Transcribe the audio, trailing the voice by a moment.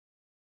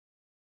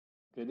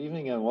Good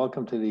evening and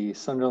welcome to the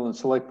Sunderland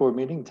Select Board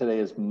meeting. Today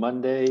is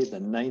Monday, the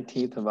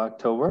 19th of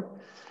October.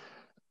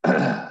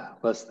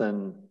 Less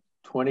than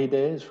 20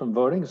 days from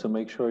voting, so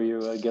make sure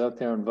you get out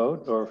there and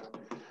vote or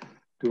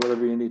do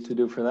whatever you need to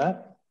do for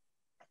that.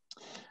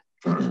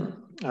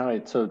 All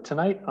right, so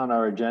tonight on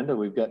our agenda,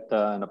 we've got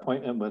an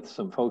appointment with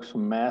some folks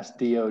from Mass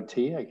DOT.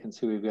 I can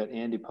see we've got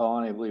Andy Paul,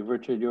 and I believe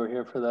Richard, you're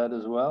here for that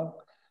as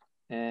well.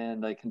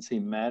 And I can see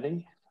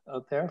Maddie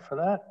out there for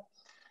that.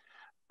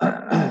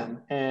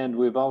 And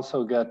we've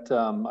also got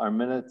our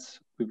minutes.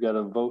 We've got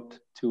a vote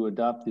to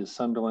adopt the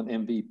Sunderland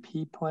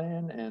MVP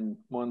plan and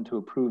one to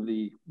approve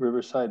the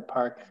Riverside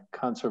Park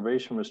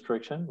conservation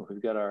restriction.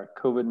 We've got our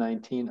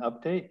COVID-19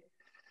 update,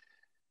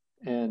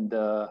 and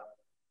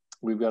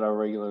we've got our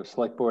regular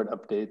select board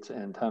updates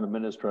and town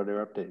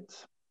administrator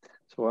updates.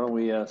 So why don't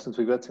we, since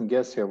we've got some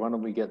guests here, why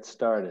don't we get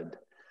started?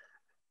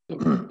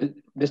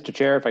 Mr.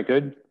 Chair, if I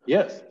could?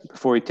 Yes.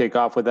 Before we take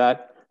off with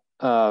that,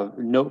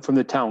 note from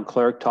the town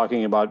clerk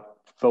talking about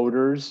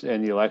voters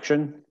and the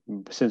election,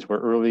 since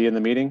we're early in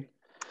the meeting.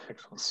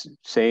 Excellent.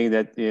 Saying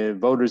that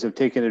voters have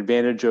taken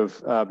advantage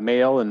of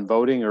mail and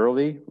voting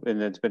early,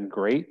 and it's been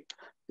great.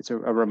 It's a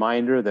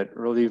reminder that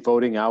early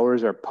voting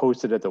hours are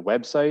posted at the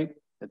website,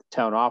 at the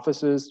town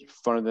offices,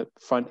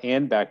 front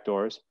and back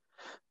doors,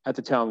 at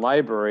the town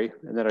library,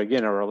 and then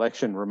again, our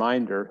election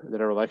reminder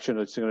that our election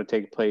is going to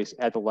take place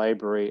at the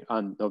library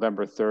on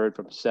November 3rd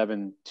from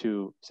 7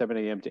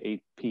 a.m. to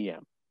 8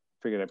 p.m.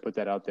 Figured I'd put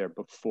that out there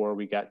before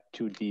we got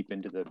too deep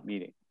into the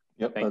meeting.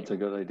 Yep, that's a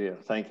good idea.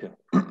 Thank you.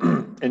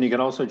 And you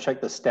can also check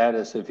the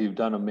status if you've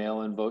done a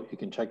mail-in vote. You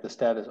can check the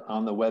status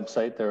on the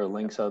website. There are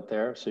links out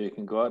there, so you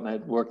can go out, and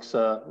it works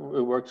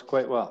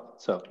quite well.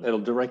 So it'll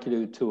direct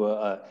you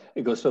to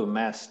it goes to a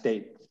Mass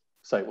State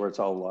site where it's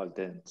all logged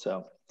in.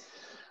 So,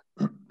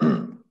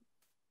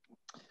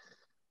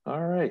 all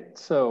right.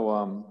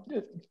 So,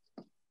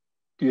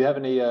 do you have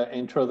any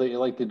intro that you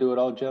like to do at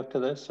all, Jeff, to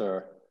this,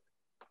 or?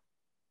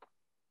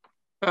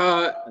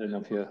 I don't know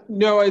if you...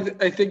 No, I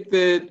think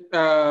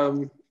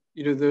that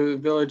you know, the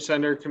Village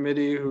Center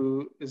Committee,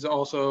 who is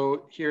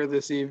also here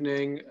this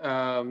evening,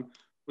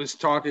 was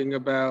talking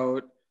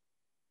about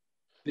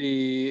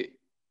the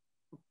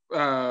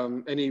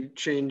any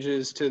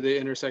changes to the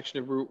intersection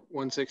of Route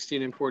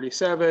 116 and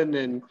 47,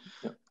 and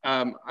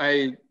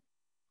I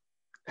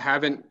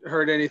haven't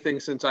heard anything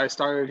since I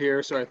started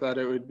here, so I thought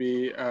it would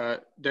be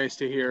nice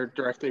to hear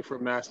directly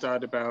from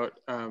MassDOT about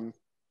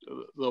a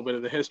little bit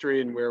of the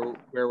history and where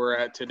we're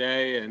at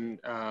today, and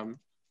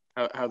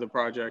how the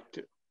project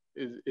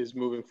is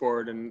moving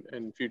forward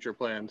and future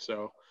plans.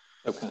 So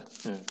okay,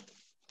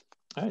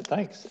 all right,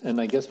 thanks.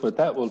 And I guess with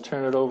that, we'll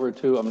turn it over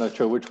to, I'm not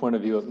sure which one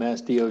of you at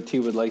Mass DOT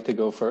would like to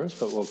go first,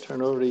 but we'll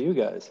turn over to you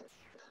guys.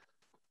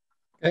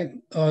 Okay,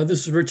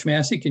 this is Rich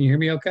Massey. Can you hear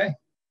me okay?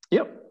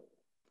 Yep.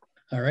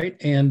 All right,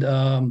 and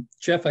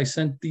Jeff, I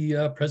sent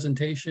the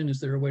presentation. Is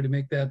there a way to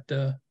make that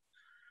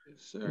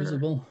yes,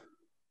 visible?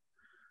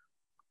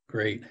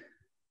 Great.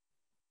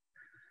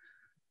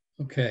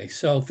 Okay,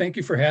 so thank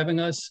you for having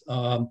us.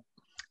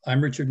 I'm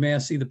Richard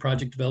Massey, the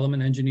project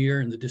development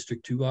engineer in the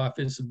District 2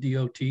 office of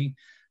DOT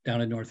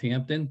down in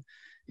Northampton.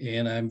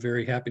 And I'm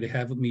very happy to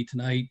have with me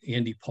tonight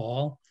Andy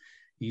Paul.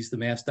 He's the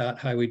MassDOT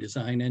highway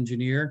design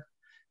engineer.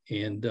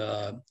 And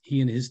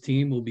he and his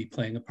team will be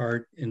playing a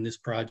part in this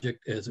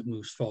project as it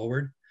moves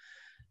forward.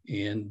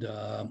 And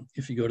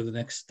if you go to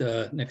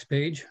the next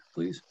page,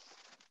 please.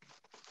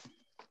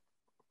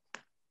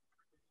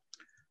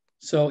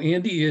 So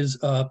Andy is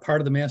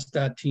part of the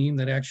MassDOT team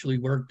that actually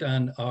worked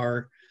on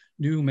our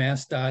new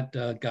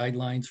MassDOT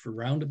guidelines for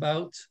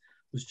roundabouts.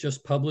 It was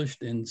just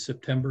published in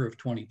September of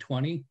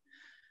 2020.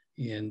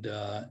 And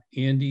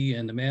Andy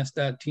and the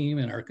MassDOT team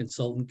and our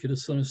consultant,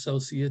 Kittison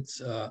Associates,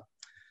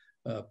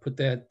 put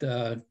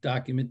that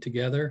document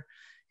together.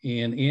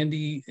 And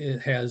Andy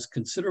has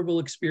considerable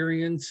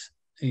experience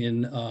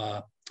in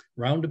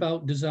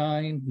roundabout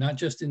design, not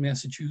just in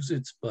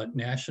Massachusetts, but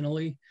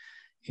nationally.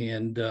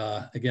 And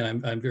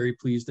again, I'm very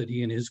pleased that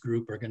he and his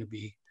group are going to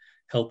be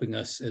helping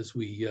us as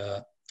we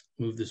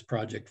move this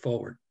project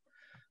forward.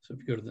 So if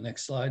you go to the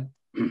next slide.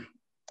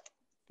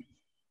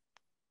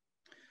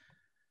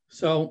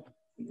 So,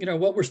 you know,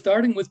 what we're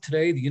starting with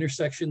today, the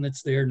intersection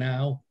that's there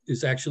now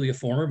is actually a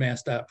former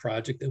MassDOT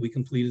project that we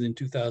completed in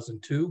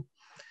 2002.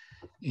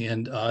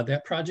 And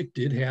that project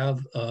did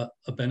have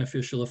a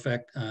beneficial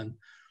effect on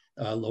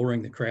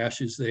lowering the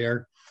crashes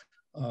there.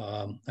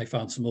 I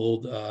found some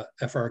old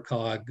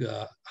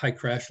FRCOG high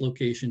crash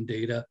location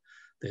data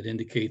that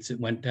indicates it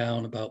went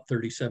down about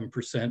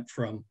 37%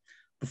 from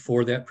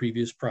before that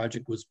previous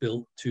project was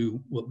built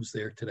to what was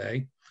there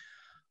today.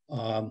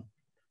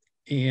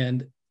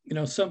 And you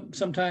know,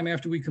 sometime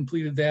after we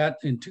completed that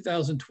in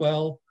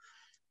 2012,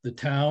 the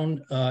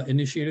town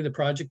initiated a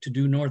project to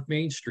do North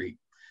Main Street.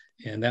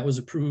 And that was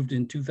approved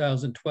in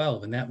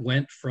 2012. And that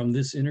went from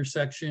this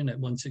intersection at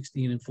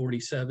 116 and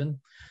 47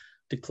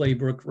 to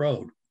Claybrook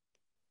Road.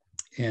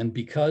 And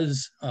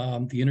because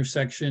the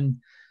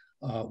intersection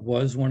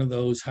was one of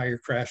those higher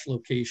crash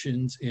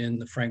locations in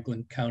the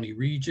Franklin County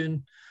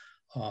region,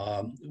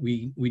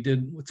 We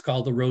did what's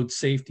called a road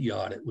safety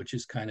audit, which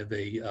is kind of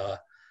a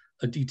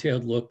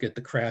detailed look at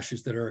the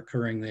crashes that are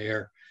occurring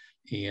there.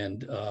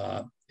 And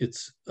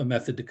it's a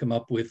method to come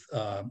up with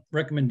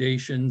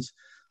recommendations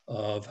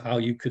of how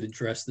you could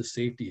address the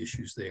safety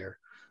issues there.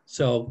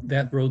 So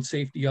that road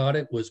safety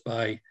audit was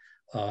by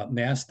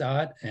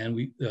MassDOT,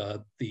 and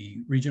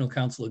the Regional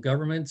Council of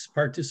Governments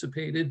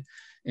participated,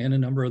 and a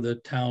number of the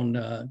town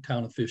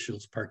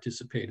officials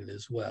participated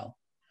as well.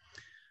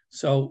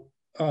 So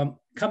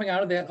coming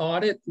out of that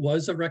audit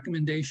was a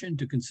recommendation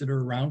to consider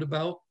a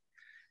roundabout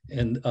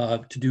and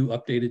to do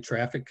updated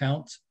traffic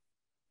counts.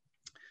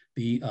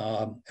 The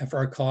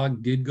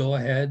FRCOG did go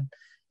ahead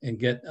and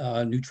get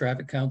new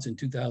traffic counts in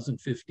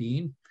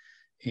 2015,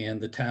 and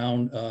the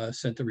town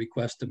sent a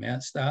request to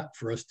MassDOT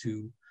for us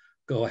to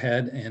go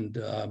ahead and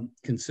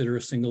consider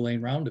a single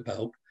lane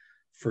roundabout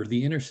for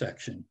the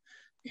intersection.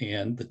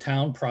 And the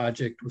town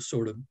project was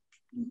sort of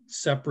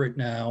separate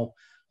now.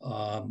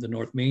 The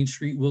North Main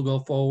Street will go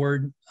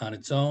forward on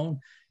its own,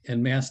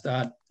 and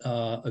MassDOT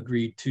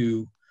agreed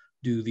to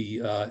do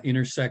the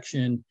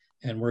intersection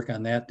and work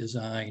on that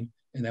design.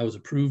 And that was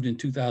approved in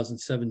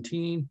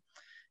 2017.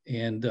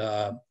 And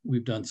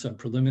we've done some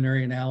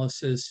preliminary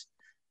analysis,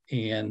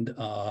 and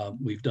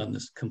we've done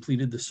this,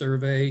 completed the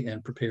survey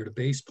and prepared a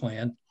base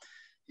plan.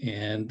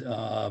 And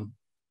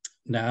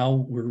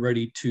now we're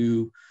ready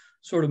to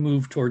sort of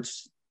move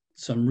towards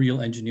some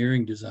real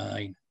engineering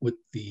design with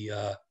the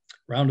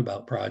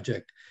roundabout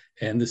project.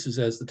 And this is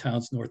as the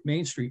town's North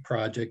Main Street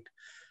project.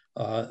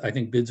 I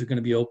think bids are going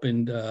to be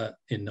opened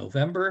in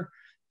November,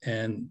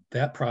 and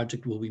that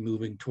project will be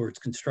moving towards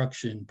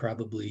construction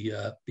probably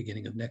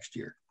beginning of next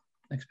year.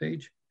 Next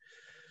page.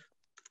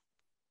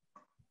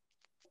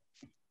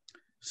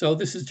 So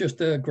this is just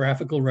a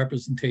graphical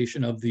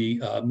representation of the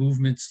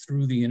movements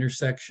through the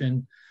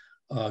intersection.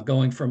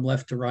 Going from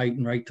left to right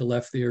and right to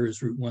left there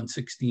is Route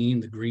 116.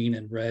 The green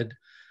and red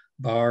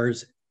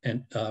bars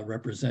and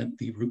represent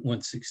the Route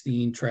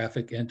 116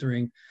 traffic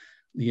entering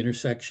the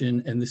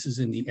intersection. And this is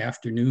in the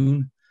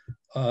afternoon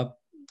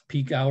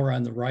peak hour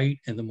on the right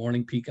and the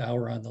morning peak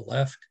hour on the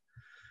left.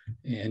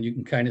 And you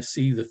can kind of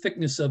see the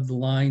thickness of the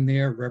line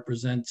there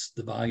represents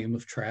the volume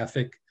of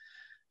traffic.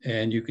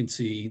 And you can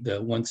see the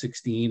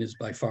 116 is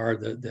by far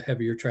the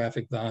heavier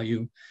traffic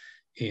volume.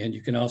 And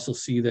you can also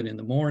see that in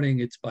the morning,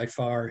 it's by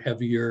far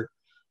heavier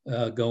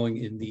going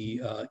in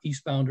the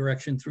eastbound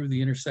direction through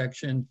the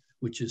intersection,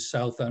 which is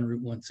south on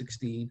Route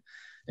 116.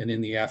 And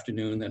in the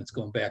afternoon, then it's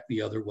going back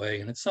the other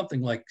way. And it's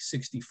something like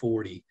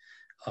 60-40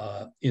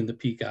 in the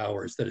peak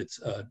hours that it's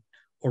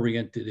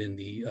oriented in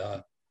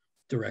the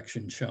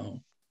direction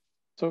shown.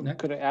 So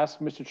Next. Could I ask,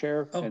 Mr.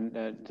 Chair, Oh. and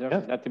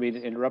Yeah. not to be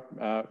to interrupt,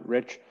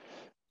 Rich,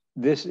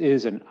 this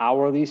is an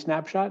hourly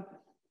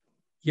snapshot?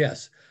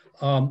 Yes.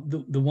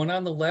 The one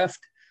on the left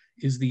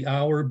is the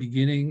hour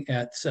beginning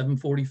at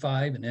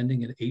 7:45 and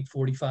ending at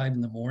 8:45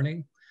 in the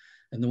morning.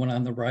 And the one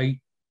on the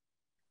right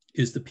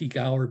is the peak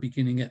hour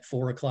beginning at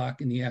 4 o'clock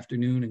in the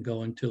afternoon and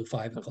going till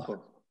 5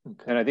 o'clock.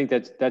 Okay. And I think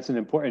that's an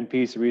important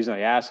piece. The reason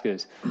I ask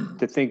is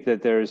to think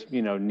that there's,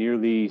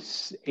 nearly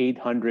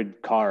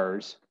 800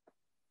 cars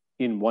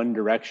in one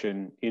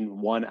direction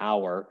in 1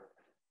 hour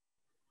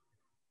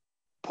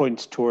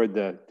points toward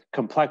the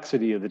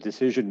complexity of the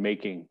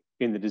decision-making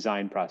in the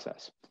design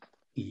process.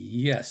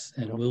 Yes,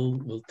 and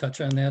we'll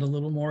touch on that a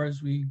little more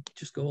as we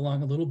just go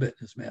along a little bit.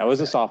 As that was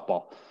a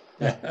softball.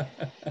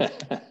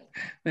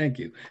 Thank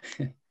you.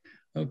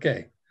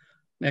 Okay,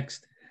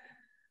 next.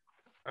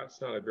 That's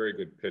not a very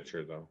good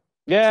picture, though.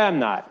 Yeah, I'm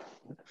not.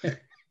 You're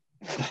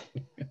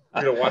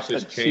gonna watch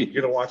his change.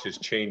 You're gonna watch his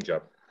change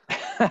up.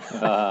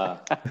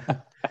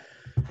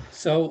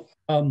 So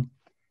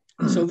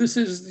this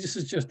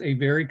is just a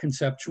very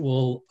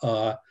conceptual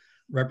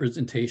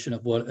representation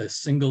of what a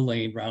single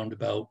lane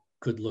roundabout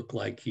could look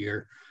like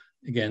here.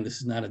 Again, this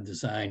is not a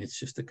design, it's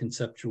just a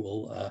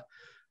conceptual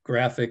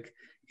graphic.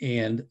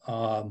 And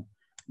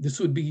this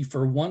would be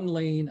for one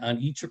lane on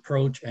each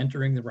approach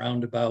entering the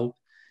roundabout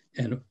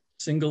and a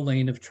single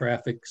lane of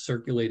traffic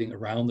circulating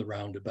around the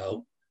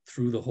roundabout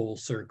through the whole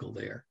circle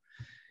there.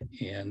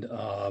 And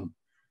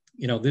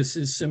this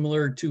is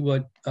similar to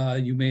what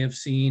you may have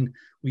seen.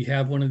 We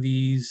have one of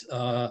these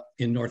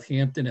in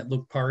Northampton at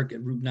Look Park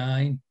at Route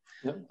 9.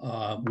 Yep.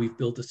 We've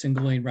built a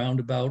single lane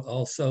roundabout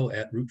also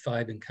at Route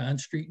 5 and Con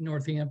Street in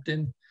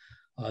Northampton.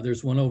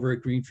 There's one over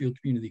at Greenfield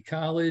Community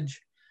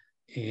College.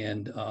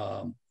 And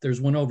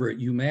there's one over at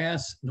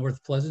UMass,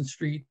 North Pleasant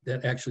Street,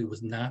 that actually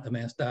was not a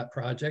MassDOT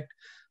project,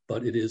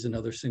 but it is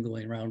another single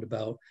lane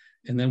roundabout.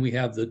 And then we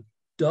have the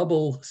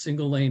double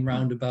single lane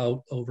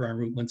roundabout over on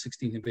Route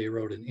 116 and Bay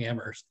Road in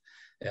Amherst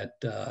at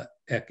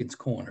Atkins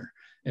Corner.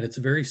 And it's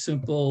a very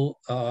simple,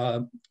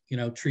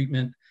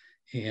 treatment,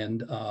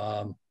 and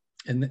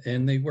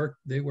they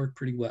work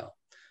pretty well.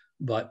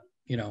 But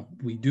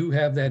we do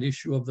have that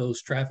issue of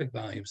those traffic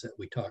volumes that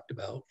we talked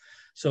about.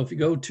 So if you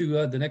go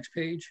to the next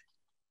page.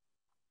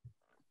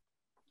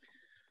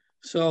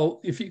 So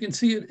if you can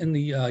see it in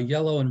the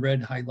yellow and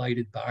red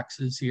highlighted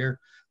boxes here,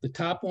 the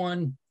top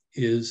one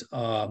is,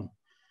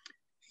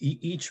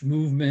 each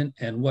movement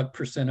and what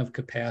percent of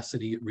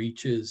capacity it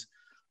reaches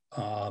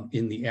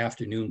in the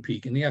afternoon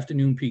peak. And the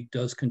afternoon peak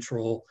does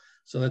control,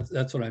 so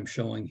that's what I'm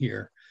showing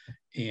here.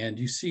 And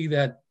you see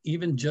that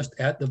even just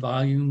at the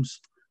volumes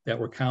that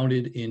were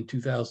counted in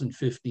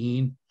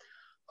 2015,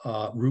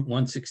 Route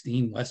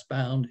 116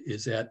 westbound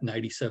is at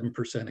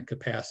 97% of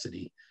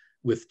capacity,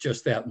 with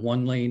just that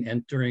one lane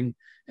entering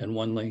and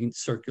one lane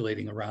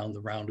circulating around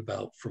the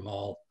roundabout from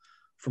all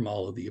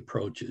of the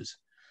approaches.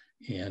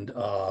 And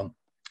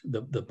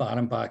the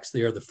bottom box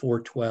there, the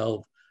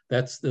 412,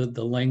 that's the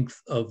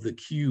length of the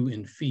queue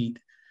in feet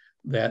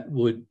that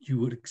you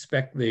would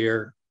expect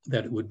there,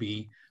 that it would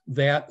be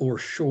that or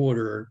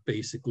shorter,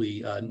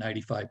 basically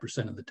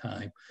 95% of the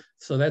time.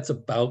 So that's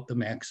about the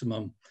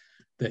maximum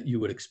that you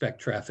would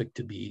expect traffic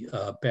to be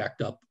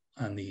backed up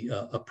on the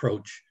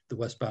approach, the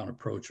westbound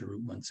approach of Route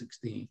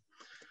 116.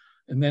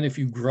 And then if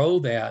you grow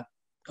that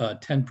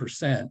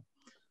 10%,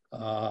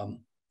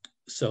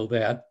 so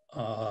that,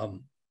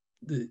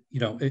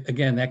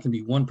 again, that can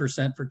be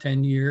 1% for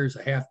 10 years,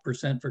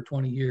 0.5% for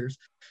 20 years,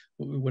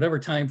 whatever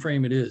time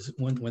frame it is.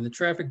 When the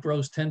traffic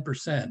grows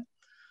 10%,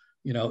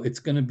 it's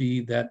going to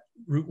be that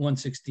Route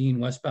 116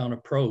 westbound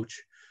approach,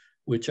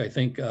 which I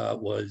think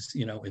was,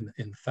 in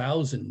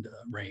 1,000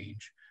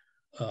 range,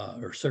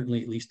 or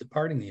certainly at least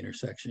departing the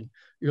intersection,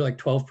 you're like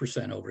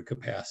 12% over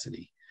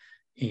capacity.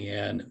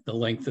 And the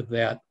length of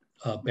that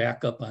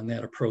backup on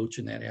that approach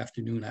in that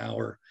afternoon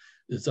hour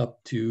is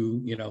up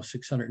to,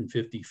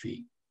 650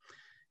 feet.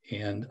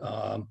 And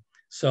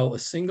so a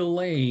single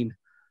lane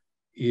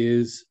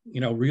is,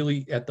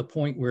 really at the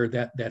point where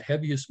that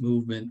heaviest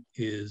movement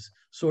is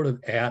sort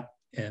of at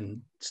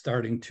and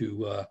starting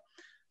to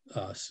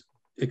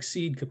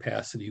exceed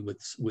capacity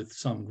with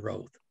some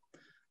growth.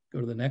 Go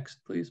to the next,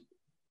 please.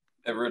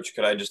 Hey, Rich,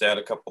 could I just add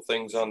a couple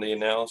things on the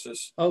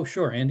analysis? Oh,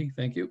 sure, Andy,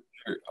 thank you.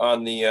 Sure.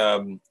 On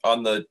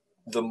the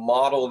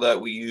model that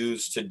we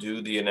use to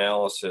do the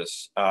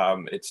analysis,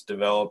 it's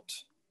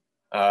developed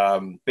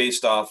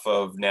based off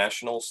of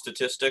national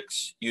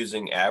statistics,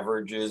 using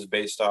averages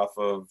based off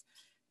of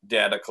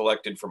data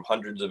collected from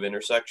hundreds of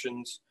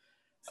intersections,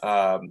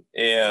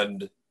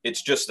 and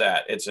it's just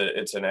that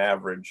it's an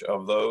average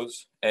of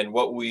those. And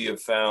what we have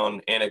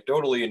found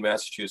anecdotally in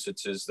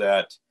Massachusetts is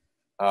that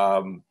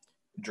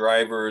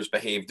drivers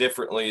behave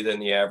differently than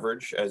the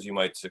average, as you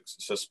might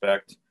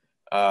suspect.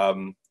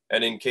 And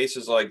in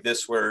cases like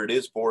this, where it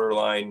is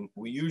borderline,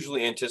 we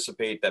usually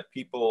anticipate that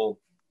people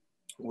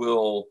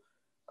will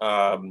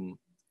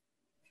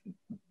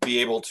be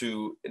able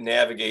to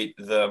navigate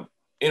the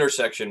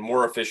intersection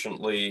more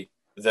efficiently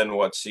than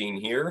what's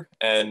seen here.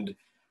 And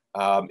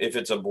if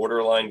it's a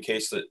borderline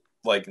case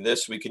like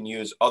this, we can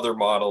use other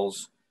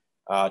models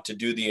to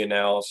do the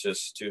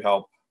analysis to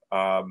help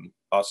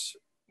us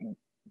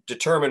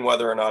determine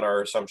whether or not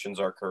our assumptions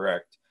are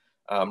correct.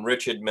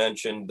 Rich had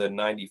mentioned the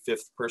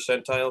 95th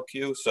percentile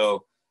queue,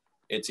 so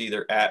it's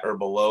either at or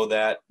below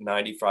that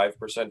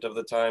 95% of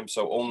the time.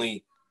 So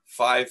only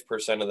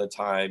 5% of the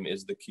time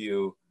is the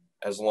queue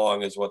as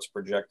long as what's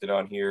projected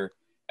on here.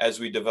 As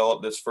we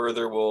develop this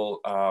further, we'll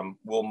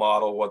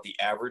model what the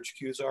average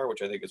queues are,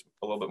 which I think is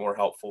a little bit more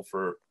helpful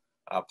for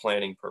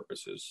planning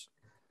purposes.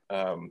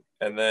 And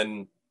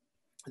then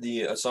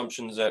the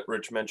assumptions that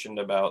Rich mentioned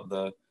about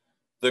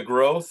the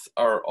growth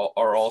are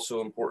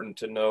also important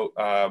to note.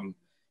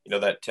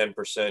 That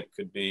 10%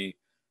 could be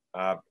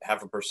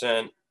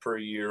 0.5% per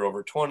year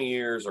over 20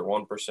 years or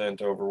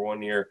 1% over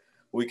 1 year.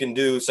 We can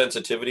do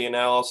sensitivity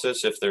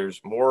analysis if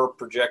there's more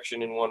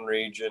projection in one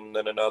region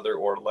than another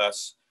or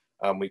less.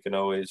 We can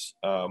always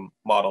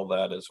model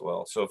that as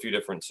well. So a few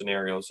different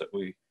scenarios that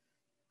we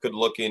could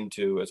look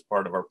into as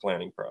part of our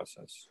planning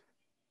process.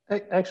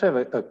 I actually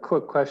have a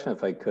quick question,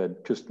 if I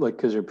could, just like,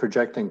 because you're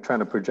trying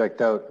to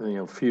project out,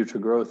 future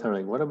growth and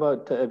everything. What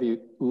about, have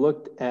you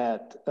looked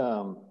at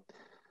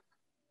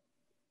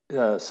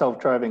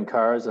self-driving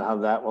cars and how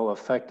that will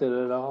affect it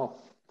at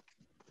all?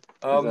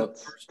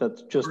 That's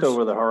just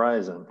over the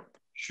horizon.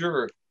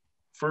 Sure.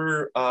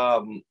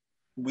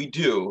 We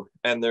do,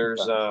 and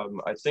there's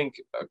I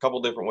think a couple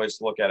different ways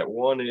to look at it.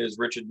 One is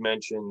Richard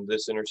mentioned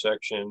this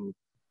intersection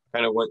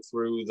kind of went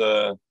through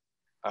the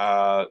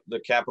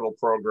capital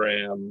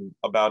program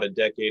about a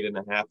decade and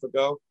a half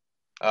ago.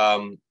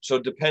 So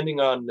depending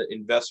on the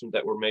investment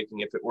that we're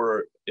making, if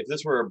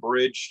this were a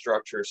bridge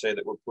structure, say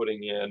that we're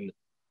putting in,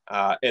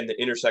 and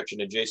the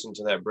intersection adjacent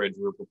to that bridge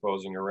we're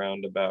proposing a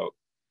roundabout,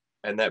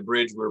 and that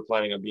bridge we're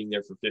planning on being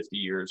there for 50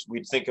 years,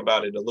 we'd think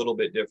about it a little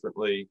bit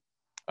differently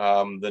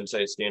than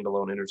say a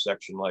standalone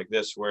intersection like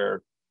this,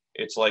 where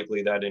it's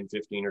likely that in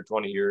 15 or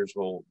 20 years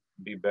we'll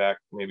be back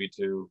maybe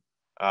to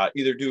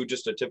either do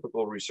just a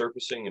typical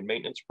resurfacing and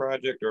maintenance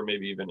project, or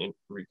maybe even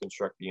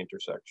reconstruct the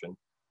intersection.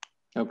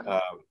 Okay.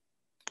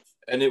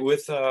 And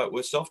with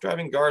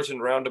self-driving cars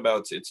and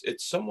roundabouts,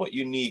 it's somewhat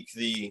unique.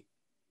 The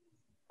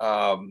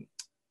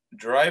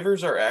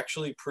drivers are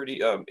actually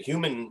pretty,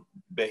 human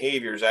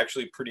behavior is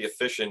actually pretty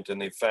efficient, and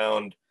they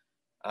found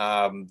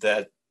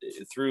that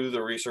through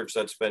the research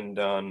that's been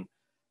done,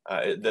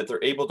 that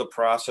they're able to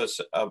process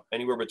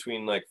anywhere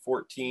between like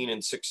 14 and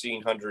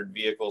 1,600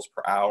 vehicles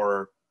per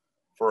hour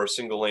for a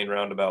single lane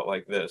roundabout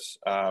like this.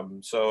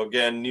 So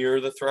again, near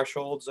the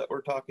thresholds that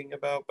we're talking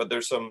about, but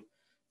there's some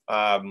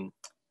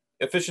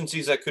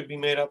efficiencies that could be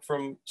made up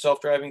from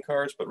self-driving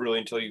cars, but really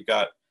until you've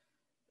got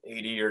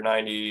 80 or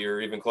 90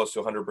 or even close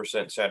to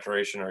 100%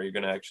 saturation, are you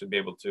going to actually be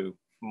able to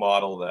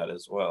model that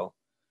as well?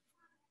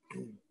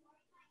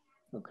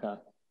 Okay.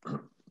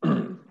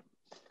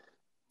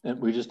 And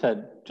we just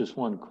had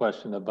one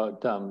question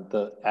about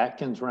the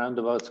Atkins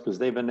roundabouts, because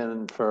they've been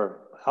in for,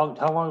 how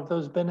long have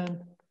those been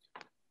in?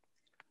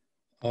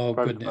 Oh,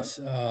 goodness.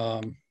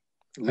 At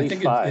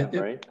least 5,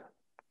 right?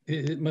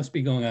 It must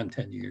be going on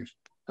 10 years.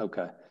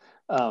 Okay.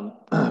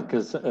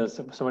 Because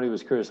somebody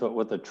was curious about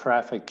what the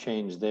traffic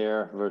change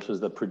there versus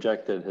the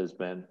projected has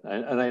been.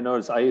 And I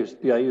noticed I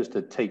used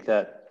to take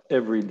that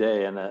every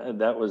day, and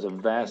that was a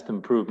vast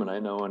improvement, I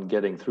know, on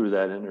getting through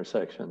that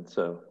intersection.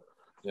 So,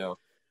 yeah.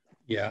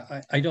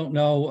 Yeah, I don't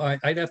know.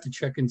 I'd have to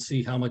check and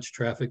see how much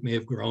traffic may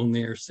have grown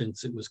there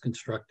since it was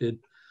constructed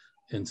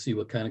and see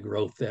what kind of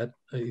growth that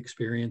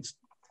experienced.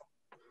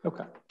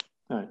 Okay.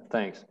 All right.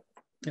 Thanks.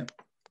 Yep.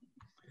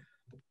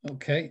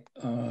 Okay.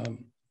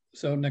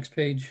 So next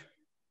page.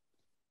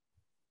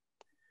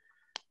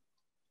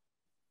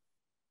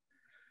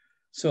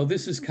 So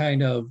this is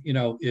kind of,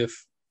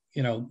 if,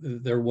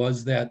 there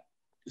was that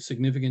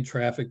significant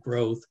traffic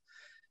growth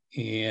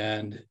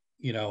and,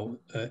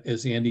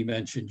 as Andy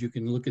mentioned, you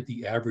can look at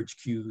the average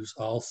queues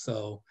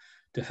also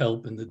to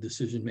help in the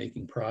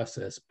decision-making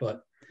process.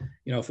 But,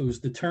 if it was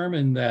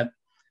determined that,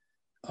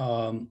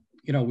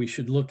 we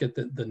should look at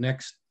the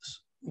next,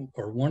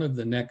 or one of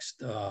the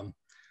next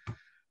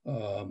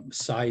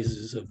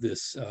sizes of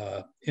this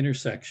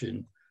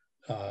intersection,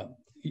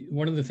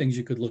 one of the things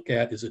you could look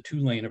at is a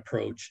 2-lane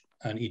approach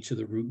on each of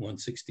the Route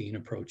 116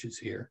 approaches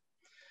here.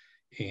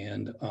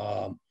 And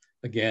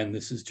again,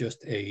 this is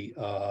just a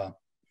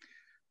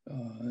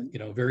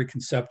very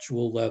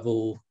conceptual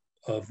level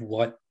of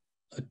what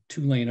a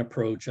 2-lane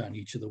approach on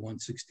each of the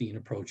 116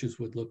 approaches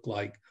would look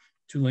like.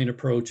 2-lane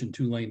approach and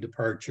 2-lane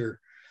departure.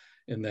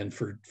 And then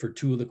for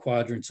 2 of the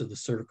quadrants of the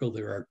circle,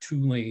 there are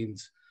 2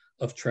 lanes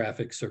of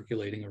traffic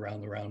circulating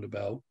around the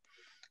roundabout.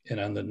 And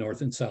on the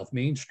North and South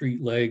Main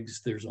Street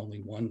legs, there's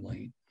only 1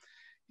 lane.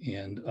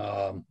 And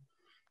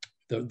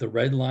the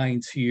red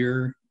lines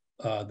here,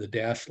 the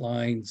dashed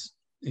lines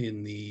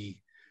in the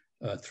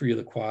 3 of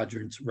the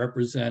quadrants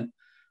represent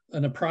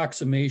an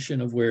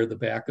approximation of where the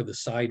back of the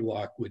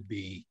sidewalk would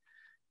be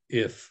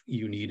if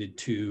you needed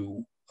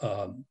to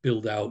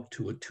build out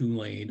to a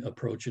 2-lane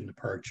approach and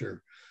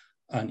departure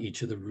on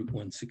each of the Route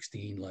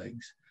 116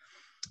 legs.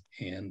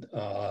 And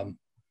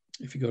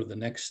if you go to the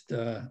next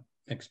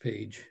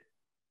page.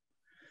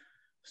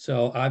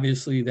 So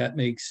obviously that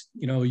makes,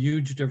 a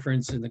huge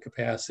difference in the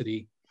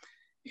capacity.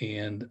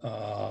 And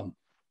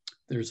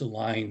there's a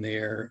line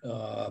there,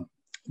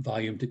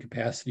 volume to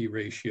capacity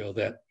ratio,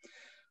 that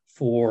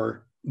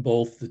for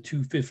both the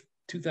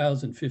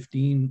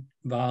 2015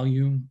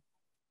 volume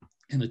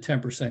and the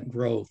 10%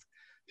 growth,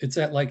 it's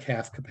at like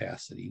half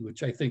capacity,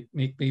 which I think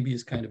maybe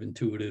is kind of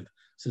intuitive,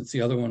 since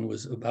the other one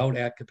was about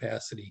at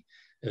capacity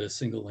at a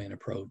 1-lane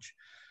approach.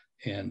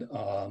 And,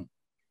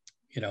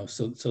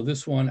 so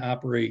this one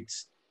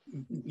operates,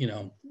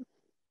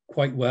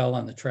 quite well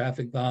on the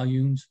traffic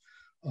volumes.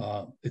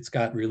 It's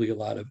got really a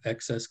lot of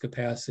excess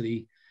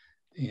capacity.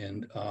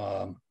 And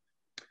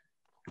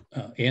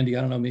Andy,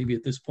 I don't know, maybe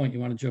at this point you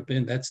want to jump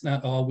in. That's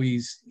not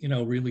always,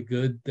 really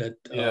good that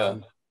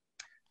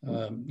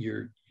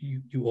you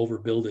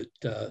overbuild it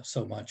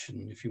so much.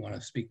 And if you want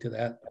to speak to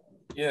that.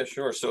 Yeah,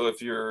 sure. So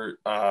if you're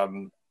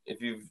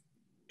if you've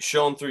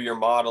shown through your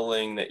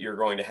modeling that you're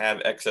going to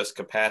have excess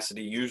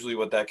capacity, usually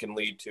what that can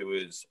lead to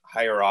is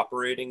higher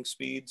operating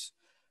speeds.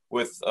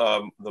 With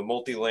the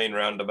multi-lane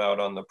roundabout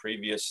on the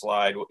previous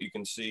slide, what you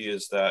can see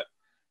is that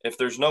if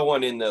there's no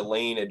one in the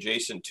lane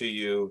adjacent to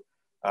you,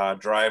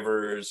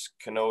 drivers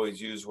can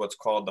always use what's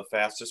called the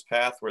fastest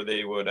path, where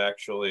they would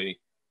actually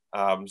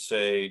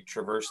say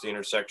traverse the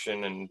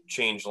intersection and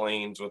change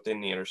lanes within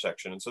the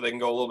intersection. And so they can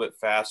go a little bit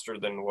faster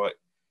than what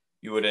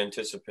you would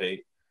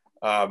anticipate.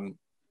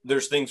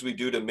 There's things we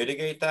do to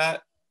mitigate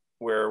that,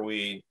 where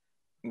we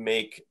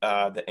make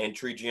the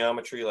entry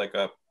geometry like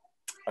a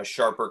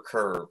sharper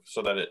curve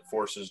so that it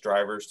forces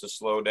drivers to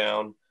slow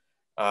down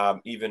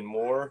even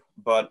more.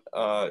 But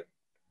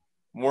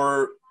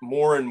more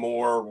and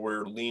more,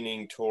 we're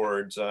leaning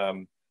towards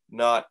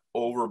not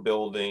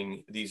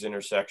overbuilding these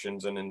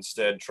intersections and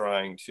instead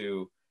trying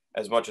to,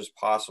 as much as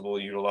possible,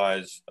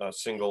 utilize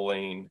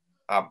 1-lane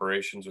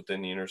operations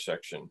within the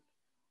intersection.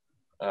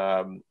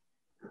 And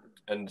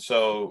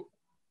so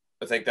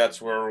I think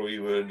that's where we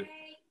would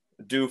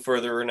do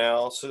further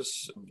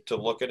analysis to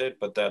look at it,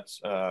 but that's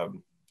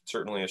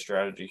certainly a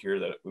strategy here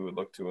that we would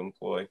look to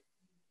employ.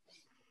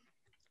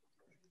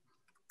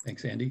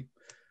 Thanks, Andy.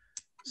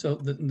 So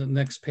the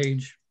next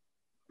page.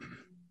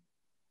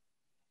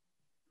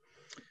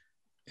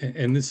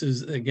 And this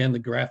is, again, the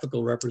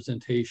graphical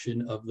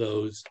representation of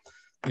those,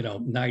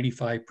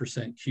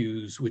 95%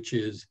 queues, which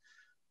is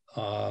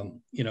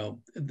You know,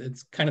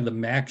 it's kind of the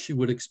max you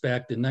would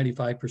expect, and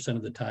 95%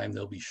 of the time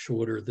they'll be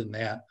shorter than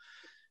that.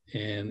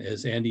 And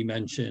as Andy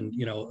mentioned,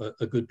 you know,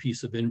 a good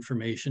piece of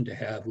information to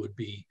have would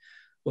be,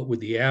 what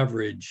would the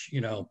average, you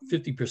know,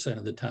 50%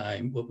 of the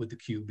time, what would the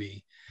Q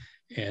be?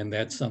 And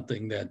that's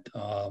something that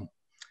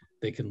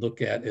they can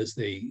look at as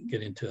they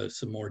get into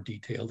some more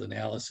detailed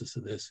analysis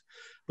of this.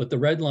 But the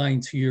red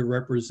lines here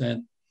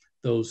represent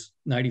those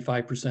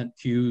 95%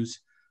 Qs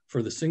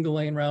for the single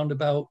lane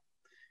roundabout.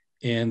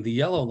 And the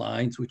yellow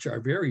lines, which are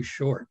very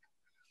short,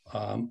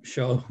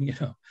 show, you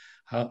know,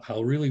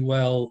 how really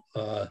well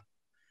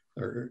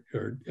or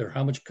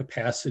how much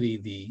capacity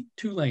the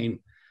 2-lane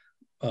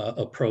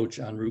approach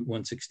on Route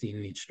 116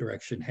 in each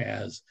direction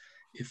has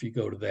if you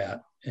go to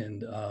that.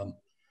 And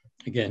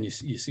again, you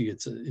see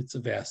it's a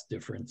vast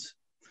difference.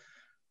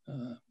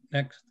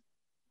 Next.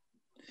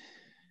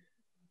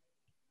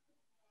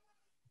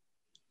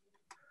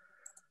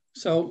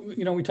 So,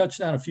 you know, we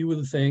touched on a few of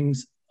the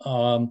things.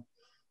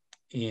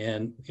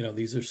 And, you know,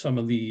 these are some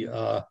of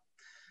the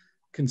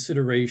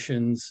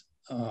considerations.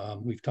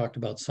 We've talked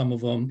about some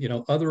of them, you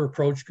know, other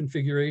approach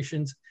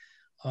configurations.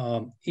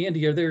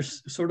 Andy, are there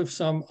sort of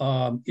some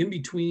in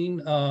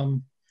between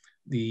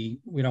you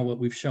know, what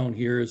we've shown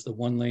here is the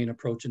 1-lane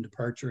approach and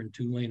departure and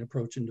 2-lane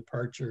approach and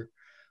departure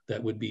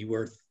that would be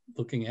worth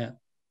looking at?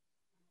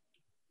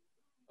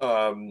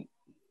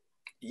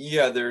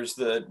 Yeah, there's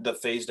the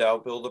phased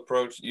out build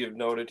approach you've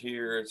noted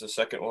here. It's the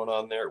second one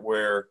on there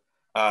where,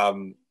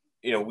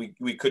 you know,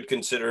 we could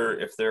consider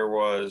if there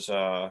was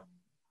a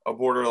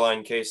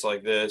borderline case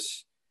like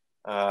this,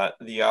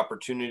 the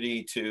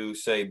opportunity to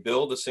say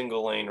build a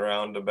single lane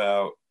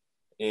roundabout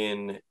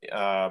in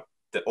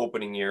the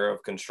opening year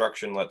of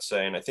construction, let's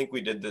say. And I think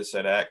we did this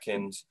at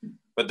Atkins,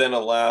 but then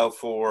allow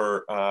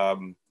for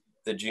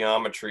the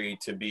geometry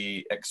to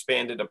be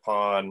expanded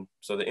upon,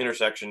 so the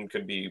intersection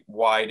could be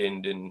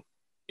widened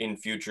in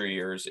future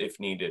years if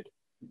needed.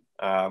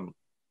 And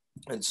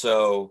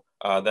so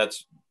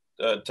that's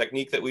a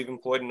technique that we've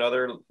employed in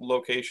other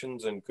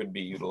locations and could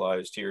be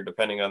utilized here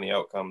depending on the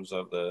outcomes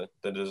of the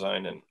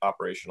design and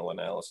operational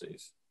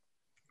analyses.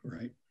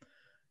 Right.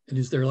 And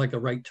is there like a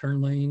right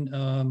turn lane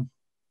on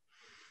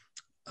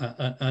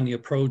the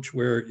approach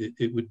where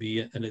it would be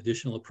an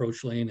additional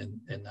approach lane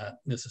and not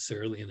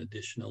necessarily an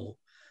additional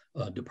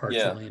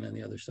departure lane on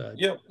the other side?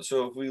 Yep.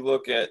 So if we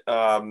look at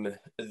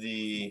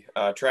the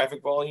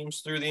traffic volumes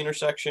through the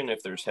intersection,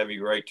 if there's heavy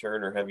right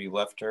turn or heavy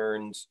left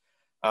turns,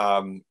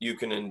 you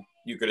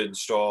could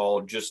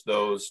install just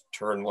those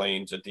turn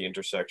lanes at the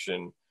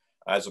intersection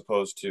as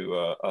opposed to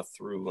a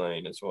through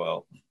lane as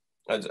well.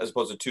 As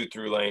opposed to 2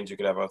 through lanes, you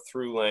could have a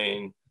through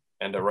lane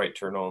and a right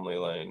turn only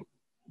lane.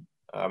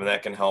 And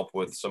that can help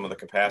with some of the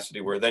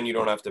capacity where then you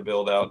don't have to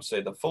build out,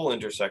 say, the full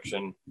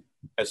intersection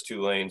as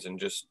 2 lanes and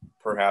just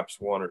perhaps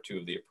 1 or 2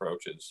 of the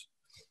approaches.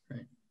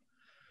 Right.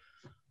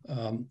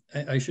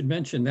 I should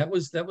mention that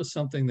was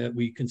something that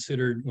we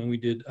considered when we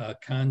did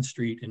Conn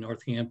Street in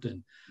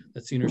Northampton.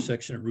 That's the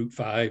intersection of Route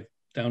 5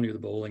 down near the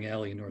bowling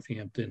alley in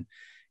Northampton,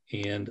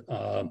 and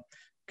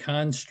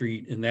Conn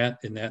Street in that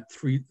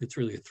it's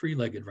really a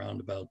 3-legged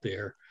roundabout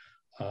there,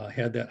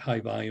 had that high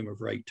volume of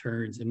right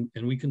turns,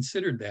 and we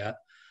considered that.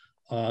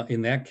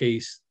 In that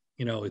case,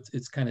 you know,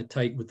 it's kind of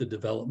tight with the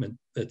development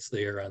that's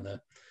there on the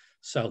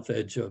south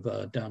edge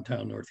of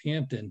downtown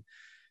Northampton.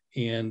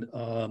 And,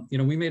 you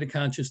know, we made a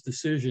conscious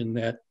decision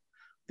that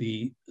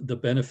the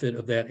benefit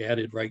of that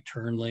added right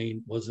turn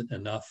lane wasn't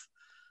enough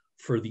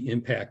for the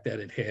impact that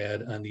it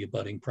had on the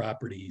abutting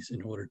properties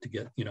in order to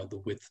get, you know, the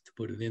width to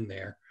put it in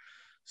there.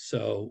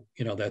 So,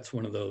 you know, that's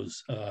one of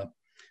those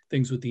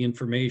things with the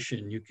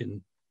information you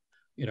can,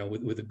 you know,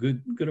 with a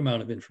good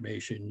amount of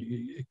information,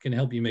 it can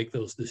help you make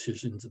those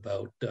decisions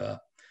about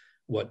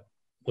what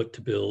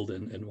to build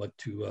and what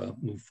to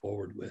move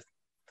forward with.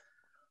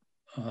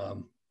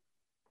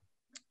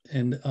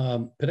 And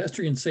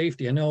pedestrian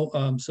safety, I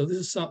know, so this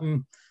is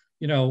something,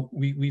 you know,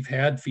 we've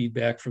had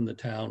feedback from the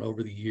town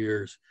over the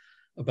years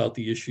about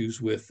the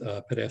issues with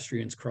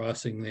pedestrians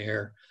crossing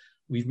there.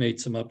 We've made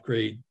some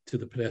upgrade to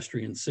the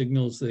pedestrian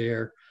signals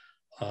there.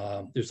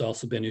 There's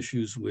also been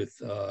issues with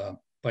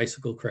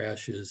bicycle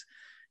crashes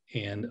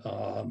and,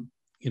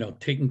 you know,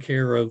 taking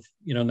care of,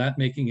 you know, not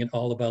making it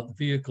all about the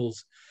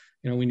vehicles.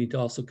 You know, we need to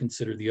also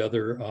consider the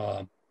other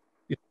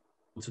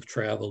modes of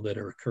travel that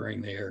are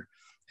occurring there.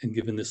 And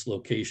given this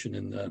location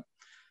in the,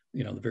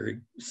 you know, the very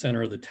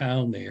center of the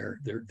town there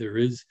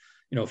is,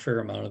 you know, a fair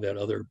amount of that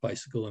other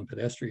bicycle and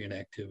pedestrian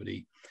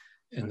activity.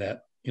 And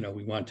that, you know,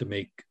 we want to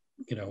make,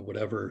 you know,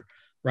 whatever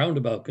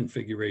roundabout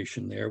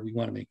configuration there, we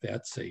want to make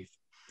that safe.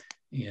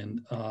 And,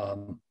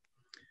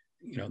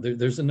 you know,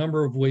 there's a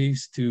number of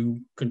ways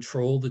to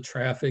control the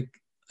traffic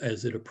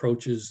as it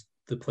approaches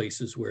the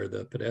places where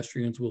the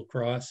pedestrians will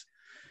cross.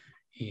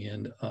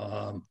 And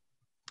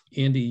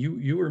Andy,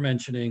 you were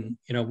mentioning,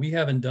 you know, we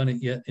haven't done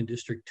it yet in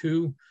District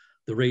 2,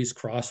 the raised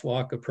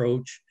crosswalk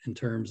approach in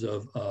terms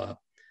of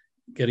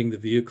getting the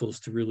vehicles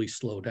to really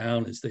slow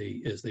down as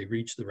they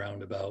reach the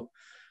roundabout.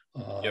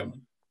 Yep.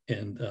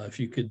 And if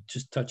you could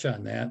just touch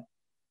on that.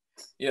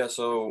 Yeah,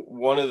 so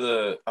one of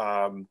the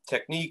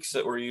techniques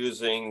that we're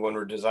using when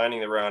we're designing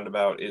the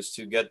roundabout is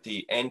to get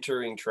the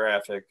entering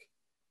traffic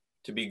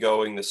to be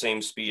going the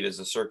same speed as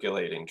the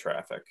circulating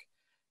traffic.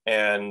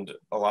 And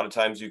a lot of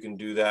times you can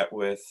do that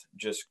with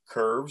just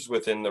curves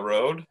within the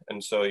road.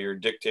 And so you're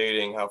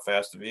dictating how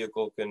fast the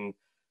vehicle can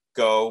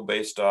go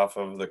based off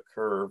of the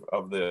curve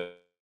of the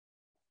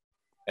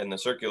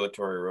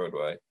circulatory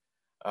roadway.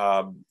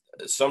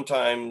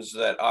 Sometimes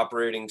that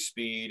operating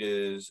speed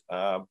is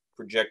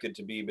projected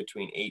to be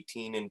between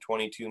 18 and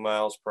 22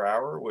 miles per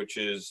hour, which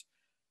is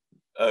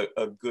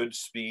a good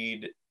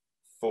speed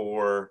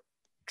for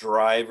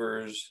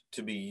drivers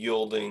to be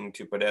yielding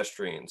to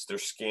pedestrians. They're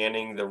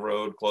scanning the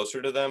road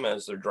closer to them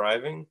as they're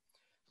driving.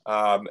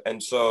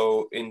 And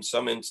so in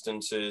some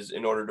instances,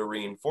 in order to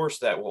reinforce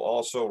that, we'll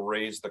also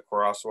raise the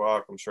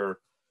crosswalk. I'm sure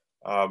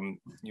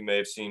you may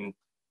have seen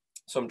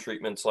some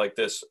treatments like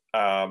this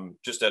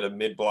just at a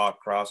mid-block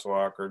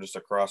crosswalk or just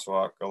a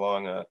crosswalk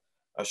along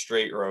a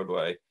straight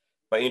roadway.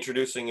 By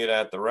introducing it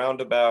at the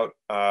roundabout,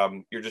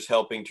 you're just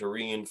helping to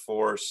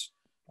reinforce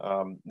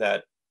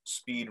that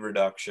speed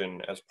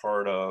reduction as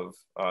part of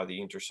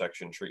the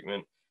intersection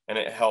treatment. And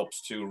it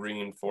helps to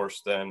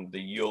reinforce then the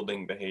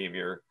yielding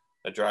behavior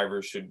that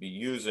drivers should be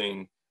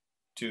using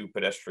to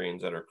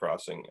pedestrians that are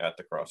crossing at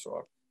the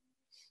crosswalk.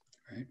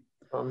 Right.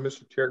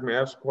 Mr. Chair, may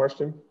I ask a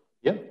question?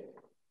 Yep.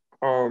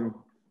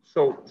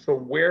 So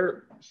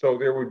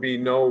there would be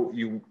no,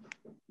 you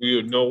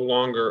would no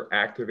longer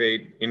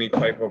activate any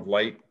type of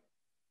light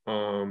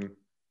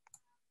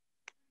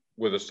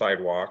with a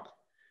sidewalk.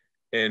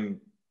 And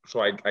so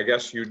I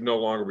guess you'd no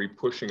longer be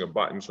pushing a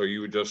button. So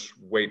you would just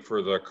wait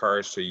for the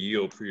cars to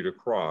yield for you to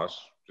cross.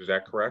 Is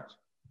that correct?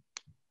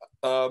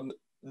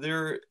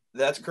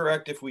 That's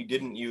correct if we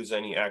didn't use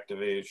any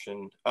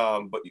activation.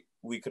 But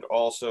we could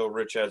also,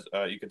 Rich, as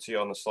you can see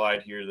on the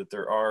slide here, that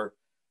there are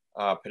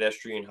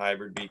pedestrian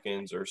hybrid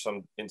beacons, or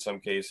in some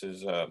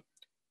cases,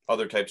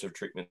 other types of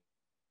treatment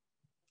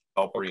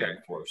help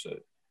reinforce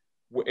it.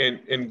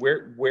 And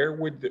where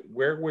would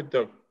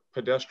the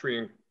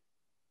pedestrian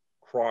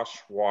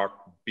crosswalk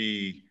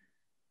be,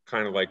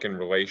 kind of like in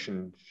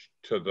relation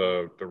to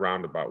the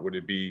roundabout? Would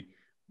it be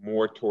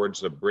more towards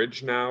the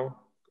bridge now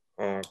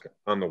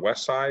on the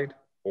west side,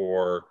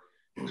 or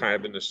kind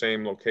of in the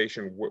same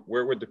location?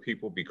 Where would the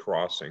people be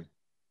crossing?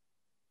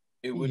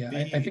 It would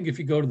be, I think if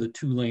you go to the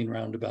 2-lane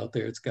roundabout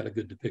there, it's got a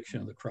good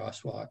depiction of the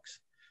crosswalks.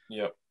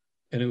 Yep.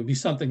 And it would be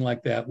something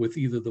like that with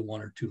either the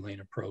 1 or 2-lane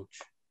approach,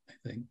 I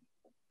think.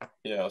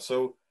 Yeah,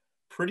 so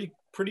pretty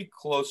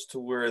close to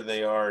where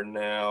they are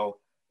now.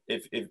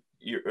 If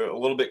you're a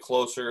little bit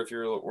closer, if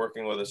you're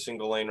working with a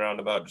single lane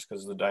roundabout, just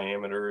because the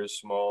diameter is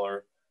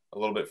smaller, a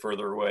little bit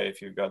further away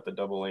if you've got the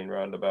double lane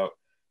roundabout,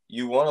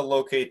 you want to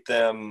locate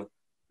them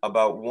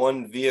about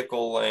 1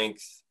 vehicle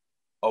length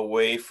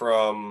away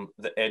from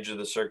the edge of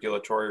the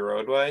circulatory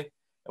roadway.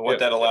 And what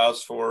that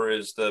allows for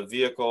is the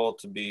vehicle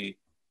to be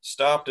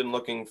stopped and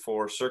looking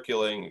for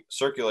circulating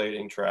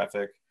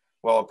traffic,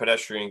 while a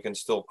pedestrian can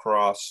still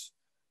cross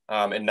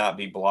and not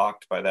be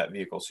blocked by that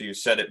vehicle. So you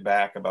set it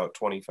back about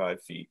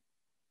 25 feet.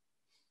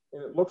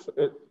 And it looks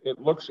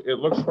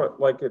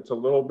like it's a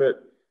little bit,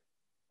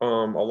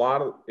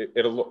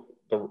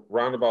 the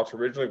roundabouts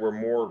originally were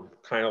more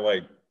kind of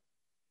like,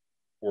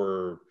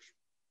 were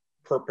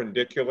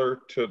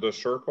perpendicular to the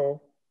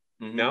circle.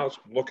 Mm-hmm. Now it's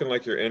looking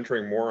like you're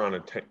entering more on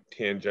a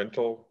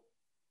tangential.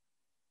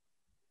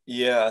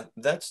 Yeah,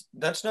 that's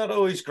not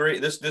always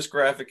great. This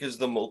graphic is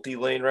the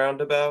multi-lane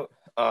roundabout.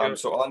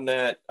 So on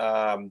that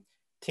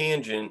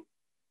tangent,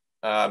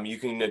 you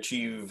can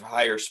achieve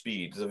higher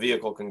speeds. The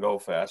vehicle can go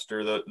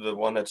faster. The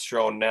one that's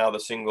shown now, the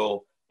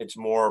single, it's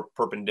more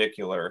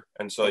perpendicular,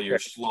 and so you're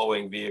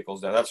slowing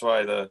vehicles down. That's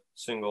why the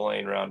single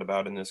lane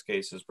roundabout in this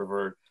case is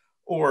preferred.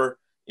 Or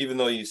even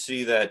though you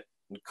see that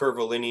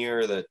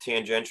curvilinear, the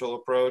tangential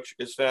approach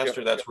is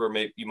faster, that's where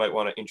you might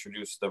want to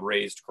introduce the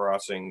raised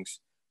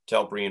crossings to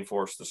help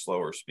reinforce the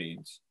slower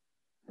speeds.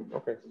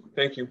 Okay,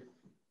 thank you.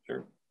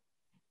 Sure.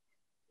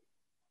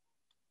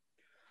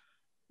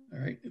 All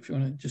right, if you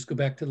want to just go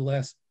back to the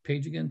last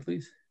page again,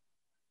 please.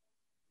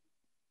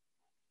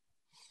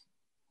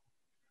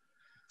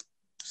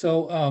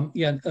 So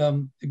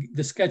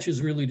the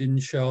sketches really didn't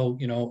show,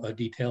 a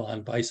detail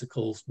on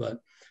bicycles, but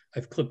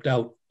I've clipped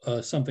out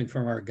something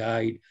from our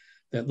guide.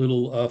 That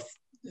little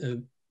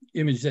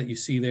image that you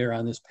see there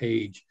on this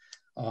page,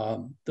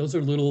 those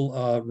are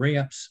little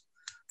ramps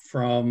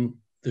from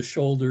the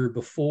shoulder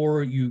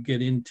before you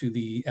get into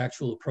the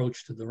actual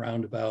approach to the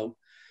roundabout.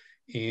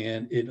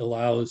 And it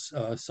allows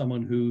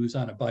someone who's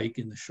on a bike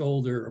in the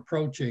shoulder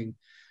approaching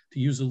to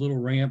use a little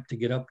ramp to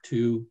get up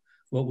to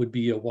what would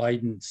be a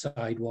widened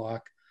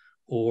sidewalk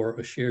or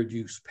a shared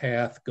use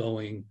path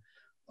going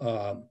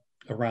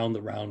around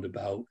the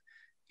roundabout.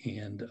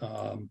 And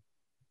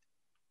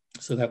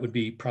so that would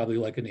be probably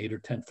like an 8 or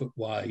 10 foot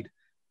wide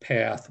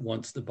path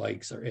once the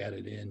bikes are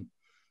added in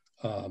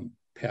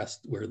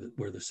past where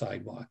the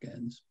sidewalk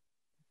ends.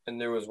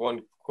 And there was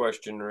one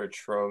question,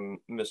 Rich, from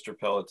Mr.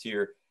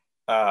 Pelletier.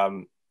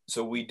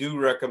 So we do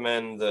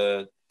recommend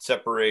the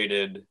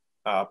separated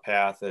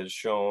path as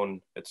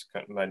shown. It's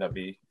might not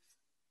be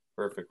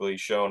perfectly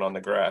shown on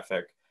the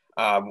graphic.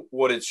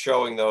 What it's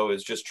showing though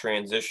is just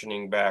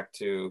transitioning back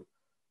to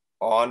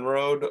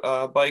on-road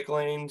bike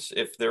lanes.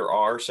 If there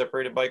are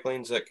separated bike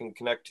lanes that can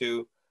connect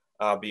to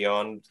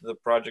beyond the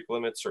project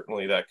limits,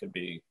 certainly that could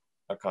be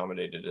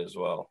accommodated as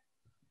well.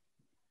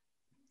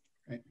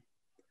 Right.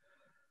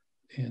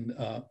 And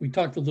we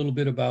talked a little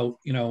bit about,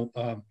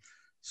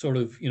 sort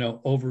of,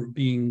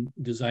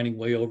 designing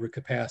way over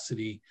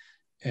capacity.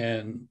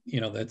 And,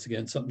 that's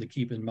again, something to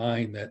keep in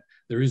mind, that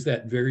there is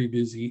that very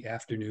busy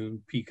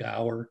afternoon peak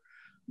hour,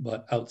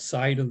 but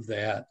outside of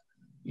that,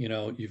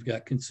 you've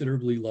got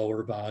considerably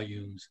lower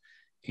volumes.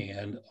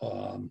 And,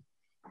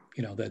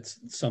 that's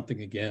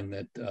something, again,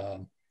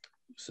 that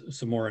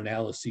some more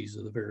analyses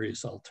of the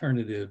various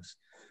alternatives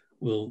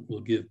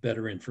will give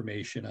better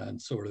information on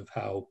sort of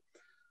how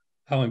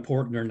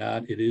important or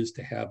not it is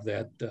to have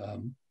that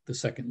the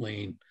second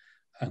lane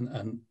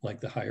on like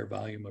the higher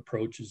volume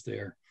approaches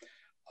there.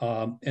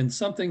 And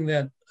something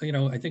that,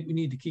 I think we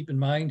need to keep in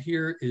mind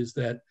here is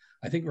that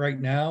I think right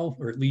now,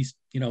 or at least,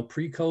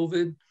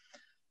 pre-COVID,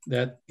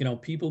 that,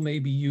 people may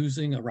be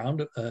using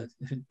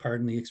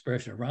pardon the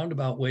expression, a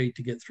roundabout way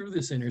to get through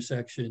this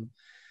intersection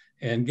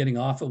and getting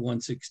off of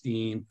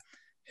 116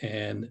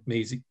 and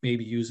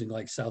maybe using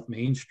like South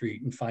Main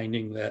Street and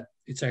finding that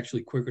it's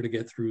actually quicker to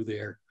get through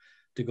there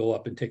to go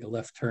up and take a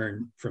left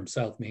turn from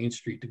South Main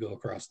Street to go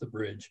across the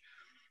bridge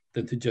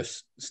than to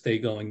just stay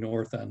going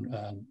north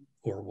on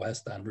or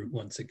west on Route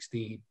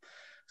 116.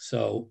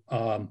 So,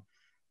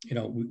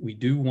 we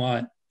do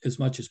want as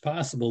much as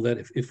possible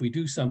that if we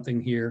do something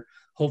here,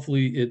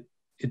 hopefully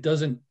it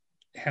doesn't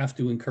have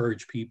to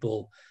encourage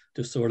people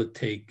to sort of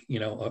take,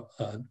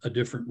 a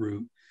different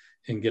route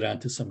and get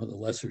onto some of the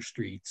lesser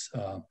streets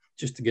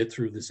just to get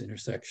through this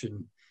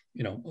intersection,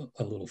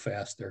 a little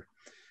faster.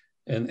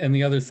 And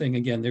the other thing,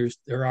 again,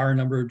 there are a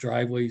number of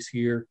driveways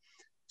here,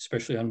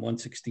 especially on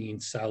 116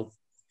 south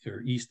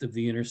or east of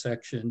the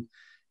intersection.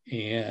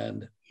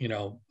 And,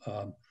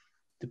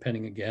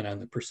 depending again on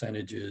the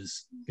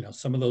percentages,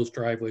 some of those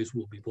driveways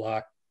will be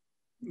blocked,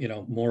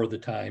 more of the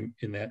time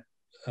in that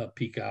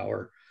peak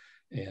hour.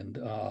 And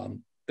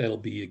that'll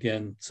be,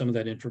 again, some of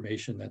that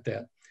information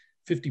that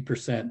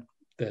 50%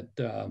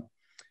 that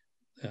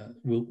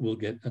we'll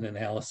get an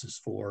analysis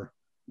for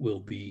will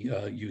be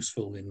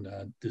useful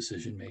in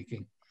decision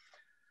making.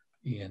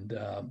 And,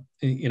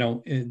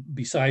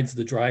 besides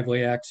the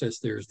driveway access,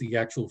 there's the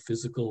actual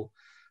physical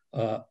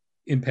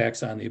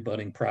impacts on the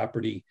abutting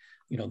property.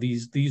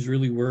 These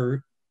really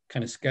were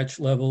kind of sketch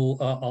level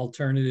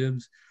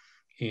alternatives.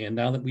 And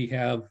now that we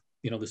have,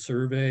 the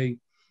survey,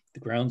 the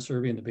ground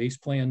survey and the base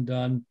plan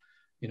done,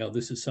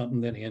 this is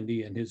something that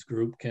Andy and his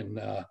group can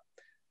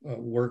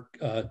work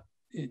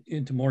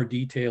into more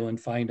detail and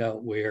find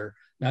out where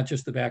not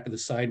just the back of the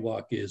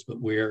sidewalk is, but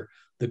where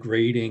the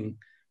grading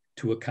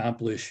to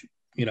accomplish,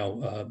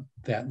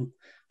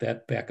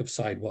 that back of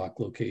sidewalk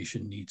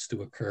location needs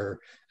to occur,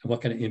 and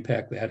what kind of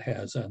impact that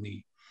has on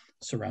the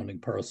surrounding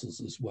parcels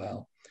as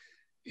well.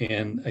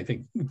 And I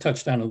think we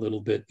touched on a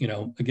little bit,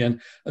 again,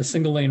 a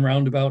single lane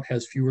roundabout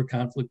has fewer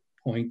conflict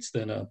points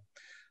than a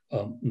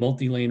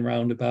multi-lane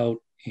roundabout.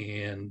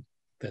 And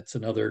that's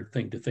another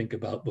thing to think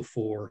about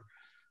before,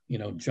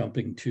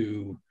 jumping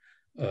to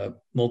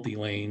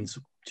multi-lanes,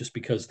 just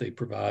because they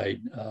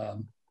provide,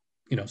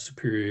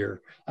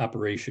 superior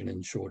operation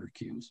and shorter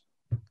queues.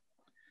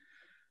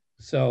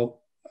 So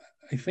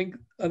I think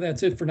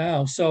that's it for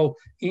now. So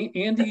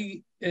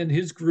Andy and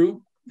his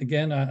group,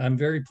 again, I'm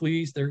very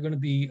pleased. They're going to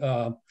be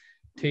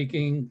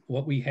taking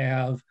what we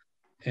have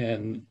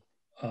and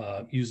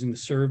using the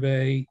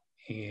survey.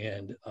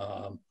 And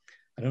I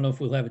don't know if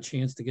we'll have a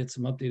chance to get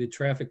some updated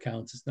traffic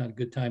counts. It's not a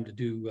good time to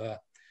do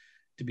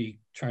to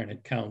be trying to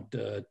count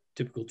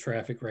typical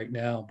traffic right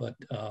now, but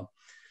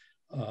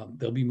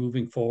they'll be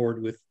moving forward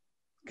with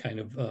kind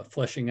of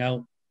fleshing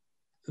out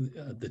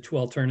the two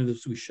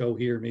alternatives we show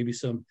here, maybe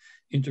some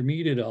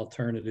intermediate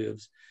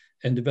alternatives,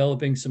 and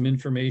developing some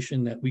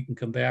information that we can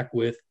come back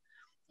with.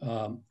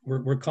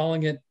 We're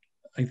calling it,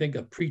 I think,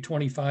 a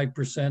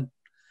pre-25%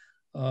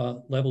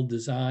 level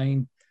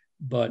design,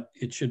 but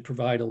it should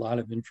provide a lot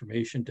of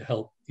information to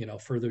help,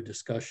 further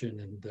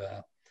discussion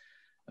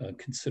and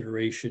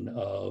consideration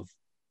of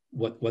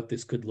what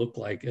this could look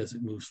like as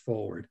it moves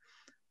forward.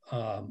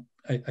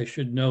 I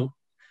should note,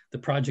 the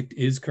project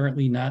is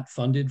currently not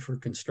funded for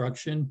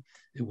construction.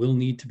 It will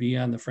need to be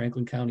on the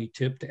Franklin County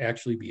tip to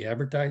actually be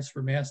advertised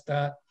for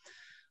MassDOT.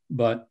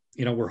 But,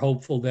 we're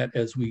hopeful that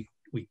as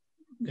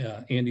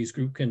Andy's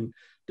group can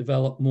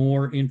develop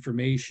more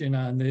information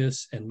on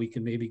this, and we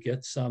can maybe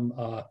get some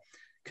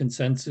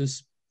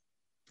consensus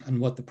on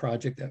what the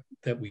project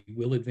that we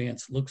will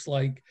advance looks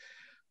like,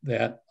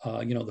 that,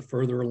 the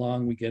further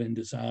along we get in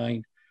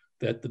design,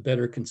 that the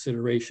better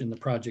consideration the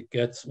project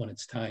gets when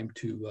it's time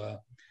to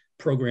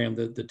program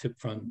the tip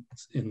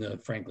funds in the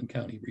Franklin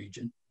County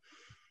region.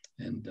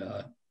 And,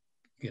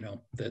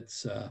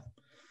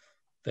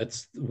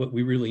 that's what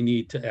we really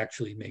need to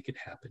actually make it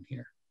happen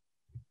here.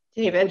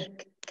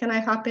 David, can I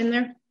hop in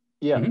there?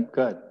 Yeah,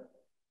 good.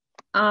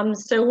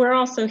 So we're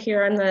also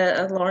here on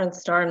the Lauren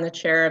Starr, I'm the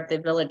chair of the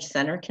Village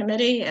Center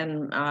Committee,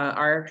 and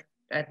our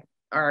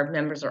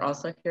members are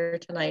also here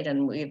tonight,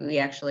 and we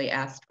actually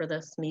asked for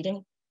this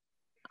meeting.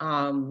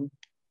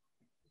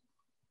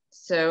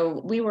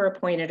 So we were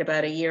appointed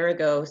about a year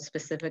ago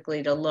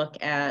specifically to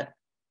look at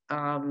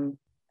the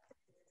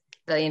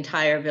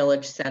entire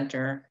Village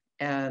Center,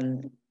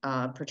 and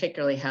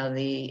particularly how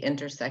the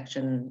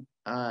intersection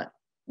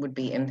would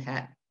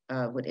impact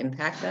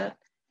that.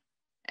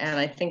 And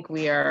I think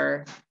we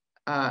are,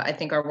 I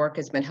think our work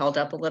has been held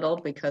up a little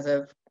because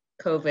of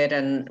COVID,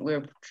 and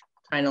we're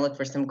trying to look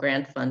for some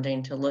grant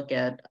funding to look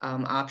at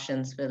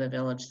options for the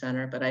Village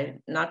Center. But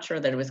I'm not sure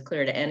that it was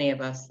clear to any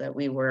of us that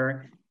we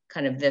were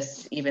kind of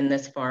even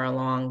this far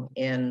along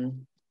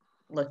in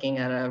looking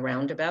at a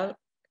roundabout,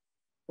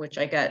 which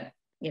I got,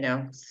 you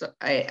know, so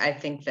I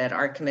think that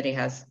our committee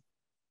has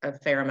a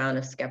fair amount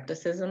of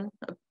skepticism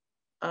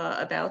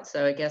about.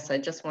 So I guess I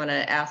just want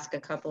to ask a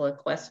couple of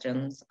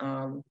questions.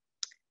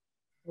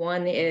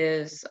 One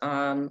is,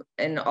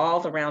 in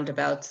all the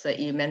roundabouts that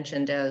you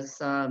mentioned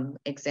as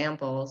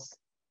examples,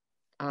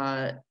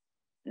 none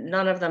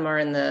of them are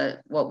in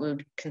what we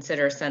would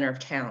consider center of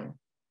town.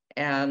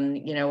 And,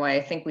 you know,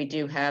 I think we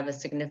do have a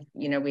significant,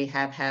 you know, we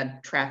have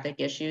had traffic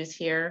issues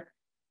here.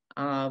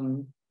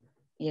 You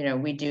know,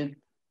 we do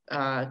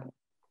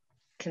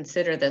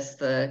consider this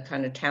the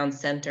kind of town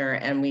center,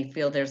 and we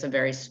feel there's a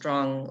very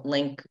strong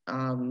link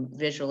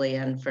visually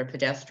and for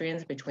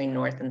pedestrians between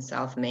North and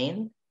South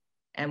Main.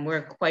 And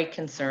we're quite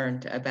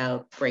concerned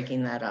about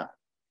breaking that up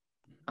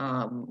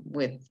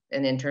with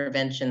an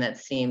intervention that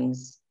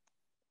seems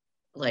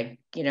like,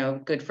 you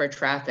know, good for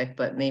traffic,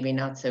 but maybe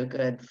not so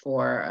good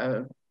for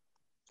a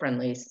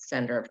friendly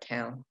center of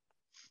town.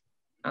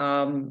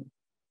 In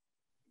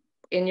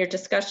your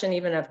discussion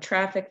even of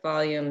traffic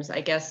volumes, I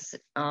guess,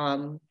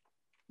 you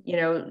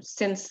know,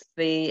 since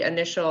the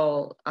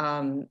initial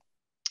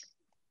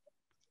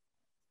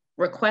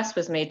request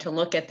was made to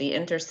look at the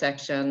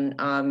intersection,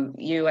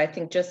 I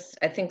think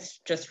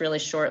just really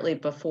shortly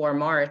before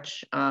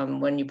March,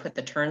 when you put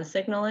the turn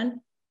signal in,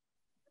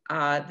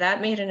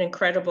 that made an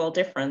incredible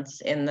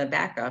difference in the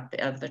backup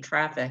of the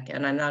traffic.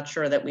 And I'm not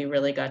sure that we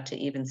really got to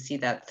even see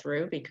that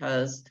through,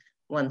 because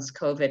once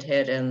COVID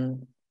hit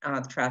and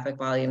the traffic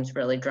volumes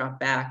really dropped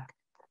back,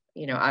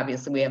 you know,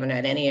 obviously we haven't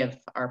had any of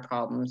our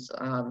problems,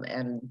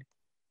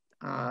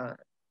 but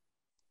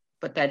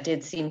that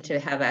did seem to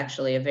have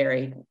actually a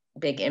very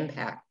big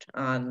impact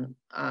on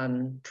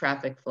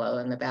traffic flow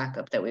and the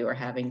backup that we were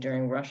having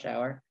during rush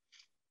hour.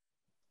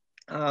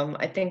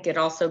 I think it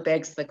also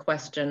begs the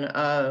question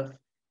of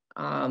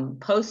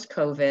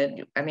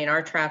post-COVID. I mean,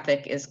 our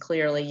traffic is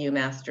clearly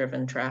UMass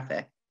driven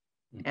traffic,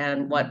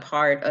 and what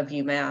part of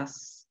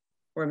UMass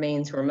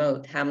remains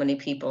remote? How many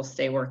people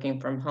stay working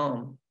from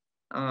home?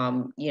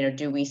 You know,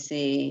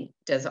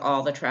 does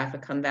all the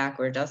traffic come back,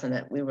 or doesn't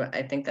it?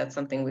 I think that's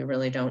something we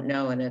really don't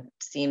know, and it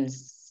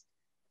seems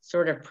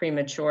sort of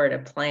premature to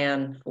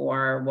plan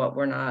for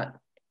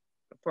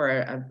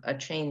a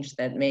change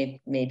that may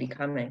be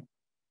coming.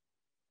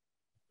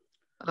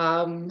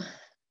 And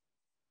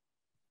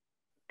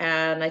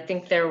I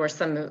think there were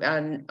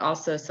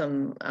also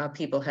some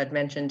people had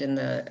mentioned in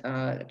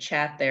the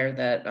chat there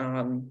that,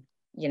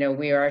 you know,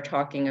 we are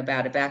talking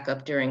about a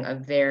backup during a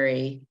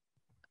very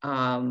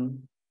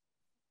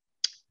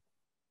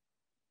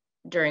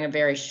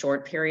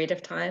short period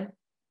of time.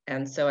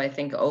 And so I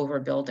think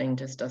overbuilding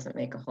just doesn't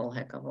make a whole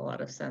heck of a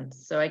lot of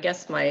sense. So I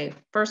guess my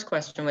first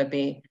question would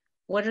be,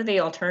 what are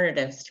the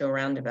alternatives to a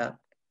roundabout?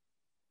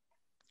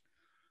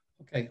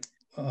 Okay,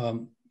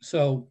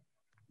 so,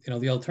 you know,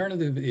 the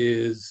alternative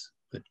is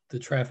the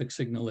traffic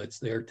signal that's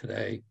there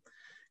today.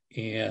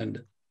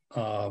 And,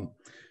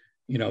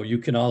 you know, you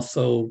can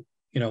also,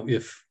 you know,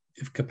 if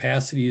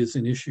capacity is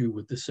an issue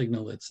with the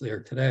signal that's there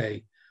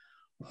today,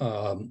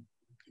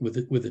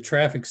 with the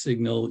traffic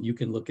signal, you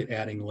can look at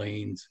adding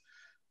lanes.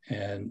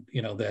 And,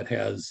 you know, that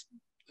has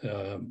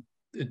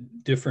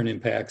different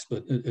impacts,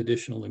 but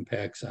additional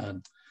impacts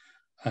on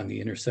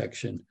the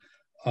intersection.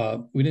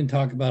 We didn't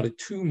talk about it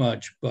too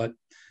much, but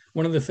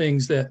one of the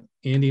things that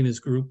Andy and his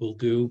group will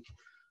do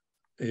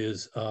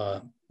is,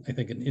 I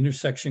think, an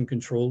intersection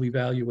control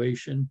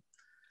evaluation.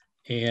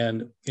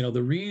 And, you know,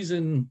 the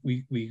reason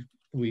we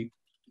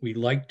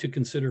like to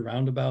consider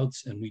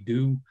roundabouts, and we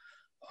do,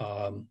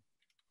 you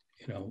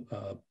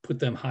know, put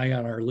them high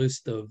on our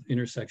list of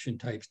intersection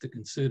types to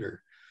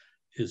consider,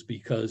 is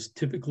because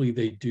typically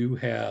they do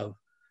have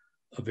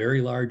a very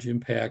large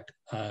impact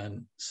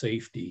on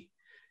safety.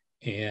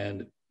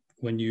 And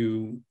when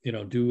you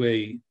know, do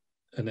an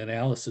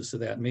analysis of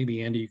that,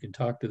 maybe Andy, you can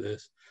talk to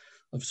this,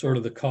 of sort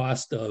of the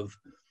cost of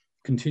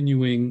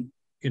continuing,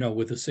 you know,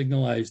 with a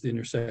signalized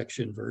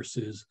intersection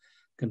versus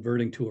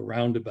converting to a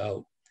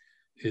roundabout.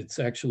 It's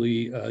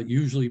actually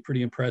usually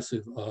pretty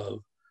impressive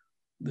of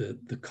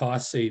the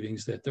cost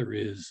savings that there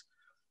is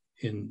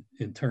in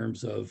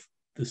terms of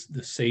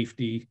the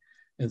safety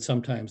and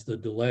sometimes the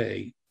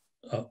delay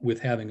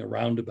with having a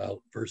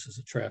roundabout versus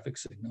a traffic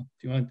signal.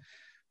 Do you want to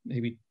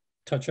maybe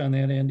touch on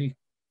that, Andy?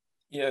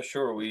 Yeah,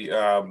 sure. We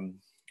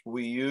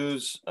we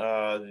use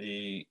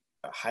the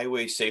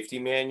Highway Safety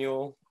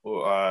Manual,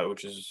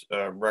 which is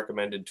a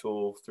recommended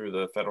tool through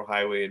the Federal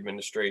Highway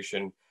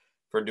Administration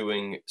for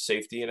doing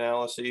safety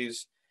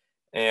analyses.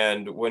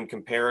 And when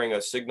comparing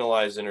a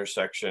signalized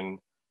intersection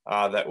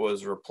that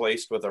was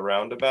replaced with a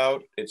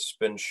roundabout, it's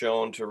been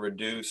shown to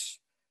reduce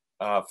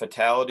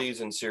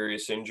fatalities and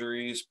serious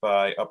injuries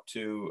by up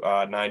to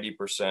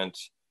 90%.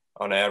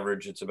 On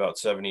average, it's about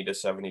 70 to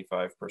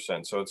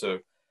 75%. So it's a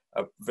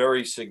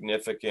very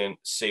significant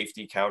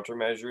safety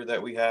countermeasure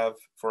that we have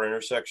for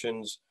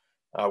intersections.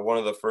 One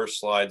of the first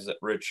slides that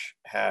Rich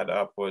had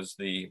up was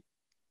the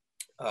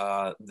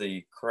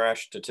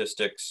crash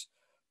statistics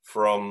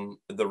from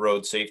the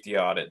road safety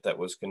audit that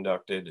was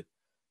conducted,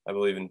 I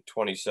believe, in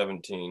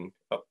 2017.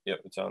 Oh, yep,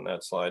 it's on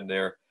that slide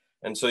there.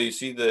 And so you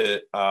see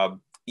the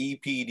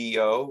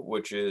EPDO,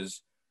 which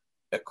is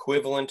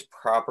equivalent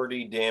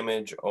property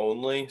damage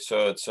only.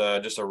 So it's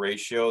just a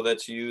ratio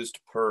that's used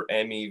per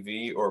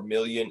MEV, or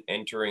million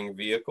entering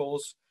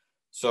vehicles.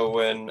 So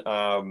when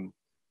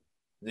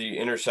the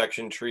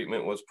intersection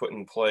treatment was put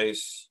in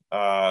place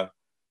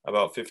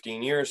about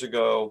 15 years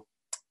ago,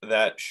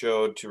 that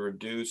showed to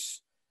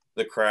reduce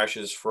the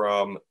crashes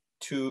from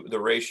the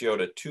ratio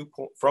to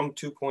from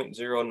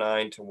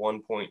 2.09 to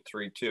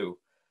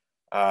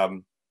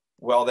 1.32.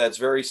 While that's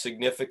very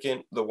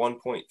significant, the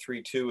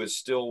 1.32 is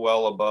still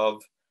well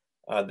above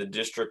the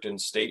district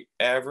and state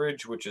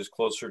average, which is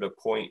closer to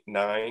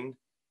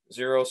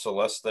 0.90, so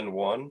less than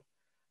 1.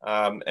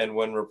 And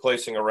when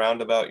replacing a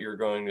roundabout, you're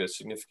going to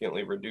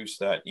significantly reduce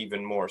that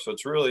even more. So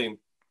it's really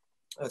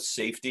a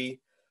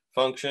safety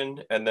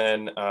function, and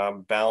then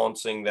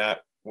balancing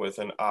that with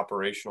an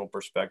operational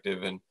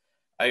perspective. And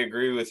I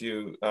agree with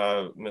you,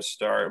 Ms.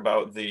 Starr,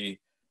 about the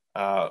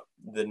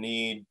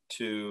need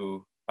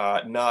to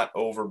not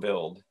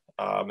overbuild.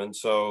 And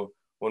so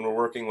when we're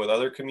working with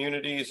other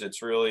communities,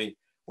 it's really,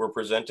 we're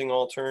presenting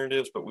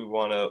alternatives, but we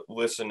want to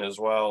listen as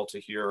well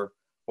to hear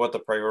what the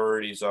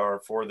priorities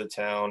are for the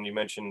town. You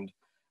mentioned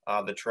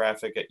the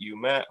traffic at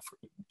UMass,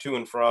 to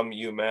and from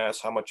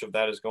UMass, how much of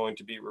that is going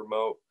to be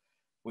remote.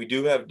 We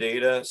do have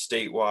data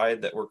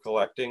statewide that we're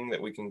collecting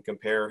that we can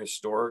compare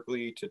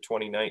historically to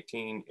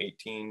 2019,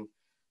 18,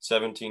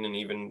 17, and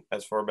even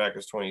as far back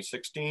as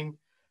 2016.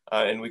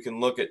 And we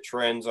can look at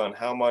trends on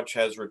how much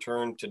has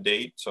returned to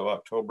date, so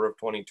October of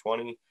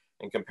 2020,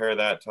 and compare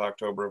that to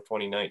October of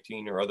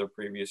 2019 or other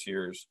previous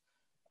years,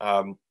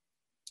 and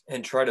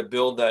try to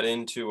build that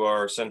into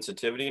our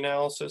sensitivity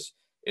analysis.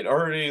 It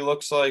already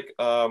looks like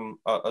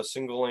a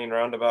single lane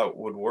roundabout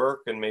would work,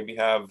 and maybe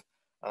have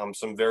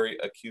some very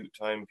acute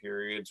time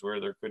periods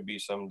where there could be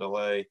some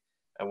delay,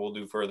 and we'll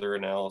do further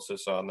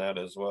analysis on that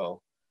as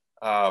well.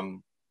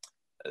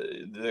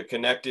 The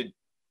connected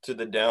to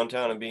the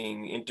downtown and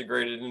being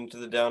integrated into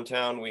the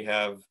downtown, we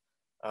have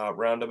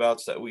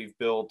roundabouts that we've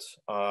built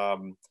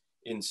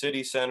in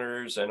city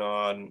centers and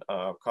on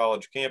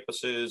college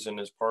campuses, and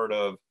as part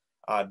of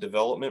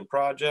development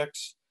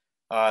projects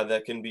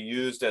that can be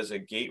used as a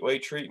gateway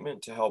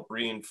treatment to help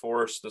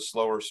reinforce the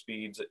slower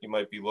speeds that you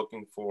might be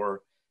looking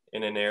for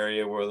in an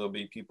area where there'll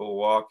be people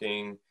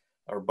walking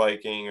or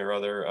biking or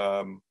other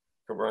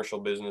commercial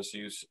business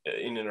use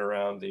in and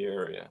around the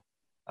area.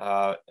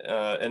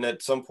 And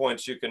at some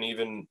points you can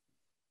even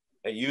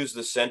use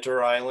the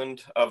center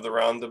island of the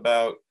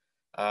roundabout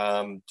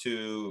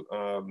to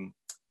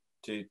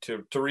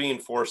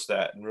reinforce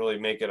that and really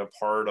make it a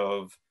part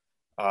of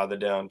the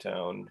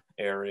downtown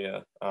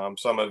area.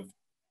 Some have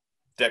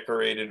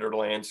decorated or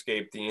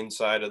landscaped the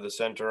inside of the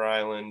center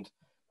island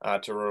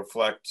to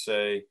reflect,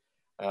 say,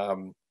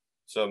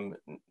 some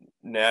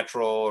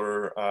natural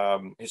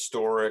or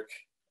historic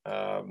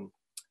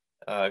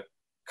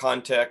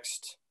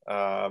context.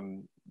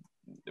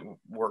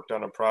 Worked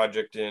on a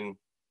project in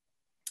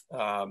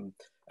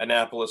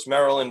Annapolis,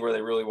 Maryland, where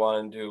they really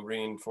wanted to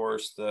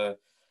reinforce the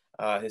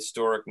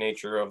historic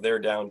nature of their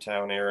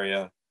downtown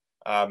area.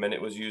 And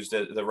it was used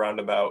as the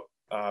roundabout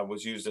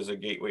was used as a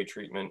gateway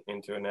treatment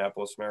into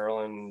Annapolis,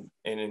 Maryland,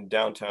 and in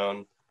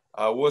downtown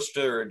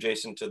Worcester,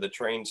 adjacent to the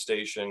train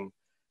station.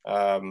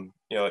 You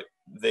know,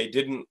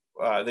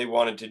 they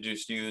wanted to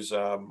just use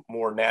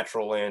more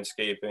natural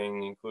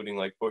landscaping, including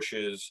like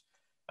bushes,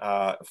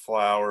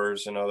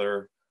 flowers, and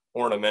other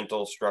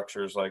ornamental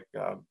structures like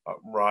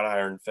wrought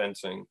iron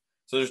fencing.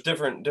 So there's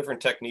different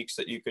techniques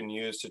that you can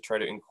use to try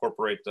to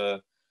incorporate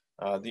the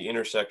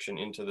intersection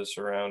into the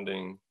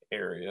surrounding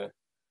area.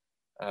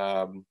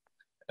 And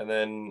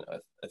then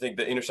I think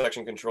the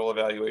intersection control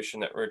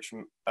evaluation that Rich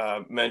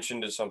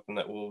mentioned is something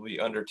that we'll be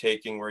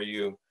undertaking, where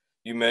you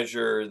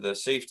measure the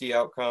safety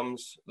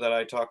outcomes that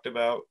I talked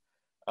about.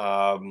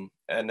 And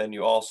then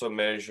you also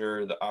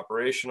measure the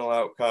operational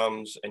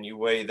outcomes, and you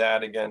weigh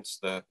that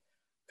against the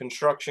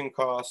construction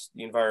costs,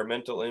 the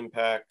environmental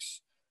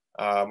impacts,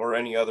 or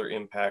any other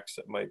impacts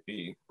that might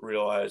be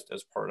realized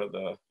as part of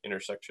the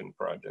intersection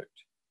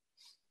project.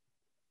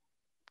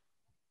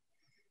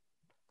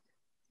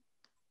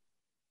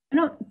 I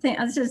don't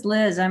this is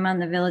Liz. I'm on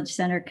the Village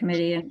Center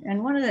Committee.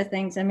 And one of the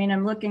things, I mean,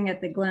 I'm looking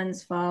at the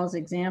Glens Falls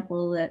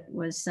example that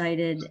was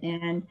cited.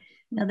 And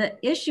the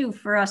issue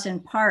for us in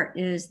part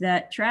is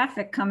that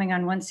traffic coming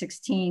on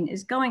 116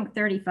 is going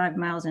 35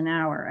 miles an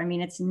hour. I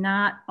mean, it's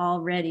not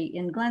already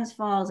in Glens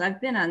Falls.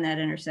 I've been on that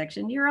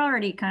intersection. You're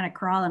already kind of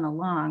crawling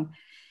along.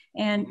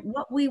 And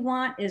what we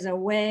want is a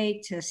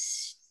way to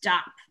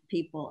stop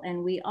people.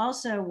 And we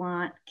also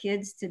want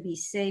kids to be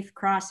safe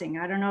crossing.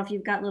 I don't know if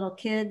you've got little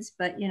kids,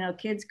 but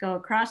kids go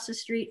across the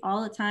street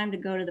all the time to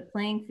go to the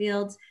playing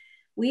fields.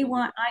 We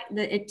want,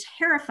 it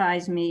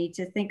terrifies me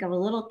to think of a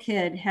little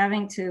kid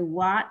having to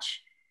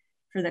watch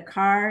for the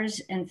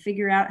cars and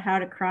figure out how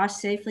to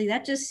cross safely.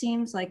 That just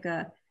seems like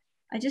I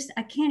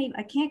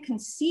can't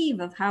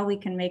conceive of how we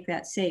can make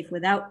that safe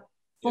without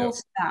full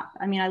stop.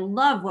 I mean, I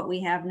love what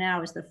we have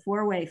now is the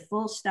 4-way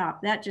full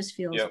stop. That just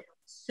feels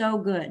so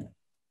good.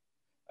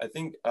 I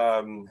think,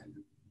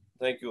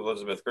 thank you,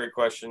 Elizabeth. Great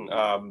question.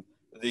 So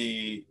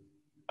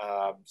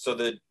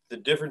the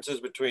differences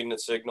between the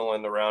signal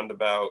and the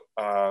roundabout,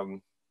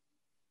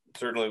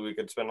 certainly we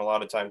could spend a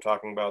lot of time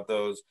talking about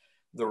those.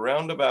 The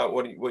roundabout,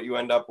 what you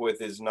end up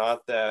with is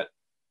not that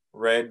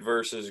red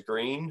versus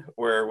green,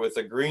 where with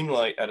a green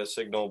light at a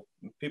signal,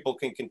 people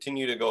can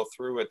continue to go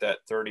through at that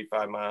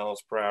 35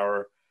 miles per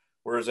hour.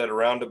 Whereas at a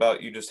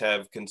roundabout, you just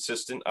have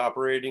consistent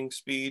operating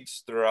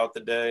speeds throughout the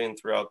day and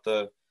throughout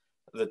the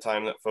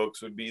time that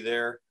folks would be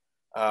there.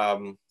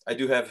 I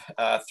do have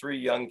 3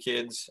 young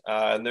kids,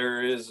 and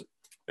there's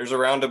a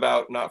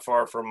roundabout not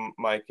far from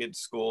my kids'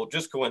 school,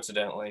 just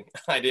coincidentally.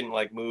 I didn't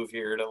move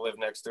here to live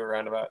next to a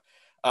roundabout.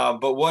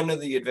 But one of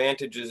the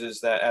advantages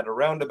is that at a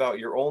roundabout,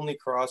 you're only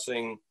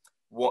crossing,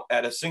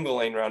 at a single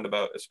lane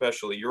roundabout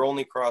especially, you're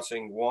only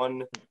crossing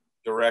one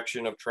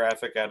direction of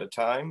traffic at a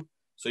time.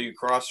 So you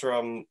cross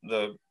from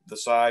the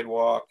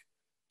sidewalk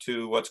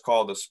to what's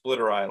called a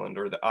splitter island,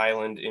 or the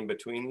island in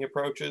between the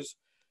approaches.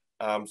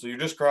 So you're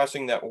just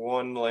crossing that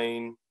one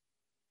lane,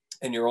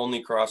 and you're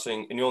only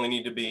crossing, and you only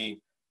need to be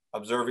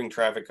observing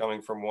traffic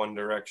coming from one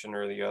direction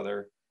or the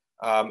other.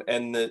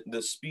 And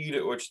the speed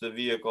at which the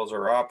vehicles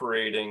are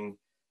operating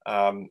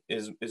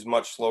is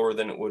much slower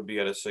than it would be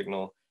at a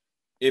signal.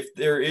 If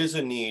there is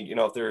a need,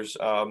 if there's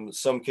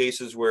some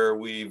cases where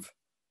we've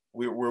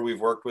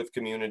worked with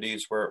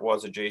communities where it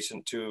was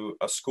adjacent to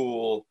a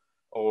school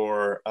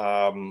or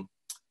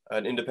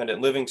an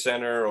independent living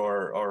center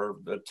or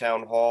a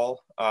town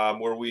hall,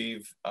 where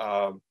we've,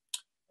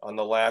 on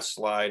the last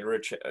slide,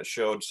 Rich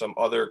showed some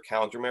other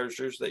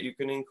countermeasures that you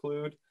can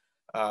include.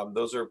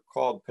 Those are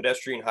called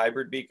pedestrian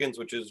hybrid beacons,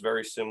 which is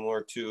very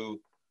similar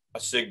to a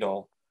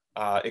signal.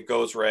 It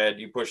goes red,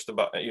 you push the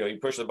button, you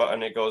push the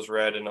button, it goes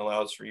red and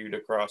allows for you to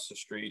cross the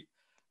street.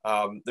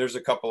 There's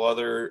a couple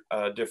other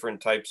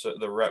different types of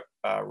the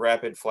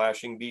rapid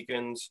flashing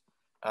beacons.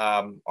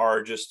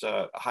 Are just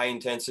a high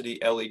intensity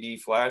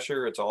LED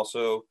flasher. It's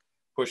also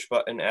push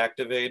button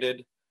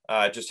activated.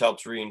 It just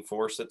helps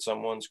reinforce that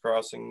someone's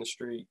crossing the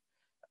street.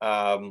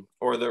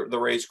 Or the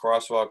raised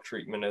crosswalk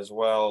treatment as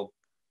well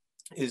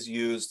is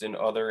used in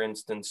other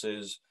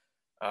instances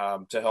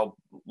to help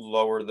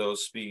lower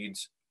those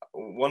speeds.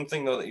 One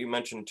thing though that you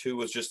mentioned too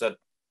was just that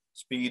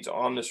speeds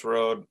on this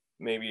road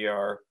maybe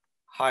are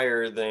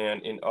higher than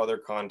in other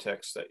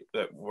contexts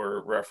that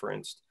were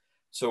referenced.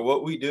 So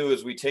what we do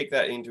is we take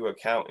that into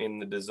account in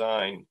the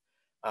design.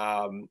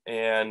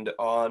 And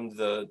on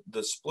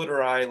the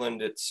splitter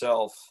island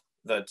itself,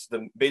 that's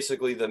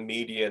basically the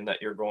median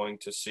that you're going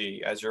to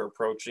see as you're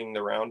approaching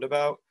the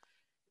roundabout.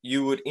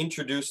 You would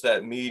introduce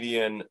that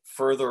median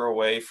further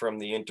away from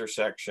the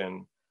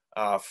intersection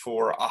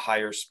for a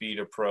higher speed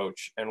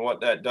approach. And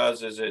what that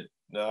does is it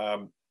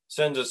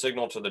sends a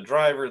signal to the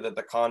driver that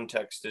the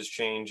context is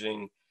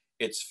changing.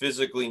 It's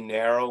physically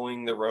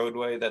narrowing the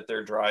roadway that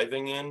they're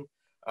driving in.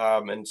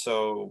 And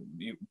so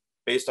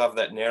based off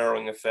that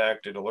narrowing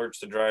effect, it alerts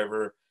the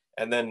driver,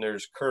 and then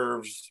there's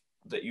curves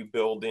that you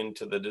build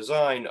into the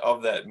design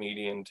of that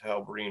median to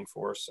help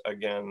reinforce,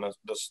 again,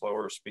 the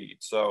slower speed.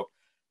 So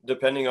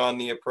depending on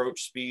the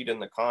approach speed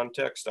and the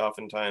context,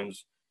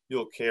 oftentimes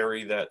you'll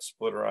carry that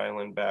splitter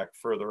island back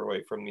further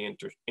away from the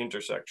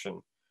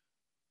intersection.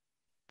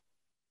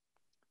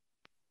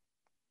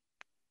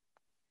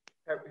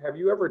 Have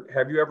you ever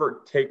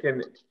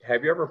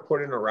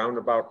put in a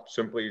roundabout,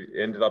 simply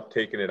ended up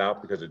taking it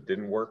out because it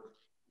didn't work?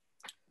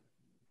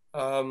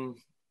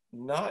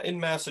 Not in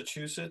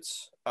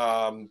Massachusetts.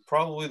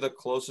 Probably the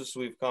closest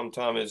we've come,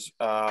 Tom, is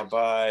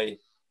by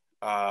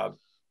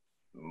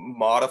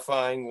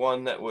modifying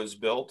one that was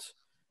built.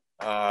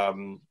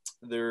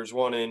 There's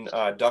one in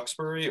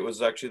Duxbury. It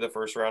was actually the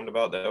first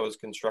roundabout that was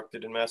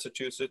constructed in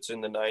Massachusetts in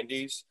the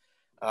 90s.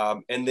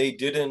 And they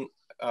didn't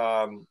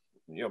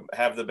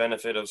have the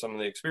benefit of some of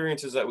the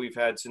experiences that we've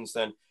had since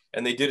then.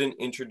 And they didn't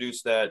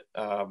introduce that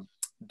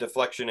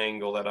deflection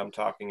angle that I'm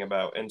talking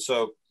about. And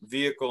so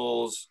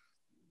vehicles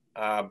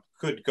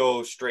could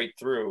go straight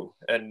through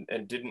and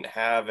didn't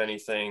have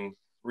anything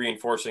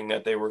reinforcing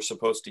that they were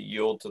supposed to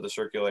yield to the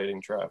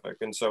circulating traffic.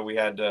 And so we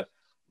had to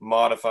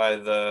modify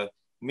the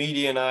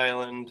median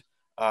island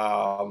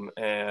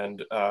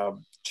and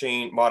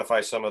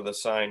modify some of the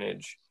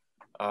signage.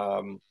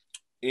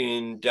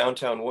 In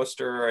downtown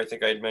Worcester, I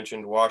think I'd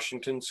mentioned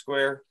Washington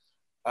Square.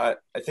 I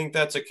think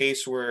that's a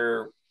case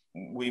where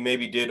we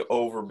maybe did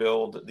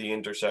overbuild the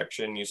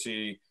intersection. You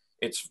see,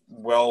 it's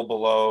well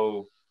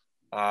below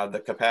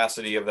the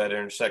capacity of that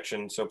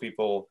intersection, so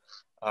people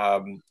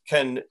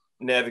can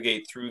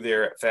navigate through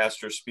there at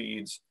faster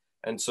speeds.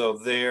 And so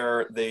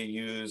there they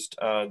used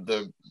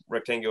the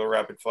rectangular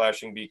rapid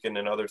flashing beacon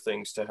and other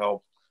things to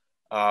help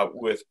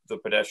with the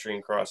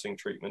pedestrian crossing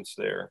treatments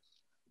there.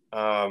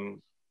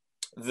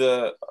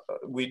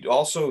 We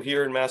also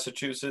here in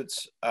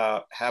Massachusetts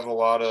have a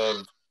lot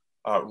of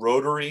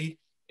rotary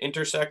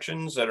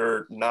intersections that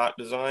are not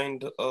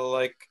designed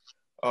like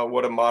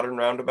what a modern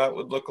roundabout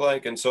would look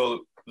like. And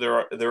so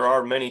there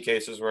are many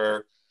cases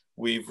where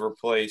we've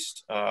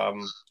replaced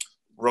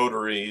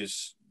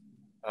rotaries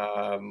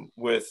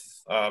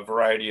with a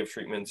variety of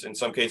treatments. In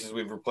some cases,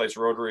 we've replaced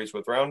rotaries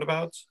with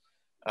roundabouts.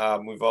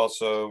 We've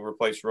also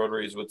replaced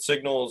rotaries with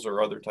signals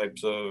or other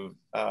types of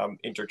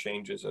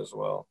interchanges as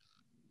well.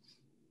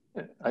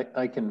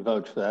 I can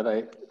vouch for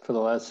that. For the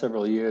last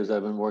several years,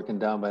 I've been working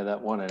down by that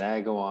one at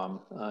Agawam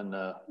on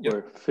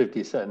where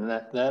 57.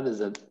 That is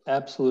an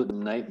absolute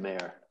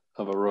nightmare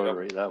of a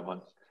rotary, that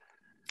one.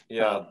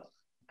 Yeah.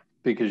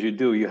 Because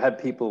you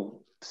had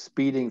people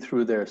speeding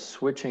through their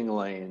switching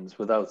lanes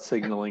without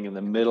signaling in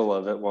the middle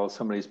of it while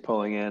somebody's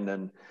pulling in,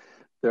 and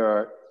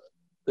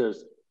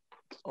there's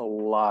a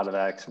lot of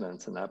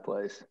accidents in that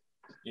place.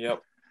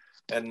 Yep.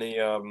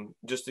 And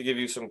just to give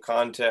you some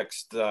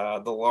context,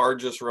 the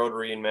largest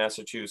rotary in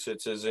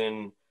Massachusetts is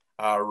in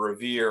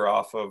Revere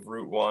off of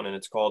Route 1, and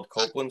it's called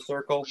Copeland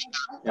Circle.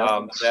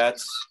 Yep.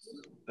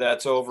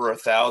 That's over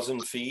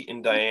 1,000 feet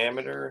in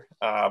diameter,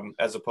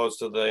 as opposed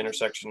to the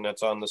intersection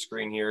that's on the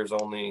screen here is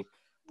only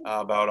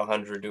about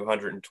 100 to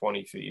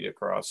 120 feet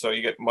across. So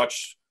you get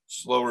much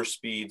slower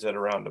speeds at a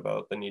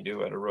roundabout than you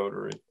do at a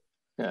rotary.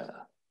 Yeah.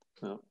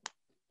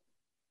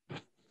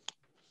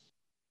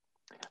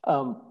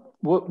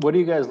 What are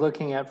you guys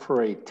looking at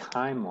for a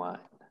timeline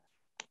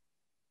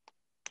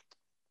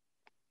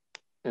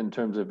in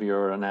terms of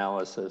your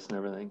analysis and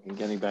everything? And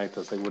getting back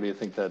to us, like, what do you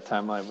think that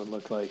timeline would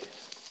look like?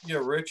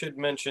 Yeah, Rich had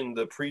mentioned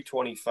the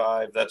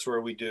pre-25. That's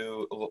where we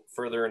do a little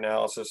further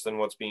analysis than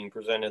what's being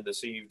presented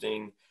this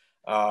evening.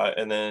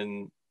 And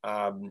then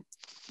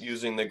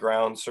using the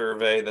ground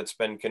survey that's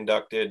been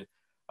conducted,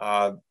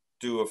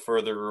 do a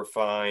further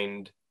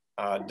refined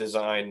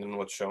design than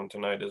what's shown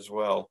tonight as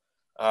well.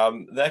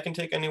 That can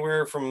take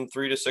anywhere from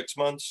 3 to 6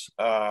 months,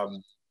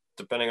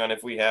 depending on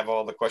if we have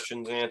all the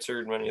questions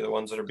answered. Many of the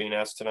ones that are being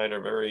asked tonight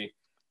are very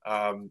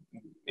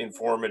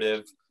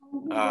informative.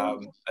 I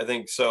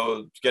think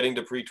so. Getting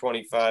to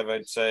pre-25,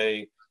 I'd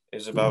say,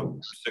 is about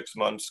 6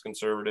 months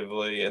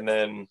conservatively. And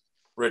then,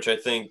 Rich, I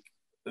think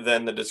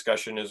then the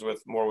discussion is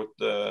more with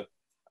the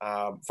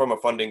from a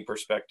funding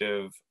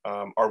perspective.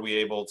 Are we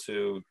able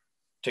to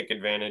take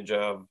advantage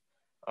of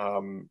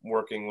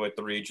working with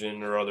the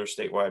region or other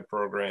statewide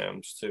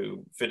programs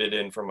to fit it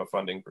in from a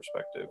funding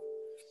perspective?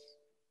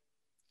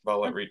 I'll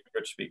let Rich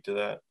speak to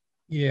that.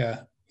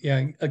 Yeah.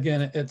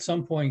 Again, at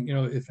some point,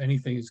 if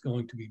anything is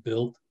going to be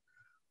built,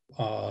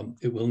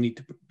 it will need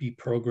to be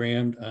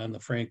programmed on the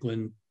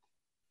Franklin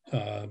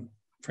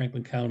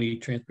County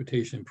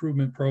Transportation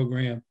Improvement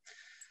Program.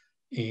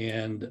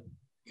 And,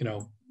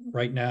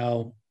 right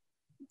now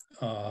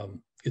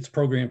it's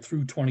programmed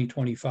through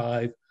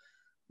 2025.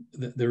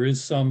 There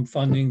is some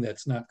funding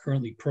that's not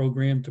currently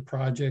programmed to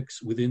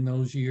projects within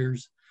those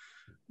years,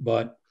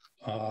 but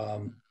I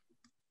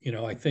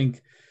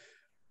think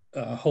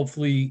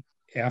hopefully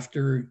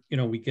after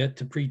we get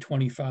to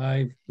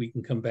pre-25, we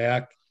can come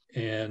back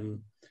and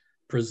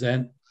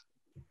present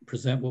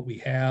what we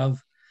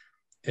have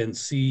and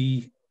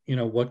see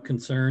what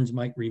concerns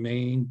might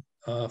remain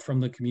from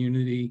the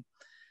community,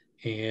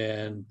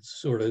 and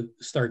sort of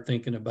start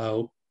thinking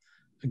about,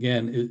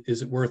 again,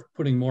 is it worth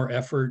putting more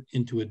effort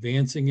into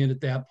advancing it at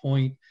that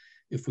point?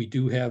 If we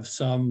do have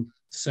some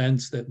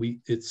sense that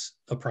it's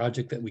a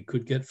project that we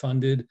could get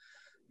funded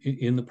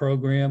in the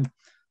program,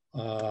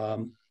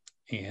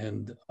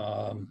 and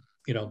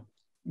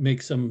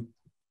make some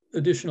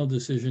additional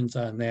decisions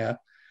on that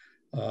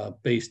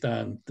based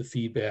on the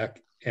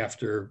feedback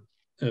after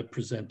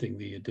presenting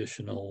the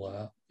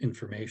additional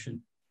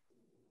information.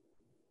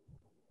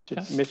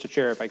 Mr.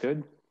 Chair, if I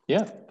could.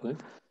 Yeah, please.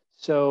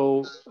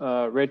 So,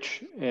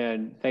 Rich,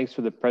 and thanks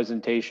for the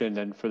presentation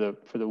and for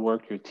the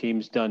work your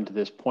team's done to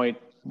this point.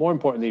 More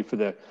importantly, for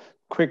the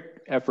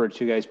quick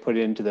efforts you guys put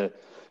into the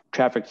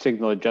traffic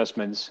signal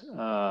adjustments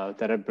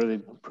that have really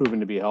proven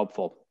to be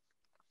helpful.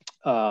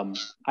 I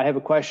have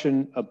a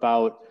question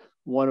about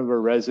one of our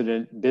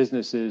resident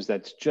businesses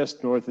that's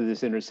just north of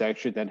this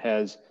intersection that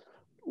has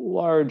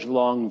large,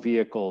 long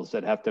vehicles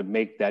that have to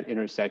make that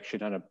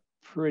intersection on a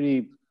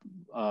pretty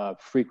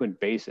frequent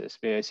basis.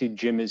 I see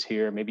Jim is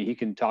here. Maybe he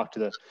can talk to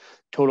the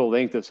total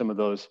length of some of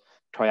those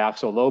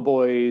triaxle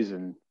lowboys,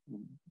 and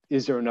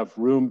is there enough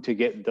room to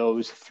get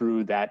those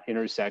through that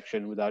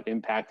intersection without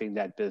impacting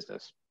that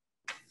business?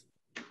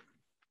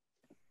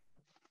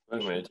 You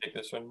want me to take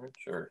this one,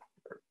 Rich? Or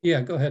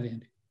Yeah, go ahead,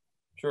 Andy.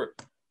 sure.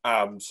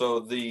 So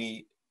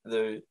the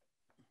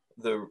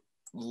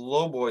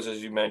low boys,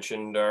 as you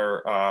mentioned,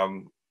 are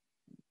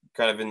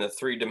kind of in the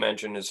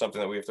 3-dimension is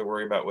something that we have to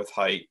worry about with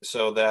height.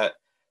 So that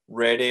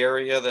red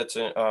area that's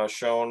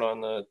shown on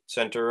the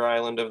center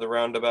island of the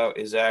roundabout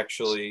is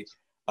actually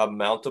a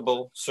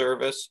mountable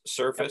surface.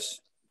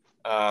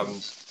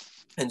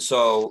 And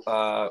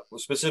so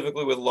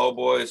specifically with low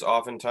boys,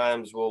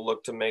 oftentimes we'll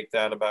look to make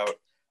that about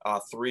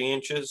 3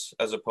 inches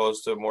as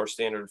opposed to a more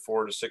standard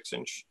 4 to 6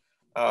 inch.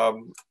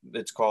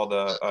 It's called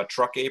a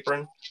truck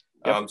apron.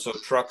 So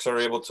trucks are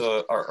able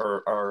to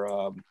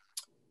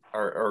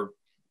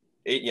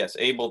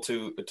able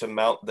to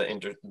mount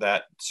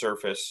that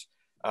surface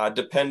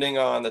depending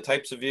on the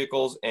types of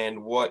vehicles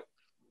and what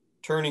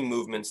turning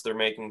movements they're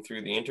making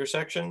through the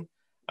intersection.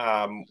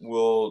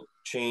 Will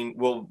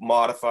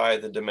modify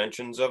the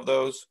dimensions of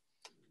those.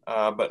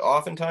 But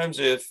oftentimes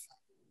if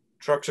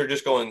trucks are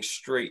just going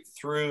straight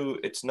through,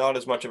 it's not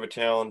as much of a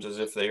challenge as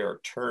if they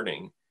are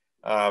turning.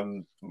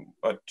 A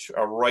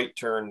right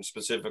turn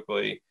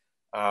specifically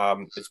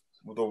is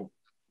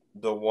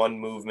the one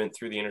movement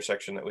through the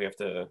intersection that we have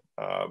to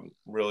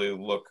really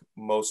look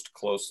most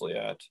closely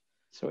at.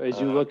 So as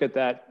you look at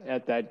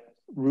that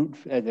route,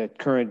 at the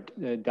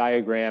current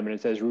diagram, and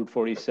it says Route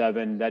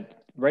 47,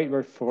 that right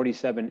where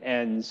 47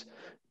 ends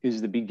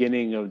is the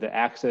beginning of the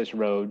access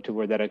road to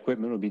where that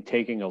equipment will be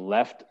taking a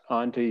left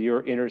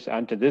onto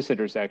onto this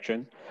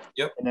intersection.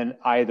 Yep. And then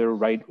either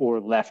right or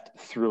left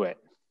through it.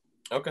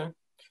 Okay.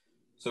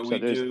 So we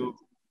do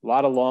a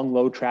lot of long,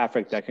 low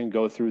traffic that can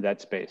go through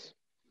that space.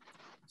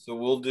 So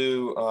we'll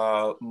do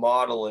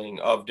modeling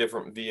of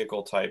different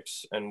vehicle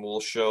types, and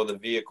we'll show the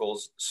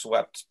vehicle's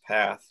swept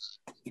path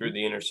through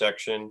the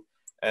intersection,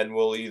 and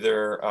we'll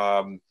either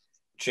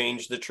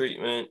change the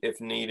treatment if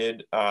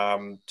needed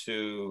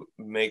to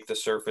make the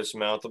surface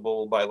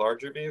mountable by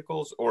larger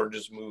vehicles, or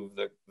just move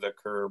the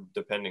curb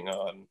depending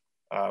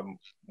on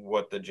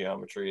what the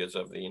geometry is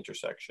of the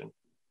intersection.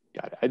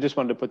 Got it. I just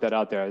wanted to put that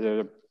out there.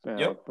 They're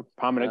a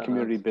prominent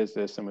community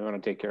business, and we want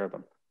to take care of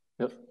them.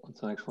 Yep,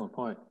 that's an excellent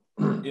point.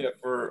 Yeah,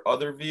 for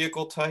other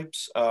vehicle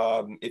types,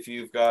 if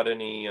you've got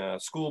any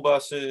school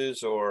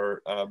buses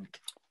or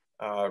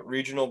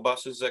regional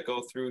buses that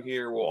go through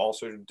here, we'll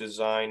also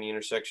design the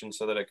intersection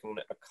so that it can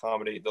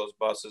accommodate those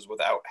buses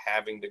without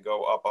having to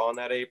go up on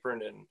that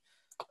apron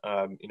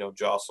and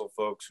jostle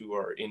folks who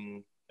are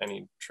in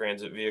any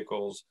transit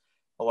vehicles.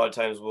 A lot of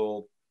times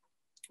we'll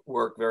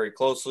work very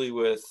closely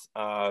with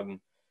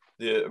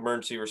the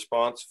emergency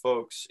response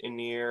folks in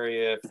the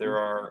area if there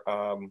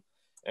are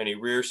any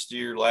rear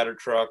steer ladder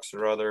trucks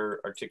or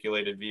other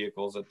articulated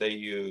vehicles that they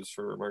use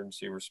for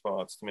emergency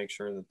response to make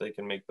sure that they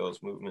can make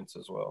those movements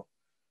as well.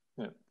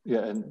 Yeah,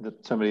 and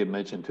somebody had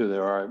mentioned too,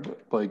 there are,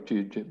 like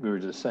we were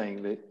just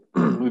saying, that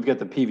we've got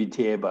the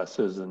PVTA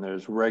buses and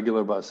there's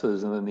regular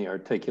buses and then the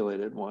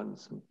articulated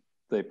ones.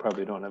 They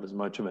probably don't have as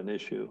much of an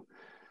issue.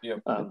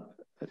 Yep.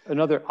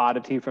 Another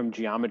oddity from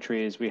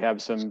geometry is we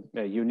have some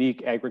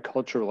unique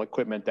agricultural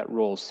equipment that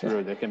rolls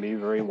through that can be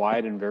very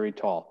wide and very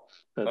tall.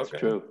 That's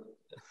true.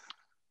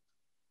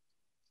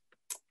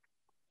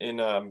 In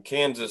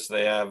Kansas,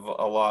 they have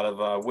a lot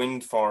of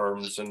wind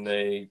farms, and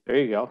there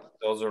you go.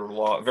 Those are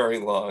very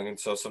long, and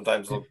so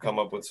sometimes they'll come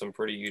up with some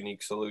pretty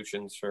unique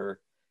solutions for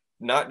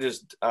not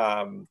just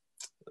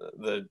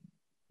the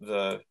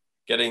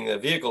getting the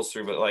vehicles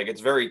through, but like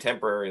it's very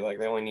temporary. Like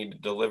they only need to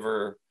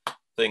deliver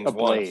things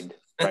once.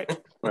 Right.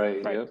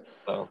 Right. Yep.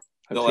 So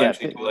they'll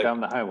actually go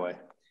down the highway.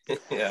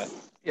 Yeah.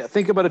 Yeah.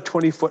 Think about a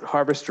 20-foot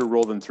harvester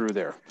rolling through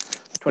there.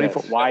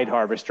 20-foot wide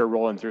harvester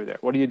rolling through there.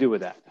 What do you do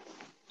with that?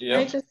 Yeah.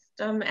 I just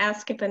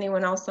ask if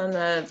anyone else on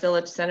the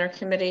Village Center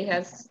Committee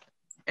has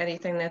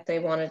anything that they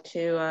wanted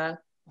to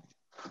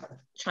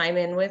chime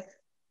in with.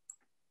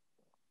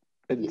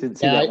 I did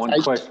see that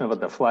one question about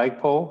the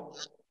flagpole.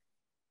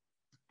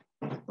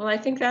 Well, I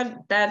think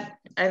that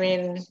I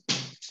mean,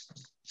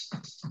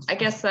 I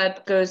guess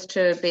that goes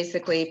to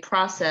basically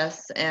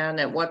process and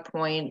at what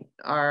point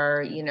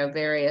are,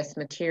 various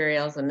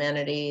materials,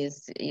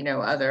 amenities,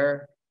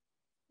 other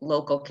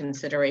local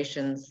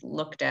considerations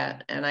looked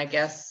at. And I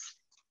guess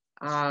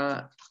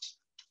I'm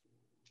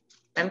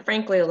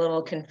frankly a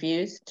little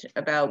confused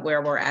about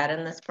where we're at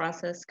in this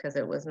process because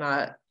it was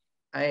not,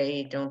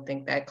 I don't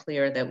think that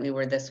clear that we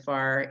were this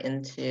far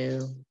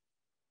into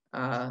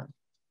the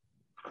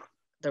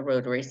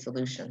Rotary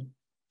solution.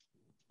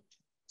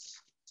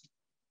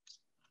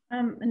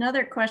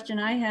 Another question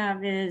I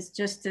have is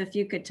just if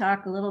you could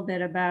talk a little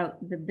bit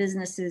about the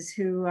businesses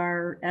who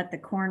are at the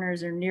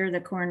corners or near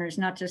the corners,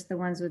 not just the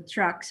ones with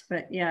trucks,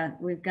 but yeah,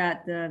 we've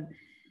got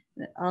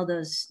all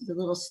the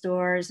little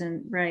stores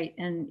and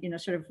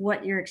sort of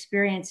what your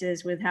experience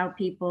is with how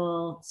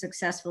people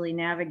successfully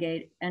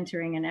navigate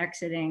entering and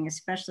exiting,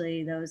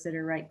 especially those that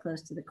are right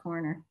close to the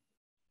corner.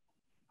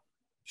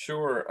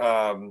 Sure,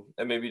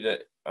 and maybe to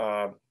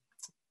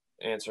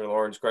answer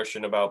Lauren's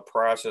question about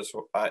process,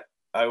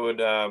 I would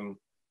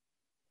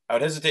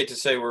hesitate to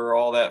say we're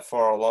all that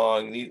far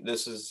along.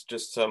 This is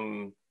just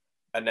some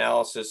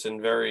analysis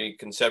and very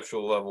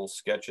conceptual level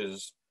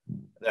sketches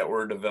that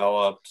were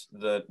developed.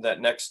 That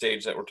next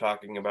stage that we're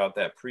talking about,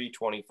 that pre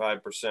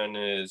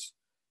 25%, is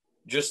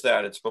just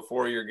that. It's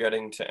before you're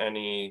getting to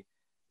any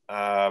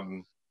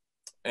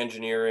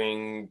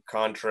engineering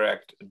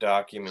contract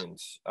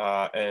documents.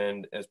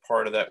 And as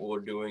part of that, we're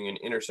doing an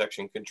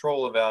intersection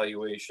control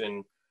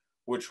evaluation,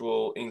 which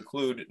will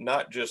include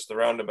not just the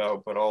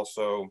roundabout, but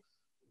also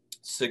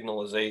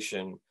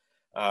signalization.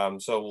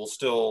 So we'll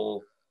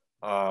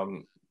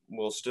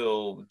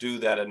still do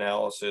that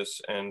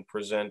analysis and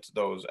present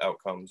those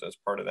outcomes as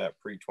part of that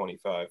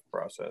pre-25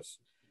 process.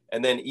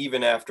 And then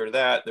even after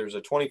that, there's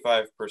a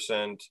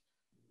 25%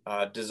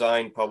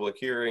 design public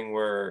hearing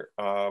where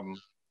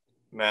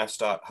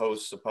MassDOT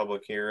hosts a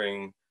public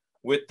hearing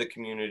with the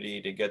community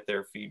to get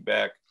their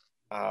feedback.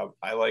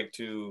 I like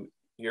to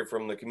hear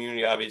from the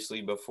community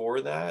obviously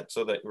before that,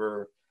 so that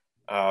we're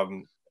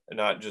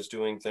not just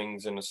doing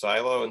things in a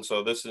silo. And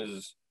so this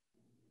is,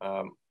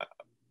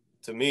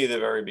 to me, the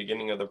very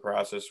beginning of the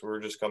process. We're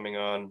just coming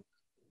on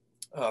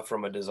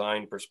from a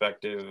design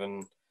perspective,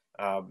 and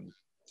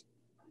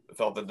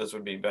felt that this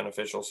would be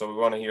beneficial. So we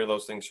want to hear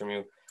those things from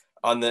you.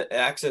 On the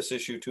access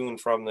issue to and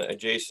from the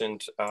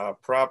adjacent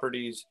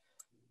properties,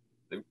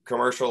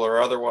 commercial or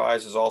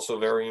otherwise, is also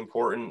very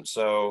important.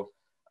 So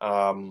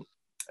the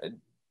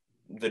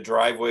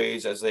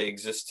driveways as they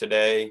exist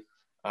today,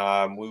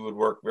 we would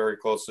work very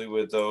closely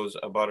with those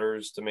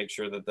abutters to make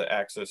sure that the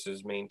access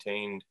is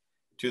maintained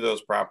to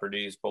those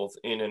properties, both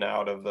in and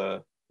out of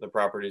the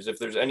properties. If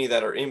there's any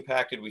that are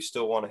impacted, we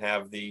still want to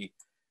have the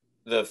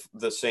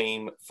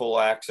same full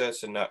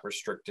access and not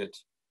restrict it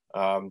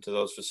to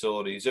those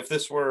facilities. If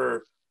this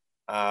were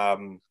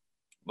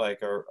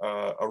like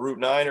a Route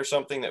 9 or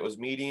something that was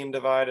median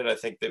divided, I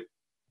think that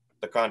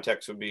the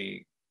context would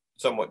be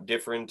somewhat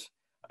different.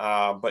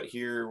 But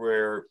here,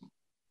 where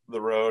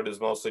the road is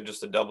mostly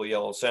just a double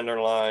yellow center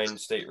line,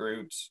 state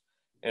routes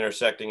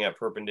intersecting at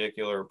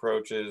perpendicular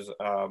approaches,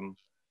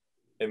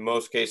 in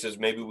most cases,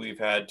 maybe we've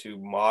had to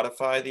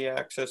modify the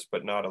access,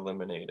 but not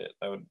eliminate it.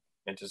 I would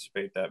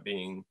anticipate that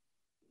being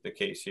the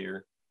case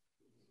here.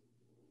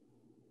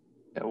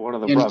 Yeah, one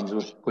of the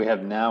problems we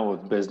have now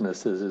with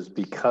businesses is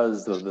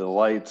because of the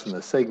lights and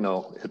the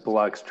signal, it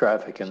blocks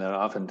traffic, and then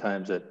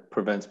oftentimes it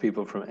prevents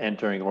people from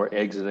entering or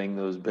exiting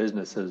those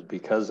businesses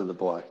because of the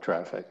blocked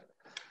traffic.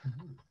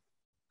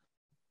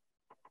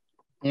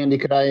 Andy,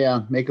 could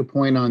I make a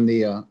point on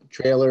the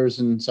trailers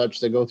and such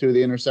that go through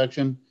the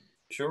intersection?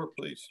 Sure,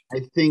 please. I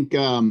think,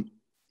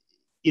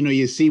 you know,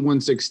 you see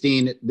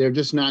 116, they're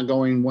just not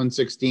going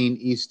 116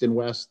 east and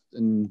west,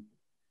 and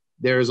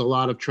there's a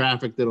lot of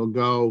traffic that'll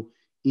go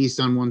east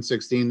on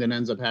 116 that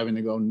ends up having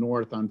to go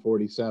north on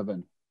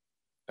 47.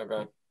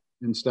 Okay.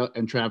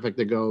 And traffic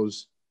that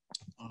goes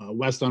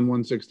west on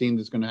 116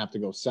 that's going to have to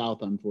go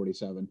south on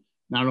 47.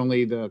 Not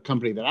only the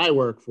company that I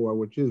work for,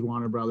 which is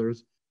Warner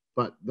Brothers,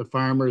 but the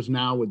farmers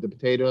now with the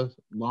potato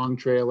long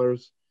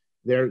trailers,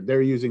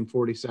 they're using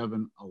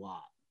 47 a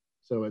lot.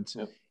 So it's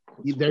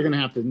they're going to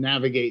have to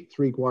navigate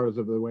 3/4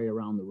 of the way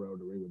around the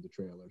rotary with the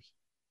trailers.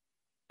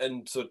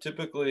 And so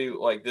typically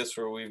like this,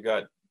 where we've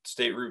got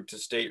state route to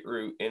state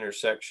route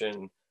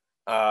intersection,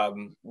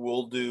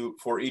 we'll do,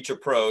 for each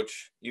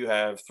approach, you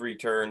have 3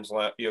 turns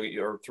left,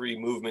 or 3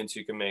 movements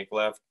you can make: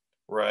 left,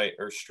 right,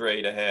 or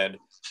straight ahead.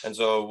 And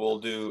so we'll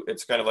do,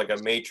 it's kind of like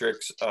a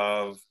matrix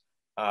of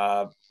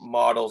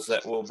models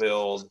that we'll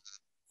build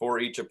for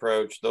each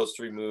approach, those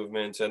 3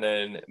 movements. And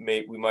then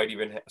we might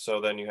even, so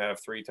then you have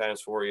 3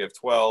 times 4, you have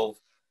 12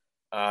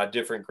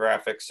 different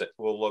graphics that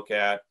we'll look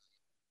at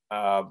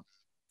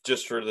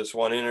just for this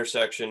one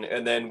intersection.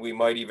 And then we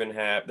might even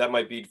have, that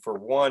might be for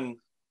one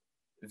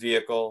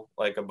vehicle,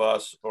 like a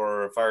bus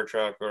or a fire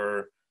truck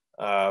or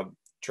a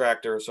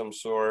tractor of some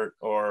sort,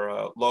 or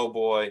a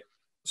lowboy.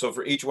 So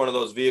for each one of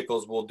those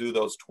vehicles, we'll do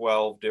those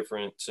 12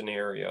 different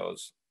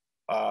scenarios,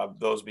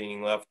 those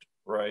being left,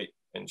 right,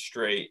 and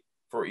straight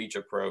for each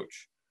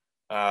approach.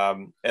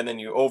 And then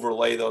you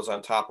overlay those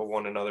on top of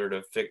one another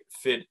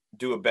to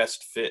do a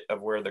best fit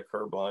of where the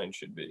curb line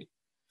should be.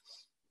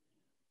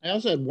 I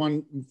also had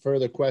one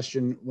further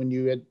question. When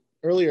you had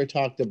earlier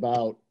talked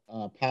about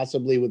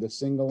possibly with a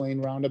single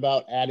lane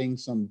roundabout, adding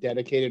some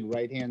dedicated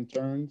right-hand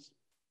turns.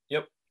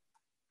 Yep.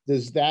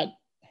 Does that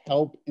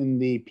help in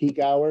the peak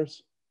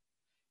hours?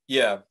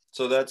 Yeah.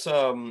 So that's,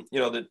 you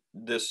know,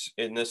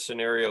 in this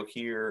scenario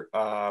here,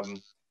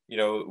 you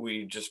know,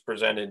 we just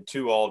presented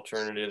 2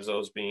 alternatives,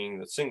 those being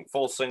the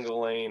full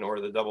single lane or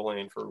the double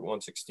lane for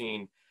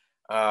 116.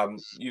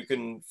 You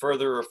can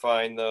further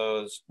refine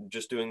those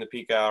just doing the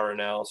peak hour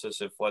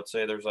analysis. If, let's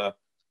say, there's a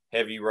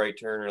heavy right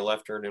turn or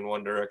left turn in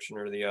one direction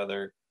or the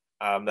other,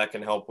 that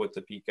can help with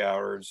the peak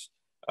hours.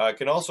 It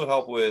can also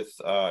help with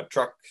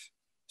truck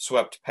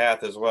swept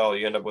path as well.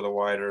 You end up with a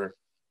wider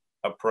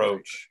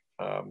approach.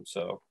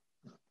 So.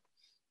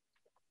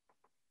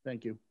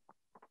 Thank you.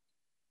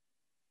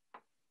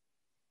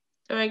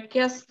 So I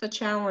guess the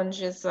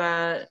challenge is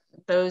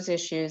those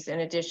issues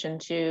in addition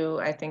to,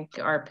 I think,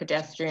 our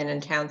pedestrian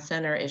and town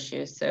center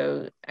issues.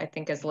 So I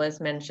think as Liz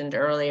mentioned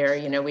earlier,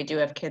 you know, we do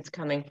have kids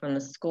coming from the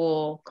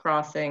school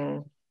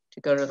crossing to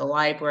go to the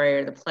library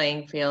or the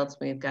playing fields.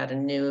 We've got a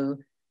new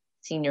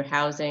senior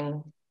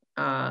housing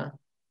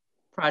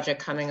project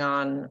coming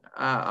on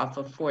off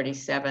of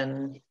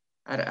 47,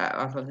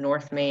 off of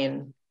North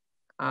Main,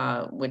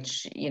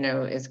 which, you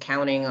know, is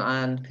counting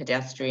on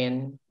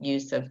pedestrian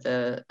use of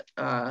the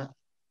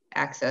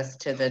access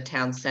to the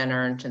town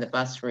center and to the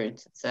bus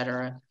routes, et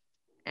cetera.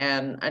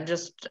 And I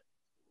just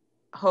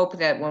hope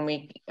that when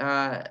we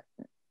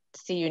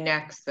see you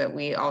next, that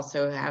we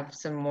also have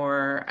some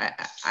more,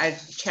 I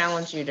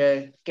challenge you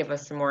to give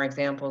us some more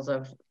examples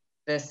of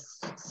this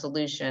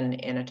solution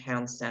in a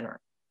town center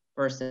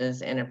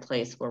versus in a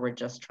place where we're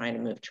just trying to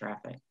move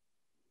traffic.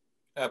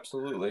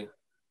 Absolutely.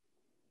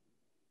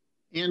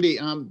 Andy,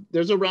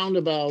 there's a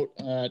roundabout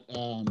at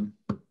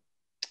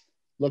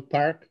Look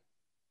Park.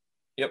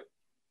 Yep.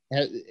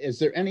 Is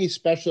there any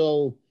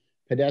special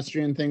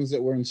pedestrian things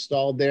that were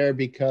installed there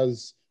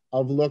because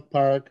of Look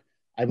Park?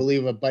 I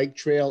believe a bike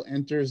trail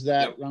enters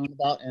that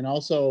roundabout, and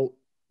also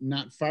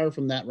not far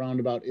from that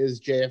roundabout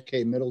is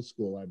JFK Middle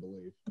School, I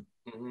believe.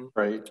 Mm-hmm.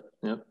 Right.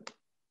 Yep.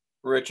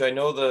 Rich, I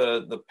know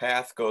the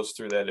path goes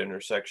through that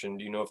intersection.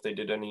 Do you know if they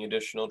did any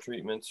additional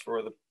treatments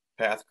for the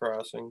path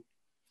crossing?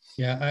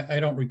 Yeah,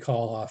 I don't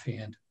recall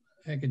offhand.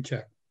 I can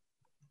check.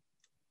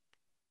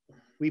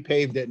 We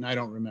paved it and I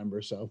don't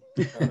remember, so.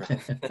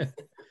 It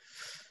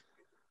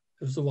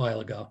was a while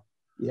ago.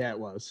 Yeah, it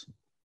was.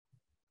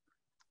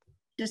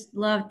 Just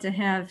love to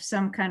have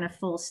some kind of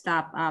full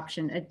stop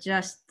option. It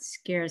just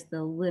scares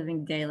the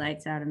living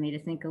daylights out of me to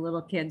think of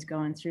little kids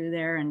going through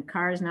there and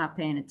cars not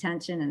paying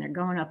attention and they're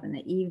going up in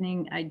the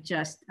evening. I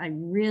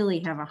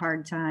really have a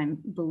hard time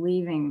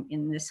believing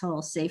in this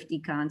whole safety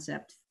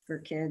concept for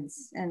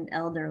kids and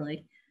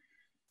elderly.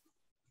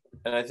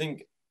 And I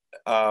think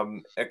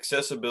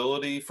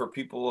accessibility for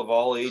people of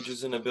all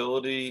ages and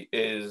ability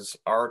is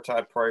our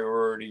top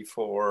priority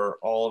for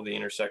all of the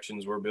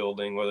intersections we're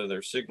building, whether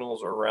they're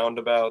signals or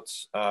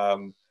roundabouts.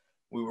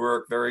 We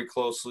work very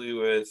closely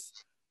with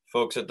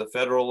folks at the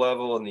federal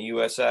level and the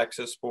U.S.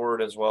 Access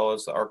Board, as well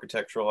as the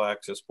Architectural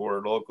Access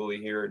Board locally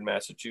here in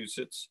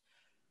Massachusetts,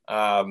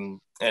 and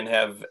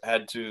have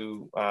had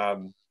to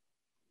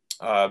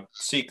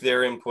seek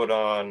their input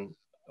on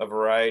a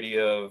variety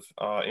of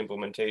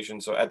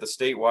implementations. So at the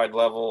statewide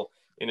level,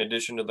 in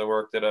addition to the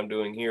work that I'm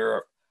doing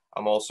here,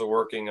 I'm also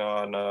working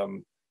on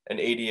an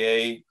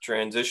ADA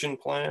transition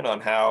plan on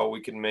how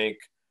we can make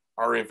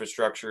our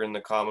infrastructure in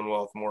the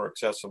Commonwealth more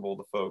accessible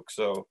to folks.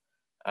 So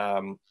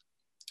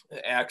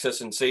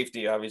access and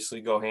safety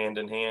obviously go hand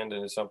in hand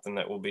and is something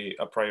that will be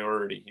a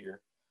priority here.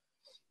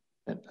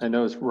 I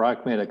know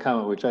Rock made a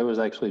comment, which I was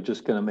actually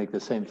just going to make the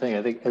same thing.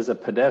 I think as a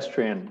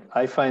pedestrian,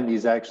 I find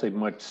these actually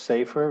much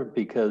safer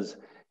because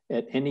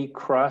at any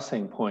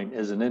crossing point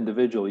as an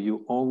individual,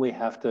 you only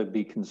have to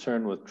be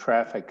concerned with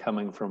traffic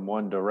coming from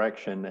one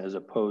direction, as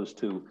opposed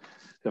to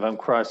if I'm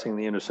crossing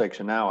the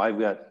intersection now, I've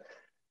got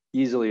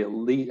easily at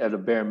least at a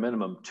bare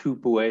minimum 2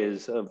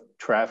 ways of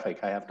traffic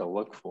I have to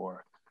look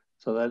for.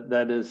 So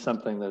that is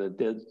something that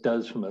it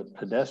does from a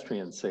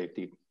pedestrian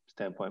safety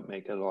standpoint,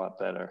 make it a lot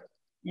better.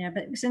 Yeah,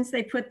 but since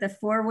they put the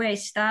 4-way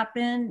stop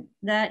in,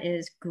 that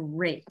is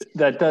great.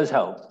 That does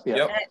help.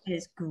 Yeah, that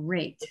is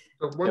great.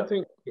 So one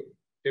thing,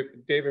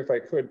 Dave, if I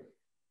could,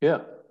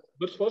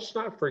 let's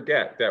not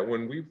forget that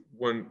when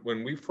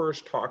we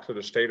first talked to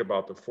the state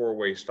about the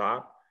 4-way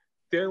stop,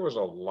 there was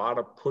a lot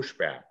of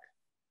pushback.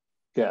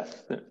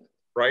 Yes.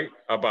 Right,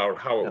 about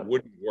how it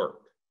wouldn't work.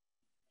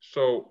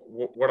 So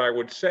what I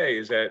would say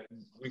is that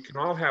we can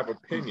all have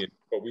opinions,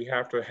 but we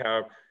have to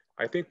have,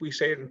 I think we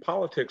say it in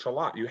politics a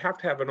lot, you have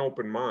to have an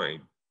open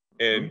mind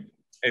and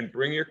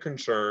bring your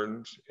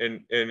concerns, and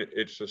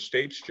it's the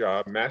state's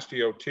job, Mass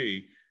DOT,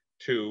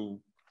 to,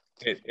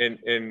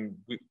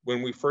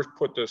 when we first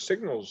put the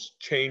signals,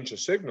 change the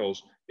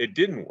signals, it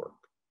didn't work,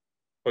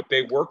 but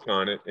they worked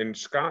on it. And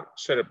Scott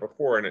said it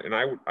before, and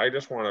I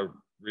just want to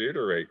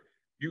reiterate,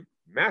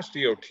 Mass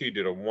DOT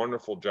did a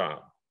wonderful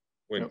job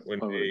when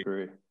they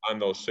on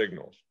those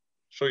signals.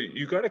 So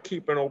you got to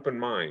keep an open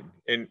mind,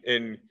 and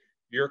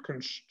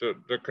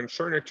the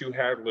concern that you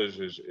have, Liz,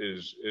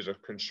 is a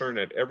concern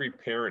that every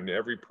parent and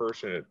every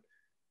person,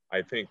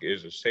 I think,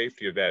 is the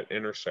safety of that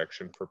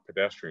intersection for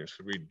pedestrians.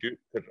 So we do.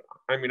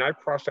 I mean, I've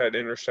crossed that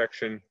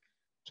intersection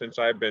since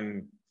I've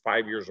been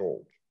 5 years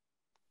old.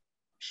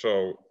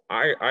 So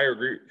I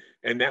agree,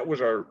 and that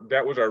was our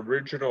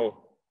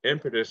original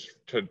impetus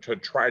to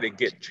try to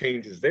get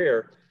changes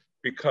there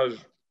because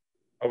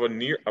of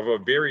a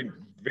very,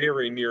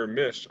 very near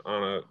miss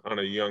on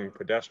a young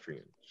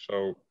pedestrian.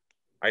 So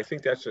I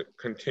think that's a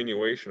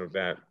continuation of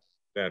that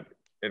and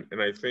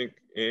I think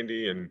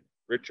Andy and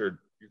Richard,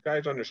 you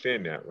guys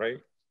understand that,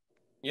 right?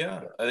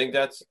 Yeah, I think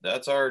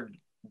that's our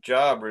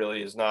job,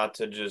 really, is not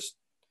to just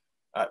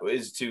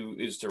is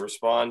to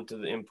respond to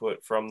the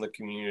input from the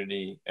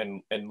community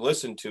and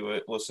listen to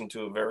it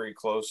very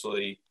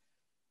closely,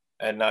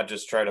 and not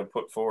just try to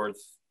put forth,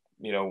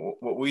 you know,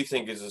 what we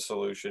think is a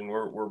solution.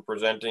 We're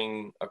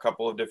presenting a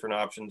couple of different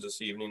options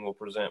this evening. We'll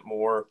present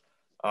more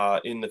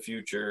in the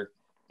future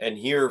and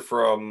hear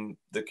from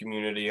the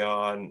community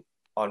on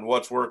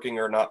what's working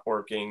or not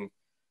working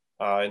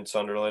in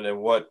Sunderland and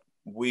what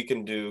we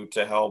can do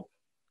to help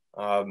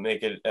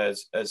make it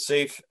as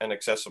safe and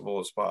accessible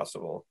as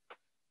possible.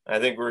 I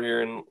think we're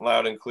hearing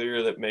loud and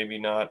clear that maybe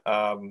not,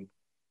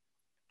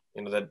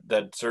 you know,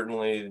 that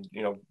certainly,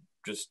 you know,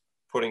 just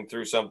putting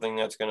through something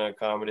that's going to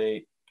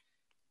accommodate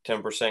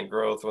 10%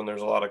 growth when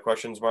there's a lot of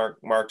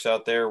marks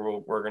out there,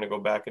 we're going to go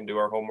back and do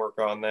our homework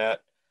on that.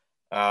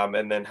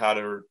 And then how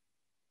to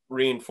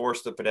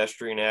reinforce the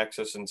pedestrian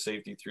access and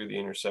safety through the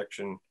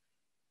intersection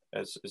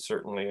is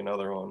certainly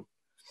another one.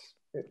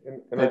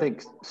 And I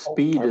think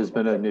speed has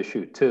been an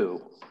issue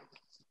too.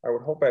 I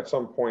would hope at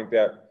some point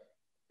that,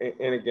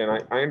 and again,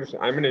 I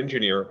understand, I'm an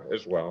engineer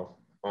as well.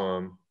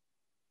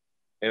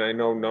 And I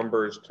know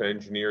numbers to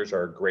engineers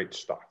are great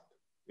stuff.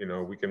 You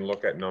know, we can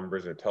look at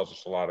numbers and it tells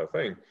us a lot of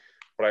things,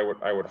 but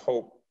I would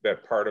hope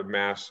that part of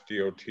Mass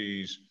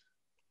DOT's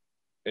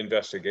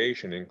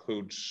investigation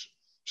includes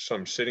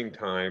some sitting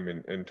time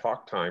and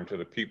talk time to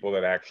the people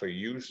that actually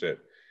used it.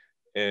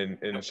 And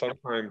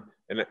sometime,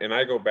 and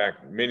I go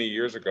back many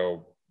years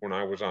ago when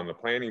I was on the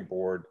planning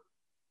board,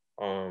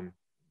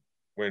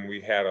 when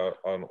we had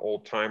an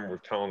old timer was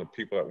telling the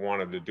people that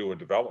wanted to do a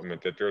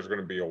development that there's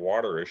going to be a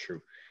water issue.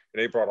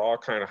 And they brought all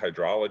kind of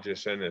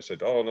hydrologists in and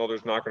said, oh, no,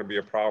 there's not going to be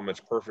a problem. It's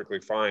perfectly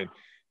fine.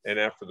 And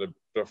after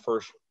the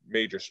first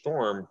major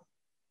storm,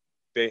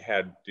 they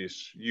had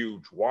these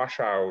huge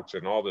washouts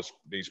and all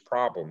these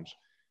problems.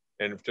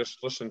 And if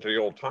just listen to the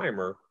old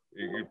timer,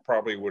 you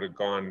probably would have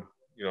gone,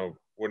 you know,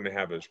 wouldn't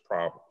have this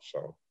problem.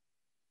 So,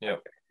 yeah.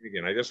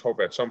 Again, I just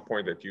hope at some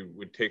point that you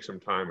would take some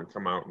time and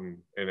come out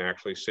and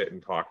actually sit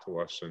and talk to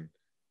us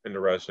and the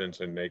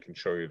residents, and they can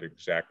show you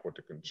what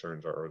the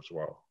concerns are as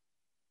well.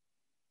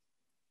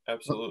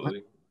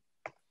 Absolutely.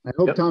 I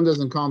hope Tom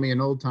doesn't call me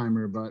an old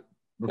timer, but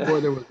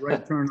before there was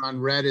right turn on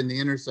red in the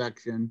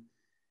intersection,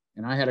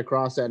 and I had to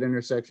cross that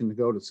intersection to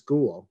go to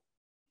school.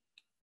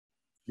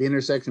 The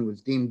intersection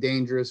was deemed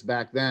dangerous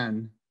back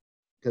then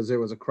because there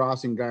was a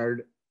crossing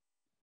guard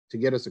to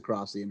get us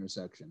across the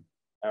intersection.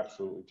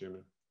 Absolutely, Jimmy.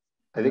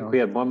 I think we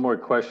had one more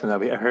question that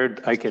we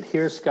heard. I could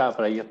hear Scott,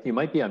 but you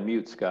might be on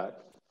mute, Scott.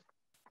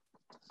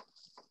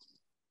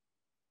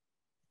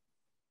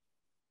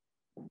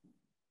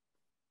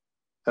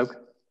 Okay.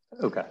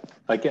 Okay.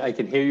 I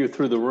can hear you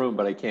through the room,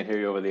 but I can't hear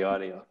you over the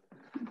audio.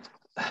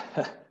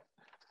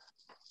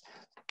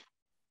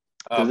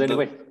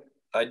 Anyway,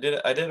 I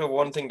did a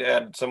one thing to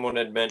add. Someone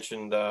had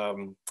mentioned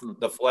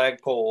the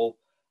flagpole.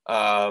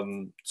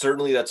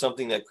 Certainly that's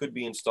something that could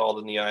be installed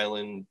in the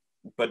island,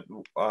 but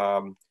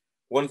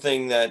one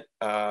thing that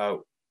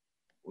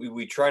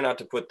we try not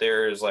to put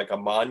there is like a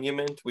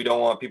monument. We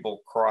don't want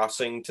people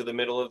crossing to the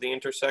middle of the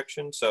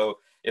intersection. So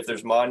if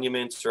there's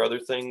monuments or other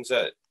things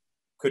that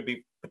could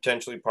be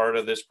potentially part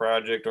of this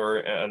project or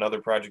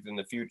another project in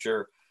the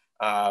future,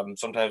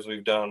 sometimes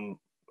we've done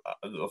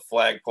a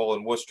flagpole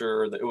in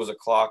Worcester. It was a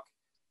clock.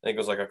 I think it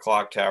was like a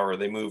clock tower.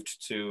 They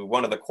moved to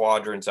one of the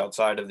quadrants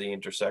outside of the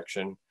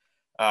intersection,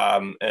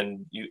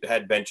 and you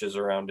had benches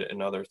around it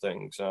and other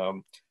things.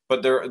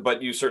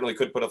 But you certainly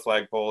could put a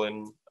flagpole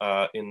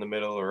in the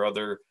middle or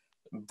other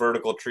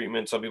vertical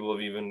treatment. Some people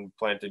have even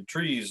planted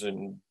trees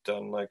and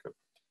done like a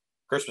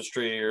Christmas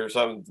tree or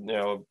some, you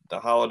know, the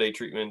holiday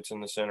treatments in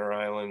the center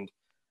island.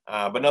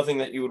 But nothing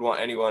that you would want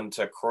anyone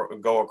to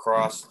go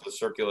across the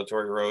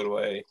circulatory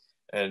roadway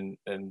and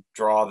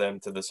draw them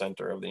to the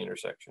center of the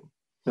intersection.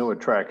 No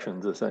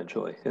attractions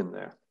essentially in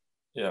there.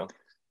 Yeah.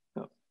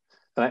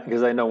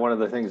 Because I know one of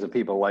the things that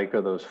people like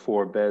are those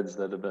 4 beds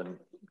that have been,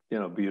 you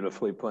know,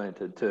 beautifully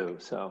planted too.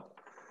 So,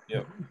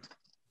 yep.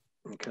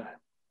 Okay.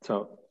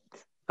 So,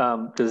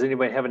 does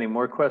anybody have any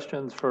more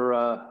questions for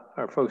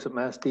our folks at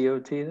Mass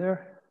DOT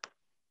there?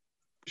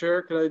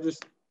 Sure. Could I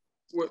just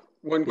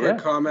one quick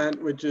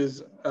comment, which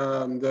is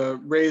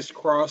the raised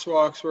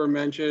crosswalks were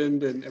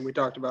mentioned, and we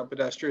talked about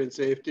pedestrian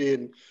safety,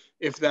 and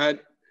if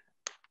that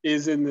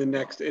is in the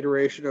next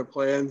iteration of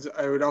plans,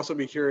 I would also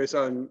be curious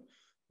on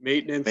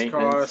maintenance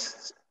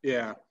costs.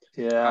 Yeah.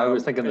 Yeah, I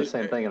was thinking the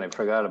same thing and I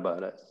forgot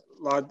about it.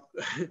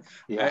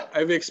 Yeah.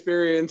 I've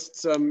experienced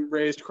some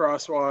raised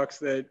crosswalks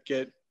that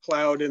get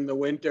plowed in the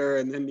winter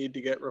and then need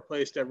to get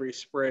replaced every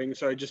spring.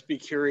 So I'd just be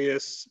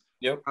curious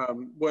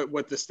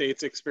what the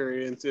state's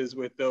experience is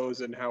with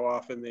those and how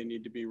often they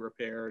need to be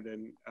repaired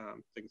and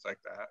things like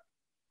that.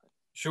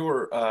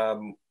 Sure.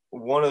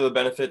 One of the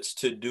benefits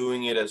to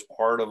doing it as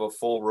part of a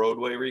full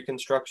roadway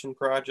reconstruction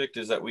project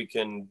is that we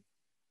can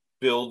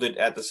build it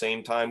at the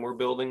same time we're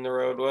building the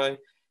roadway.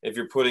 If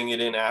you're putting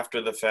it in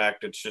after the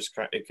fact, it's just,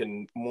 it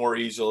can more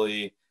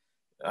easily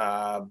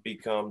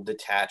become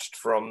detached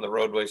from the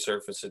roadway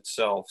surface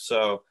itself.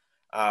 So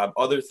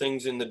other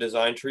things in the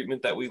design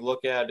treatment that we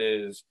look at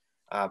is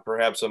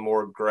perhaps a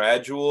more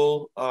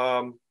gradual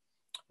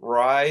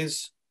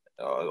rise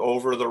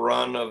over the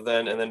run of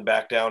and then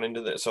back down into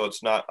the, so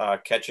it's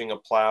not catching a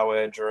plow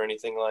edge or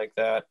anything like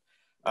that.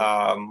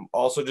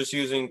 Also just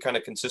using kind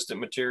of consistent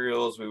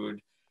materials. We would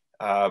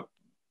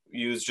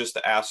use just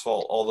the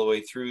asphalt all the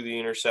way through the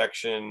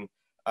intersection.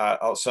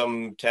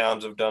 Some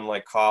towns have done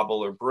like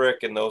cobble or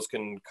brick, and those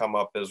can come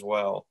up as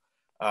well.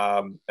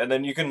 And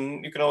then you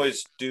can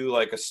always do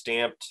like a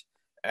stamped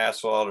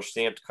asphalt or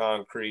stamped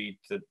concrete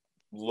that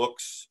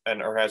looks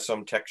or has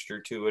some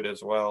texture to it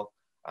as well.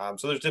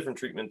 So there's different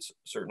treatments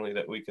certainly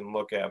that we can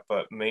look at,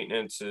 but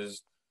maintenance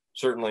is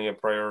certainly a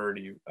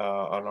priority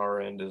on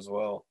our end as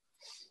well.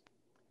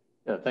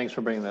 Yeah, thanks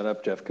for bringing that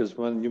up, Jeff. Because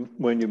when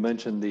you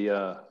mentioned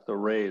the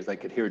raise, I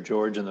could hear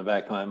George in the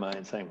back of my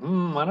mind saying,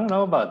 I don't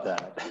know about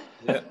that."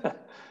 Yeah.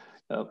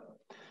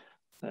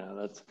 Yeah,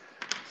 that's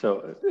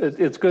so.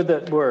 It's good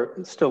that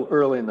we're still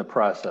early in the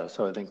process.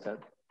 So I think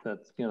that's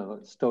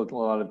it's still a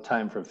lot of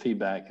time for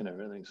feedback and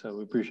everything. So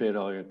we appreciate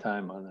all your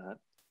time on that.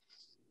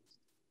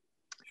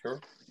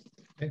 Sure.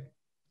 Okay.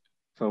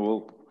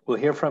 So we'll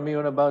hear from you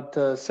in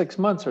about 6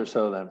 months or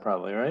so then,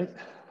 probably, right?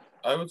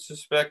 I would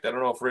suspect. I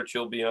don't know if Rich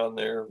will be on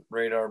their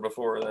radar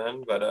before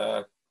then,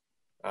 but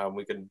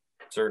we could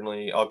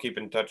certainly. I'll keep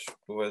in touch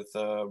with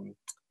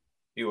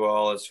you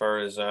all as far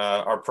as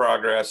our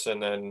progress,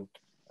 and then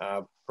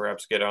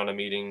perhaps get on a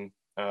meeting,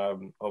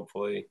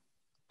 hopefully,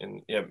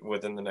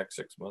 within the next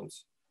 6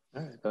 months.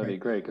 All right, that'd be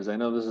great, because I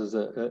know this is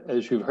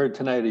as you've heard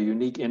tonight, a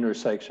unique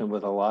intersection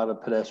with a lot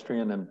of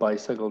pedestrian and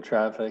bicycle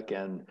traffic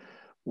and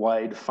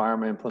wide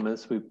farm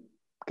implements. We've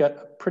got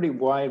a pretty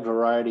wide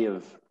variety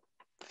of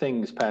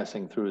things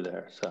passing through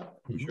there. So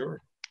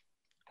sure.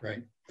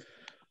 Right.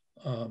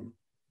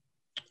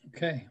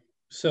 Okay.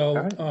 So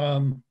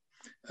right.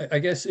 I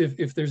guess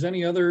if there's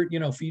any other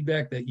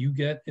feedback that you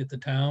get at the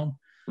town,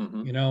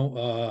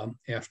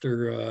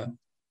 after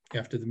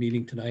the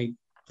meeting tonight,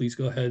 please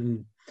go ahead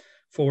and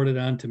forward it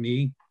on to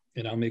me,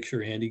 and I'll make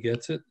sure Andy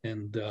gets it,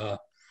 and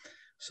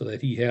so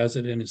that he has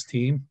it in his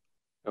team.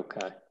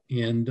 Okay.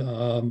 And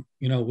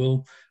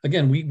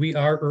we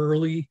are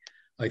early.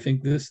 I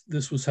think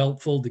this was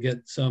helpful to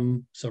get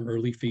some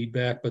early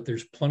feedback, but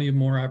there's plenty of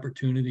more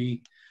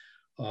opportunity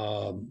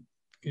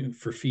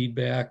for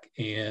feedback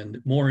and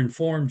more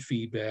informed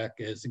feedback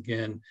as,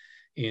 again,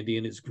 Andy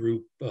and his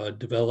group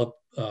develop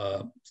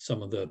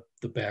some of the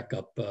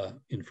backup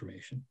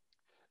information.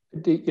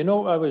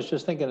 I was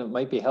just thinking it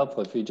might be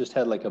helpful if you just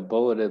had like a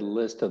bulleted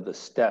list of the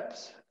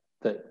steps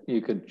that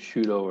you could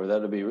shoot over.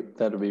 That'd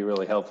be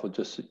really helpful,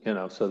 just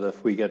so that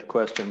if we get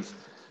questions,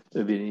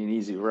 it'd be an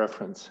easy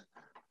reference.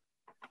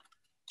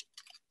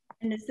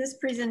 And is this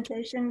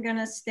presentation going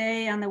to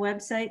stay on the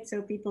website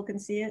so people can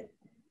see it?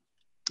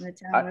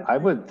 I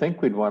would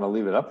think we'd want to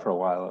leave it up for a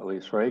while at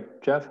least,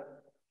 right, Jeff?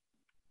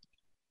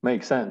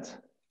 Makes sense.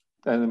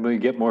 And then we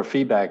get more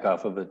feedback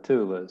off of it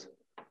too, Liz.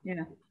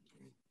 Yeah.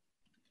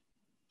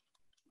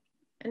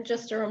 And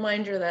just a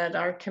reminder that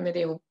our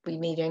committee will be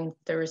meeting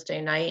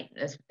Thursday night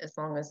as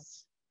long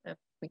as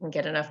we can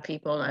get enough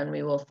people, and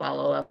we will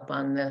follow up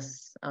on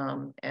this.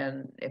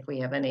 And if we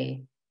have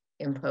any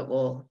input,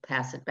 we'll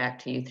pass it back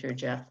to you through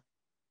Jeff.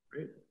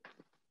 Great.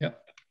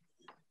 Yep.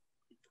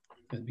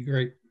 That'd be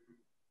great.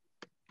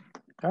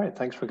 All right.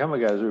 Thanks for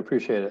coming, guys. We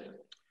appreciate it.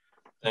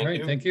 All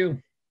right. Thank you.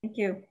 Thank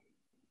you.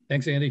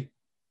 Thanks, Andy.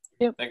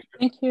 Yep.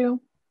 Thank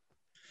you.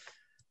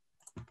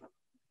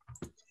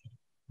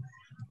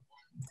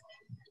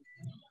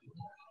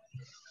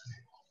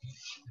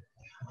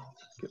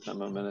 Give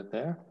them a minute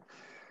there.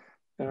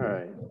 All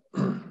right.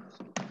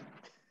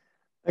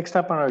 Next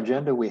up on our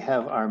agenda, we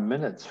have our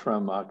minutes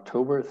from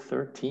October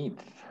 13th.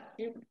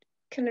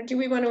 Do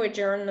we want to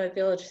adjourn the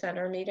Village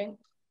Center meeting?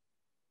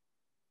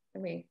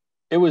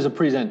 It was a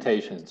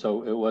presentation,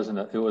 so it wasn't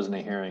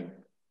a hearing.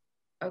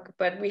 Okay,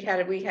 but we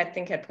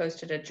had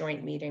posted a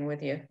joint meeting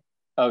with you.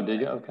 Oh, did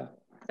you? Okay.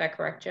 Is that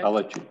correct, Jeff? I'll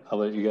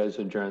let you guys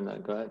adjourn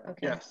that. Go ahead.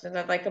 Okay. Yes. So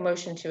I'd like a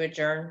motion to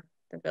adjourn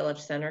the Village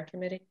Center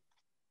Committee.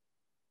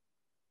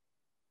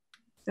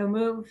 So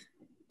move.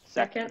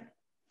 Second.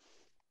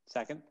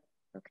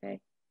 Okay.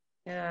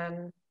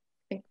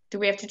 Do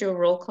we have to do a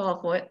roll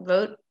call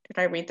vote? Did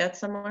I read that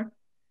somewhere?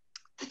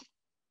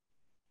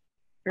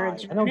 I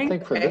don't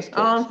think for this case.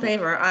 All in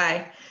favor?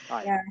 Aye.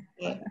 Aye.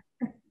 Yeah.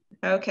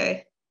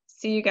 Okay.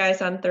 See you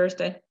guys on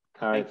Thursday.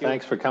 All right.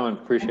 Thanks for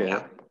coming. Appreciate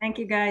it. Thank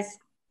you, guys.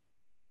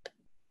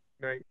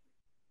 Night.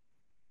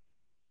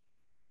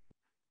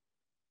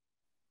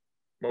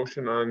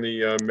 Motion on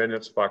the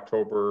minutes of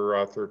October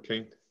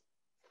 13th.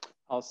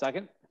 I'll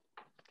second.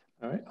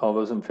 All right. All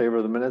those in favor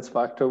of the minutes of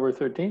October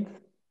 13th?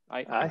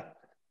 Aye. Aye.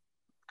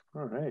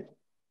 All right.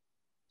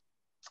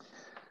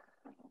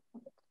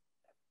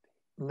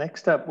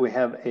 Next up, we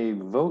have a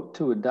vote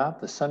to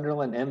adopt the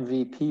Sunderland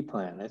MVP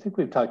plan. I think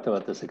we've talked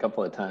about this a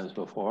couple of times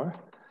before.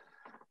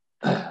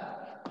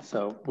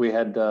 So we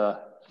had, oh,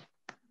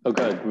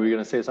 good. Were you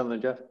going to say something,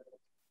 Jeff?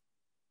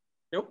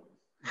 Nope.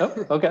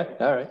 Oh, okay.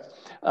 All right.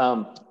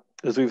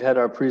 As we've had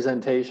our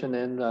presentation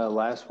in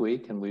last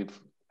week, and we've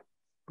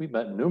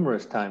met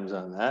numerous times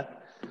on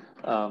that.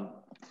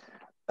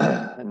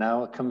 And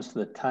now it comes to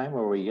the time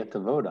where we get to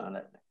vote on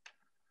it.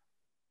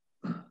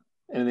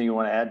 Anything you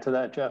want to add to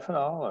that, Jeff, at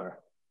all, or?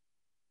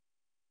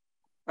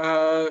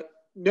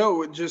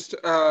 No, just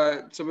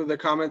some of the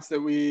comments that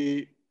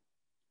we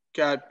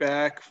got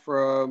back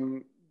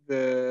from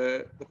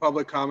the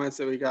public comments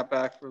that we got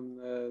back from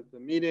the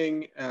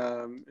meeting,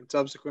 and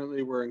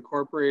subsequently were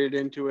incorporated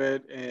into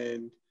it.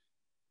 And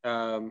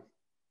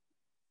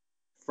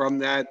from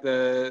that,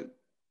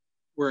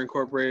 we're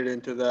incorporated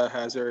into the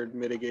hazard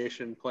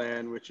mitigation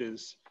plan, which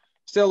is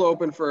still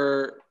open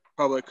for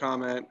public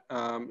comment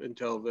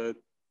until the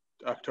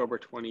October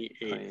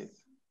 28th.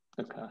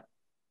 Okay.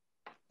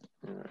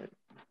 All right.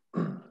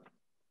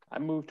 I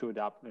move to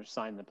adopt or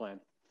sign the plan.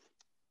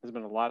 There's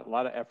been a lot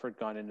of effort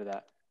gone into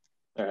that.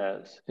 There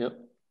has. Yep.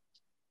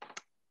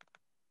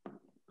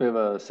 We have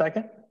a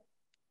second.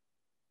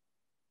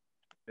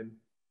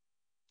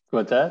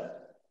 What's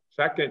that?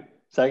 Second.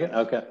 Second.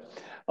 Okay.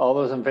 All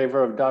those in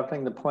favor of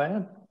adopting the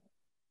plan?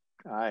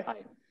 Aye.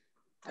 Aye.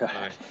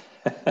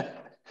 Aye.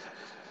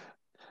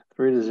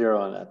 3-0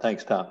 on that.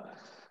 Thanks, Tom.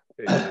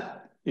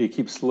 You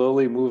keep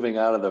slowly moving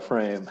out of the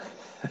frame.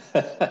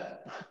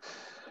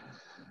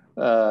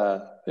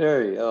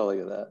 There you go. Look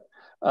at that.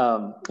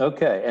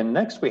 Okay, and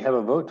next we have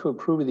a vote to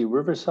approve the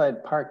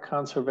Riverside Park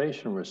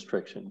conservation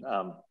restriction.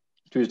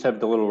 Do you just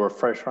have a little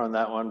refresher on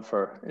that one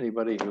for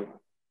anybody who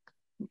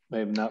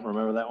may not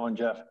remember that one,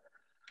 Jeff?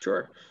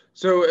 Sure.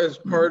 So as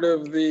part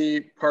of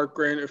the park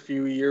grant a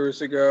few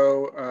years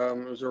ago,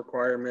 it was a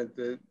requirement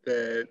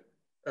that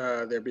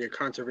there be a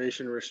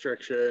conservation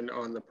restriction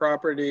on the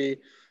property.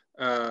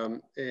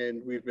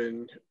 And we've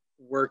been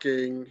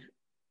working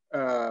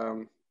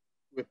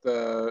with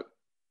the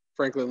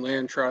Franklin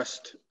Land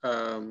Trust,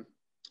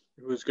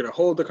 who's going to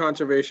hold the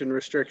conservation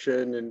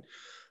restriction. And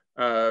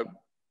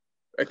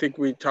I think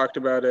we talked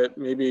about it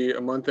maybe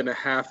a month and a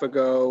half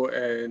ago,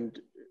 and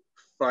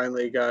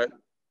finally got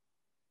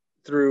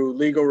through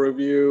legal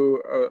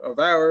review of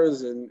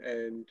ours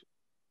and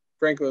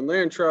Franklin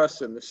Land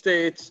Trust and the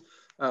states.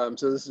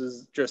 So this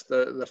is just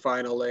the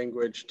final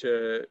language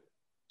to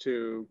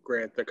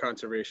grant the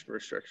conservation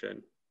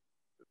restriction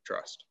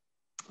trust.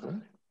 All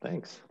right,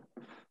 thanks.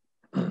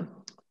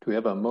 Do we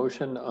have a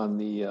motion on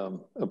the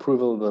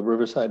approval of the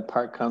Riverside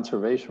Park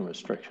conservation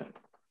restriction?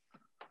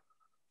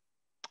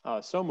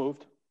 So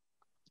moved.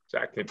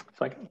 Second.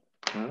 Second.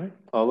 All right.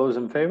 All those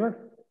in favor?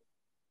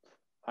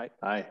 Aye.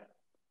 Aye.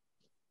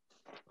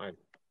 Aye.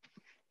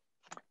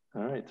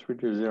 All right,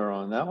 3-0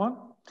 on that one.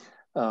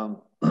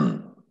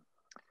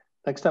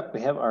 Next up,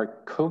 we have our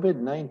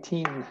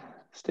COVID-19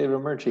 state of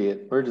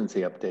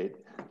emergency update.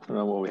 I don't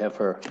know what we have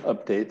for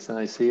updates, and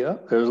I see, oh,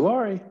 there's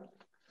Lori.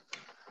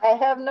 I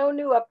have no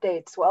new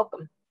updates.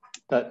 Welcome.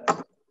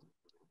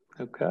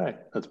 Okay,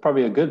 that's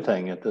probably a good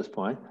thing at this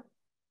point.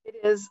 It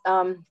is.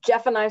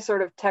 Jeff and I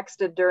sort of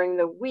texted during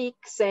the week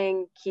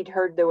saying he'd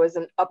heard there was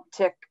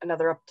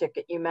another uptick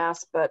at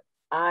UMass, but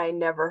I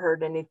never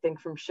heard anything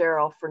from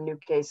Cheryl for new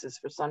cases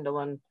for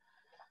Sunderland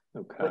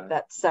with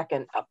that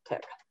second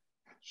uptick.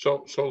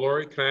 So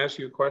Lori, can I ask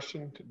you a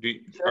question?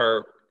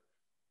 Sure.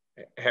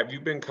 Have you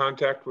been in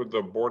contact with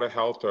the Board of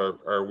Health, or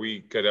are we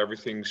got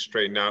everything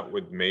straightened out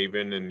with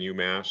Maven and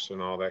UMass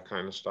and all that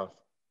kind of stuff?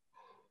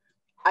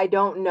 I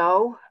don't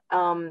know.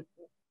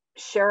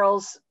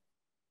 Cheryl's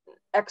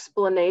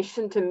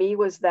explanation to me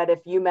was that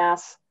if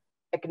UMass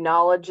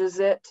acknowledges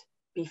it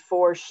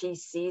before she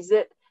sees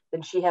it,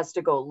 then she has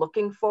to go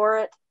looking for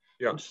it.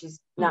 Yeah. And she's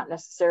not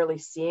necessarily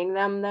seeing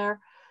them there.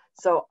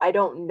 So I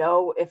don't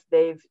know if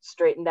they've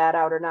straightened that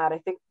out or not. I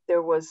think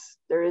there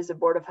is a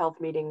Board of Health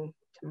meeting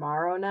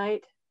tomorrow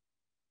night.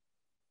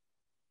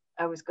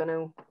 I was going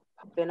to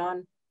pop in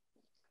on.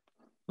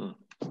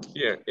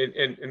 Yeah,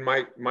 and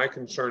my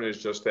concern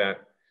is just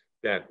that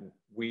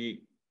the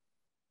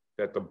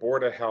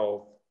Board of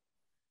Health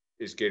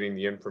is getting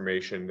the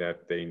information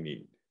that they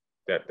need.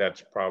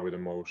 That's probably the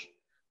most,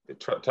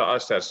 to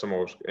us, that's the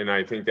most, and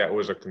I think that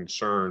was a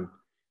concern.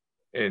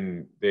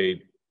 And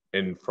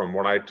from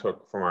what I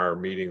took from our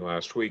meeting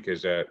last week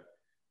is that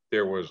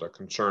there was a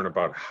concern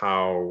about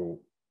how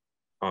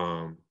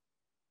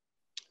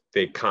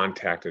they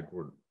contacted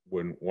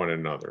one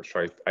another.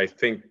 So I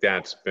think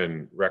that's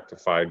been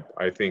rectified.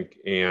 I think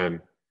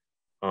Anne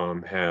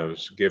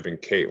has given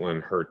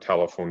Caitlin her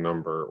telephone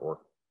number or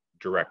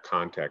direct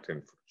contact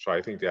info. So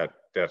I think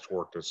that's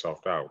worked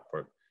itself out,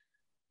 but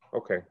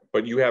okay.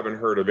 But you haven't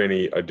heard of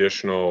any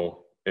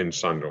additional in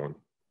Sunderland?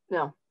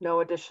 No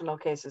additional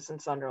cases in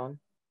Sunderland.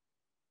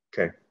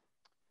 Okay.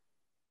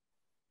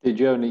 Did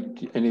you have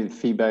any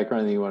feedback or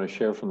anything you want to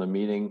share from the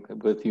meeting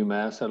with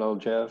UMass at all,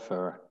 Jeff?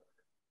 Or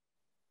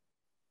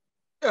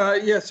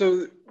yeah,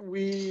 so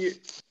we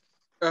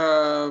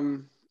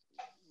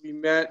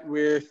met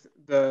with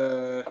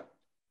the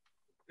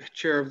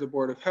chair of the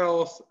Board of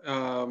Health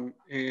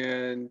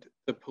and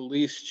the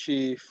police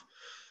chief,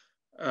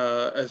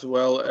 as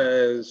well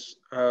as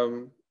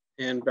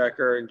Ann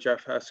Becker and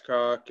Jeff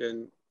Hescock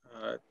and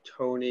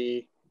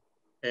Tony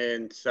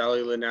and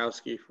Sally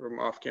Lanowski from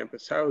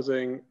Off-Campus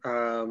Housing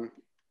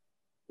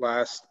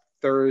last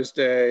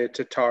Thursday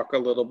to talk a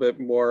little bit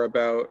more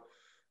about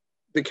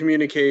the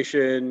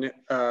communication,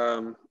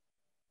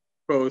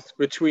 both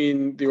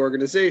between the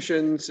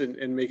organizations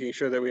and making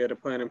sure that we had a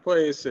plan in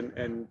place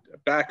and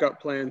backup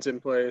plans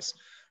in place.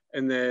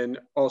 And then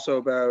also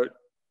about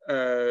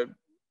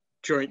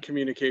joint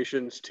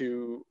communications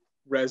to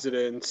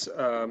residents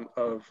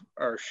of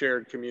our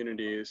shared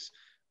communities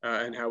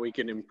and how we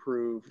can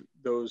improve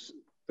those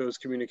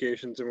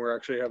communications. And we're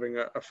actually having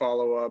a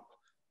follow-up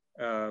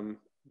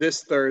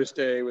this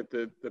Thursday with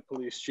the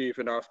police chief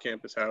and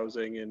off-campus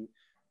housing and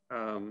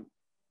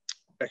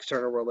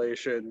external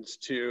relations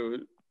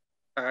to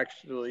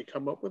actually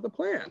come up with a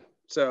plan.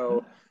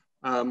 So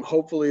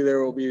hopefully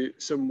there will be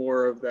some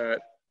more of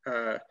that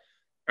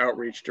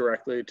outreach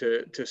directly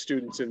to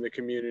students in the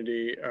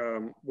community,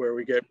 where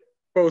we get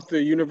both the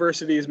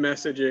university's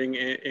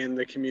messaging and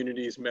the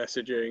community's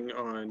messaging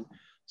on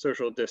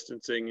social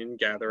distancing and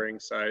gathering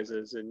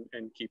sizes and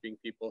keeping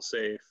people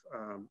safe.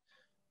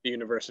 The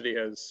university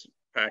has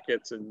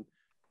packets, and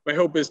my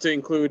hope is to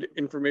include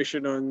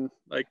information on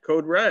like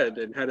Code Red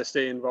and how to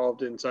stay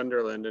involved in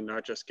Sunderland and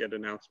not just get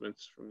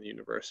announcements from the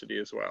university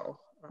as well.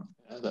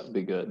 Yeah, that would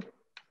be good.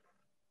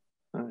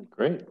 All right,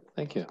 great,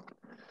 thank you.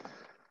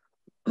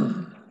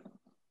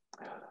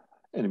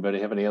 Anybody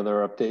have any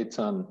other updates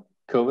on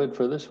COVID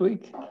for this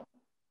week?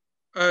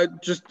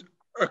 Just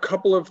a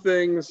couple of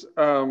things.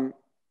 I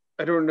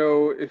don't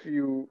know if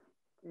you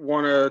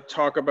want to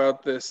talk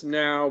about this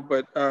now,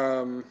 but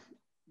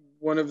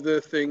one of the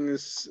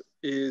things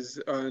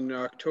is on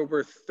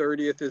October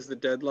 30th is the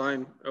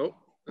deadline. Oh,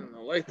 and the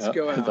lights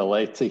go out. The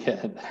lights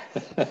again.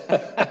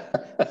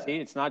 See,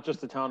 it's not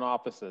just the town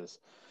offices.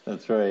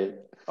 That's right.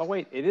 Oh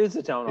wait, it is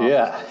the town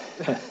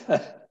office. Yeah.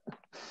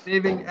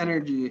 Saving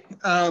energy.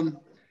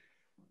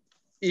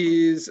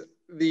 Is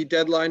the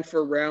deadline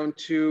for round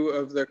 2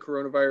 of the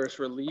coronavirus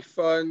relief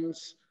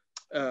funds.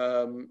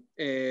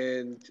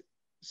 And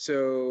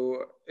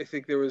so I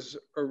think there was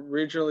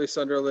originally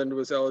Sunderland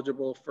was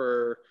eligible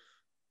for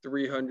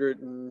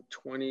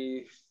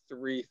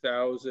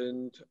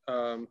 323,000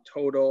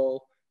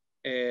 total.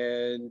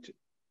 And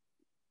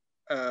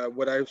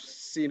what I've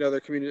seen other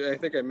communities, I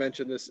think I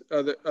mentioned this,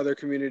 other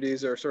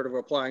communities are sort of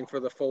applying for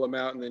the full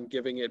amount and then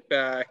giving it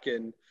back.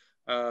 And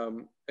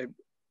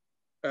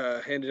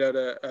I handed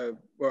out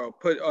well,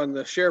 put on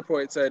the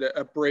SharePoint side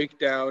a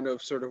breakdown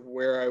of sort of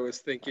where I was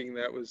thinking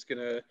that was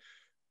gonna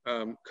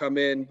come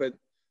in. But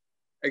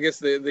I guess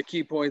the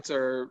key points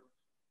are,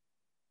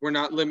 we're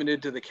not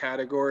limited to the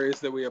categories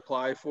that we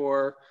apply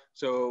for.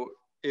 So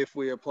if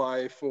we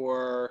apply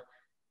for,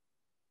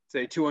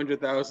 say,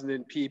 200,000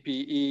 in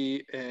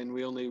PPE and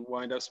we only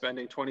wind up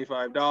spending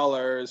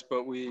 $25,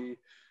 but we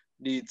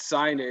need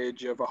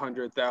signage of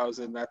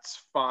 100,000,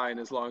 that's fine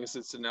as long as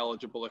it's an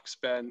eligible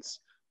expense.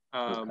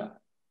 Okay.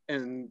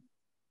 And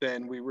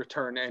then we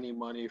return any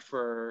money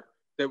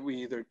that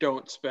we either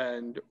don't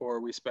spend or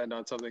we spend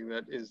on something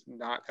that is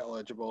not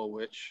eligible,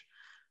 which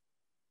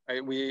I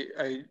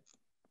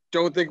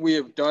don't think we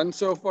have done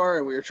so far,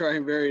 and we are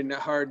trying very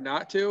hard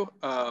not to.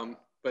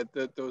 But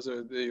those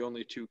are the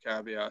only 2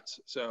 caveats.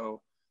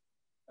 So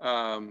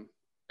I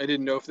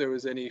didn't know if there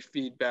was any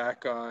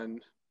feedback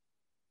on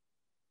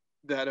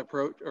that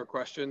approach or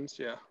questions.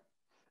 Yeah.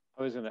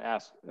 I was going to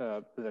ask,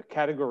 the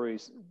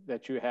categories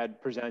that you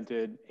had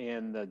presented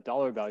and the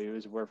dollar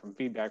values were from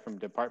feedback from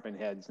department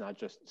heads, not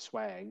just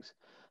swags.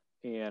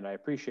 And I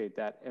appreciate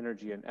that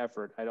energy and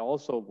effort. I'd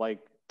also like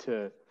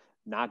to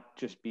not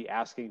just be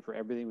asking for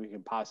everything we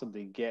can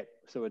possibly get,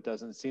 so it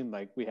doesn't seem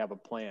like we have a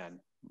plan.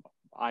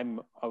 I'm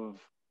of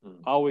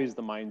always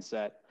the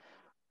mindset,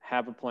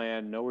 have a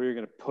plan, know where you're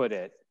going to put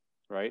it,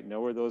 right?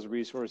 Know where those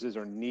resources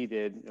are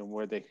needed and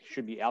where they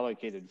should be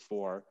allocated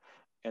for.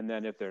 And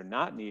then if they're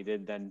not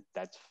needed, then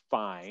that's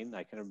fine.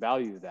 I can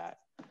value that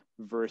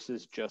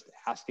versus just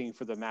asking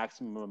for the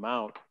maximum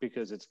amount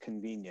because it's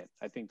convenient.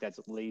 I think that's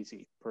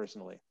lazy,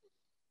 personally.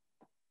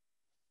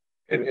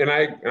 And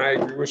I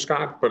agree with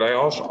Scott, but I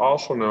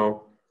also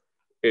know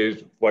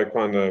is like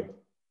on the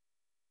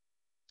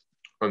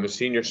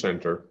senior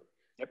center,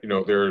 yep. You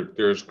know,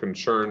 there's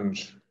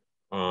concerns.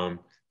 The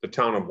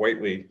town of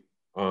Whately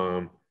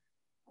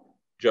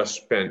just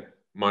spent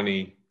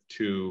money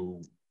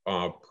to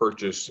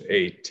purchase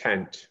a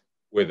tent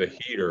with a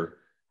heater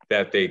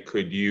that they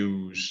could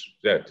use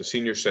at the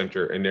senior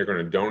center, and they're going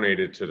to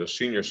donate it to the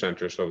senior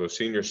center so the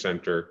senior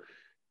center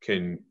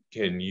can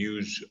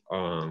use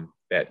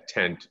that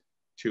tent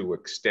to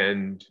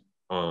extend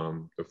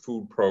the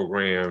food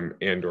program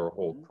and or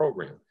whole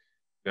program.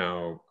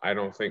 Now, I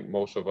don't think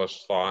most of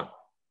us thought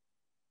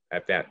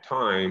at that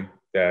time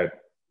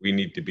that we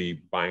need to be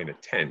buying a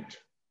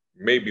tent.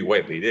 Maybe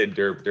Whately did.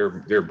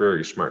 They're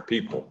very smart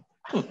people.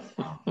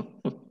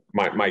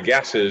 My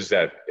guess is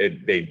that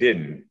they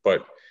didn't,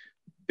 but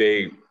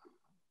I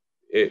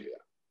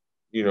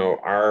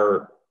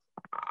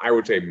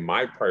would say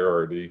my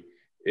priority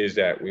is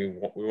that we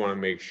want to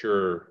make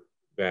sure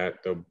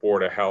that the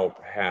Board of Health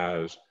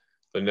has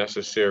the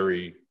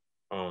necessary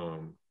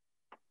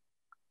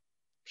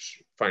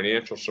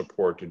financial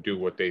support to do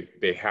what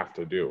they have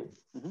to do.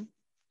 Mm-hmm.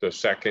 The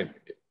second,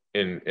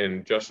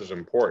 and just as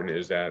important,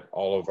 is that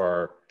all of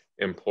our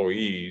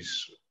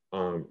employees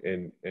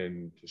and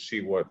to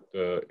see what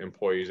the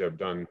employees have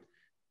done,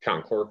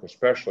 town clerk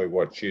especially,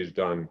 what she's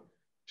done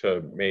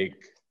to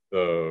make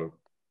the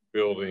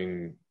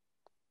building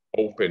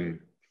open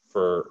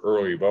for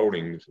early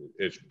voting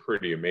is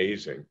pretty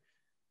amazing.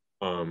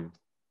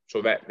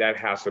 So that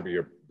has to be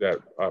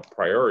a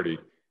priority.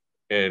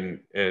 And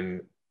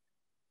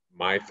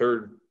my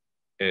third,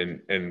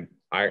 and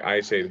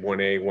I say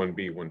 1A,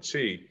 1B,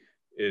 1C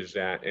is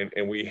that,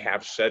 and we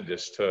have said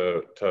this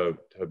to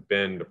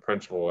Ben, the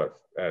principal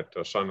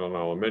at Sunderland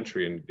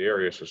Elementary, and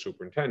Darius, the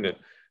superintendent,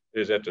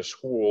 is that the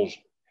schools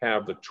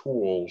have the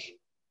tools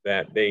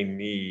that they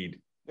need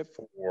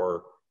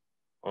for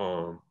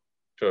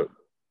to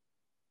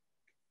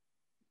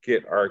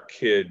get our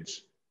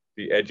kids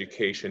the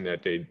education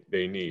that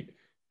they need.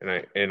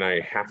 And I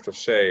have to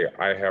say,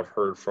 I have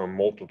heard from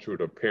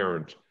multitude of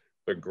parents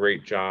the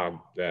great job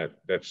that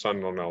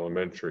Sunderland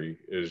Elementary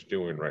is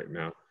doing right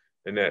now.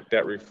 And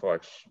that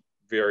reflects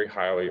very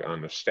highly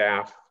on the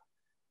staff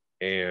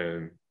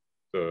and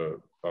the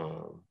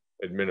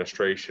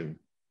administration,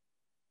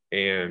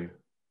 and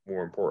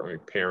more importantly,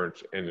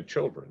 parents and the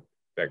children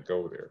that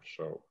go there.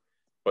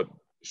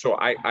 So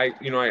I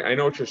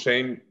know what you're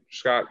saying,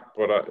 Scott,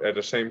 but at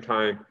the same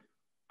time,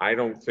 I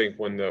don't think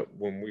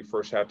when we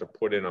first had to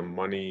put in a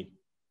money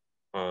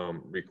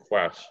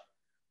request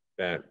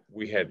that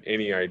we had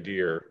any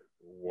idea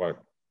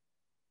what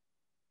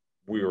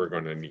we were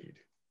going to need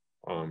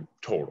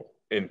total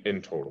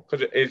in total,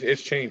 because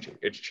it's changing.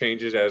 It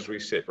changes as we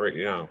sit right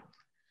now,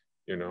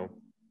 you know,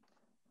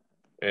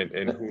 and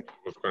who knows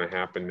what's going to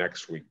happen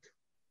next week.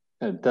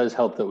 It does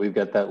help that we've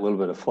got that little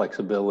bit of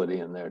flexibility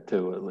in there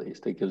too. At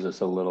least it gives us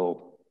a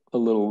little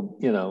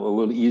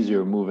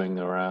easier moving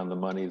around the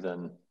money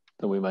than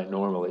we might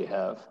normally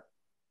have.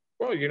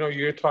 Well,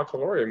 you talk to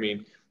Lori. I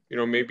mean,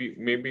 maybe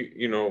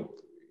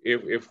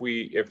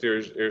if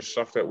there's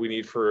stuff that we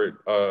need for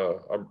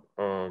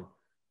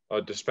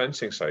a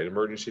dispensing site,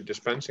 emergency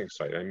dispensing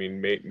site. I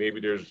mean,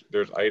 maybe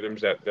there's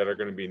items that are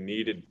going to be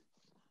needed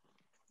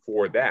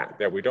for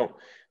that we don't.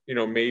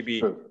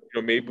 Maybe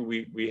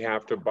we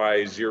have to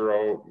buy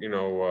zero,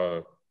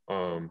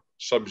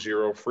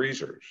 sub-zero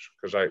freezers,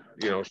 because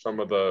some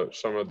of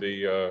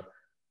the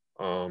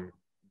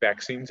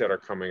vaccines that are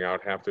coming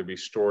out have to be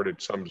stored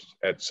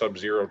at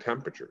sub-zero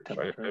temperatures.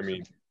 I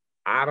mean,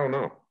 I don't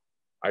know.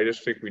 I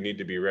just think we need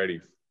to be ready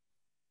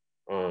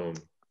to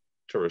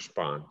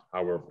respond,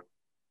 however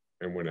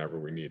and whenever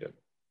we need it.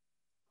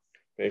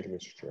 Thank you,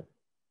 Mr. Chair.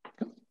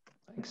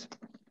 Thanks.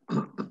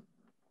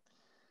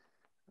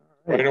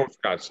 I know what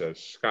Scott says.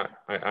 Scott,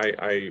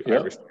 I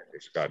respect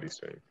what Scott is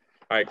saying.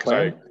 I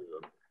agree with him.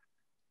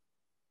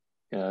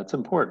 Yeah, it's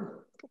important.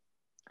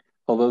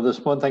 Although this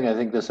one thing I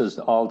think this has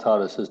all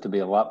taught us is to be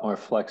a lot more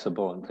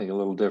flexible and think a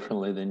little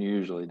differently than you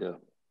usually do.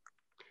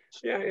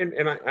 Yeah,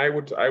 and I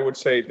would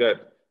say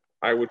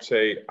I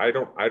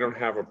don't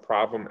have a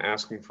problem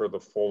asking for the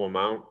full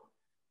amount,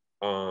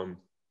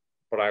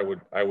 but I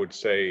would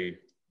say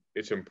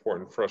it's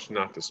important for us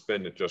not to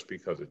spend it just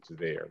because it's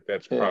there.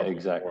 That's probably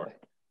exactly.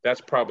 That's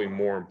probably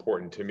more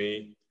important to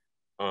me,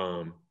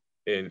 and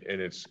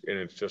it's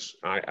just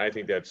I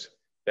think that's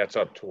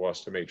up to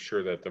us to make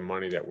sure that the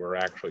money that we're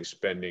actually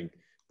spending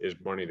is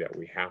money that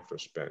we have to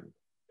spend,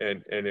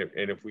 and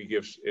if we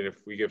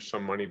give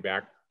some money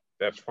back,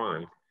 that's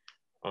fine.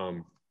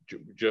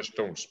 Just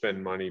don't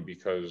spend money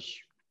because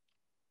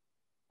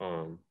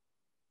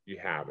you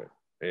have it,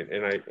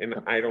 and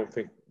I don't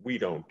think we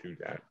don't do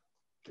that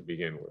to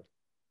begin with.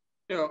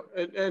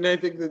 And I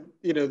think that,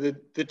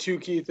 the two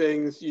key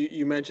things,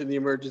 you mentioned the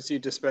emergency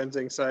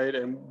dispensing site,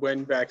 and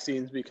when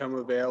vaccines become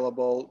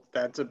available,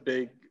 that's a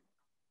big,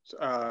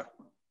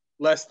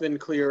 less than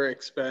clear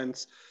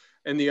expense.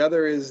 And the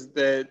other is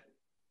that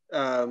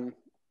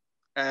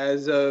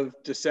as of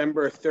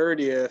December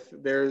 30th,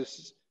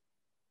 there's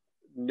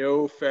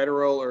no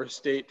federal or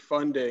state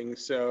funding.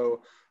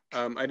 So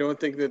I don't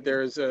think that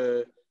there's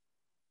a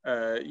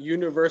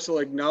universal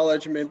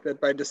acknowledgement that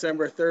by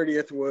December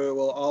 30th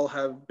we'll all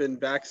have been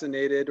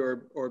vaccinated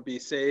or be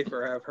safe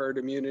or have herd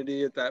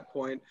immunity at that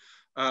point.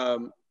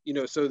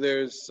 So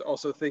there's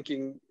also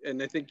thinking,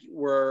 and I think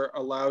we're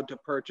allowed to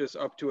purchase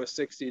up to a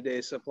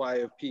 60-day supply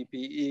of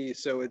PPE.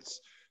 So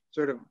it's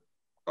sort of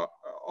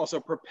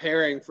also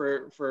preparing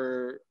for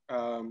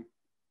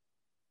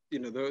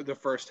the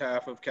first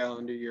half of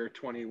calendar year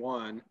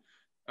 21,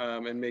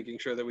 and making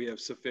sure that we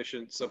have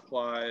sufficient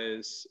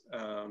supplies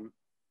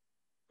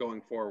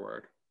going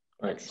forward.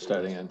 Right,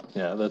 starting in.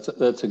 Yeah, that's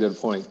a good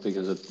point,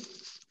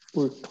 because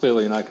we're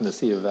clearly not going to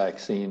see a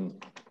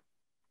vaccine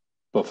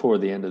before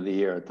the end of the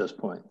year at this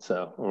point.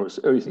 So, or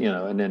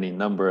in any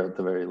number at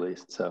the very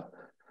least. So,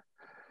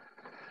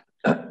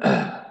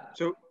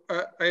 so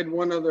I had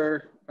one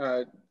other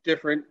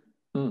different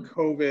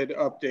COVID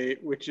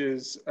update, which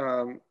is,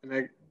 and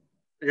I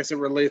guess it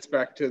relates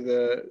back to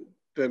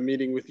the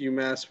meeting with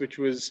UMass, which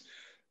was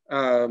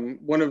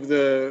one of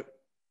the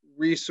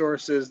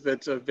resources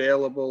that's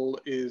available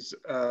is,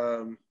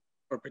 or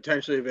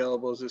potentially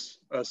available, is this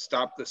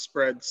Stop the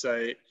Spread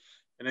site.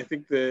 And I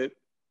think that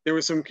there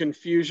was some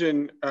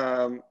confusion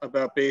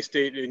about Bay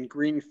State in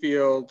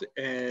Greenfield,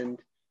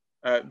 and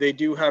they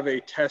do have a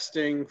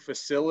testing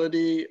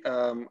facility.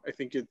 I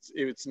think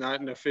it's not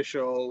an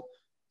official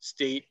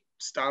state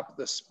stop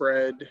the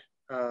spread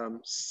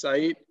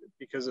site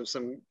because of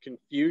some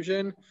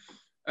confusion.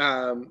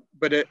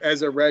 But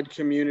as a red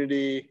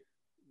community,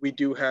 we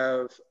do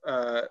have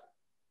the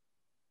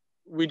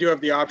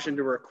option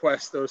to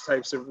request those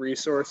types of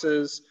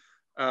resources.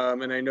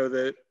 And I know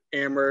that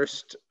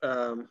Amherst,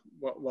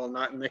 while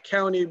not in the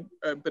county,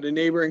 but a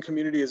neighboring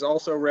community is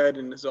also red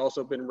and has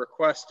also been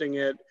requesting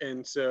it.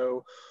 And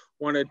so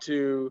wanted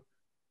to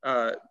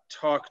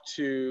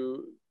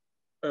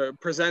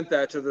present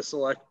that to the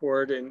select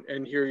board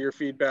and hear your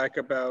feedback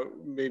about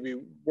maybe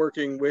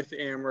working with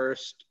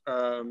Amherst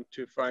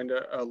to find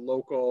a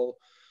local,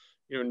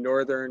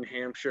 Northern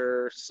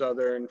Hampshire,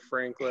 Southern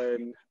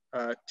Franklin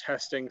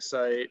testing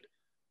site.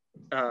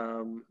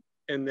 And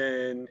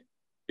then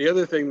the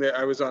other thing that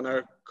I was on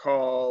a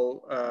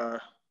call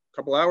a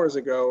couple hours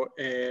ago,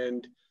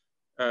 and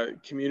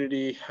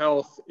Community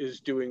Health is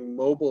doing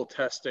mobile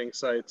testing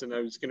sites, and I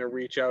was going to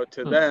reach out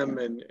to them,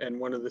 and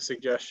one of the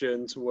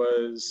suggestions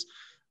was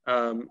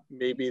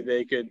maybe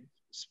they could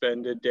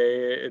spend a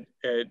day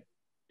at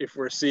if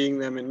we're seeing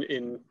them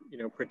in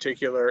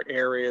particular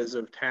areas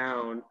of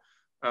town,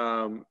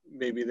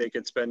 maybe they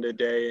could spend a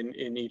day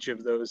in each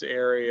of those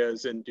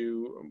areas and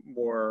do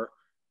more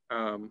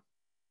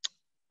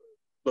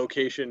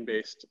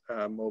location-based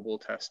mobile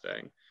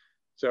testing.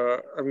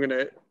 So I'm going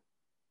to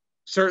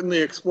certainly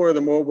explore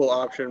the mobile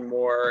option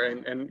more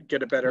and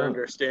get a better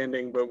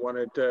understanding, but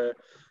wanted to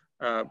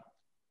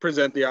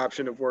present the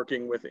option of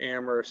working with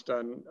Amherst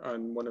on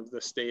one of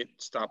the state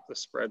stop the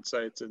spread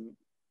sites and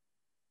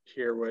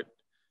hear what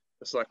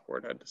the select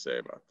board had to say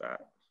about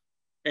that.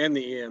 And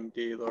the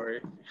EMD,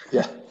 Lori.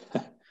 Yeah.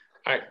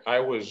 I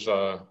was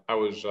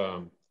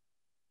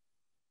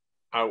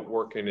out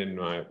working in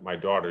my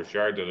daughter's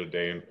yard the other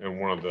day, and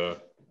one of the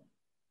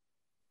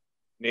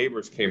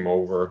neighbors came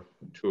over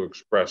to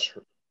express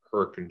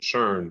her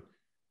concern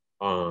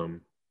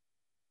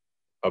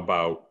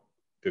about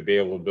the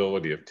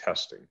availability of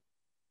testing,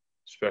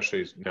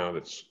 especially now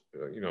that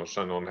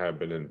Sunderland have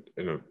been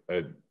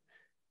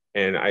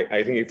and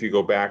I think if you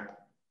go back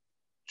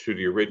to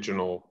the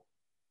original,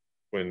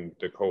 when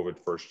the COVID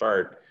first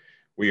started,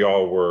 we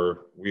all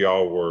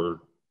were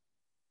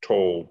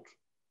told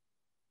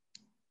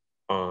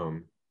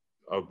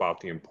about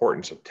the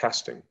importance of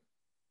testing.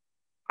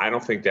 I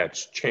don't think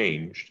that's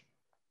changed,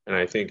 and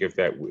I think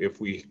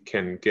if we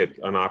can get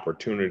an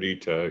opportunity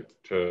to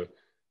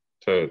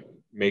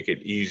make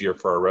it easier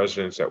for our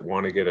residents that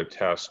want to get a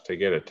test to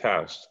get a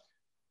test,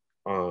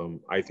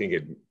 I think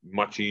it's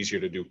much easier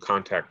to do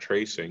contact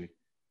tracing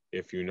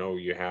if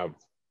you have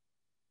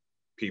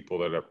people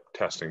that are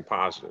testing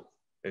positive.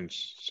 And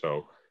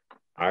so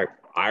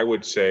I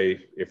would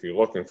say, if you're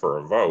looking for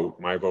a vote,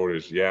 my vote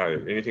is, yeah,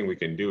 anything we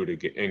can do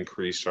to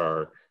increase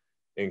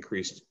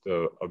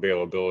the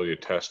availability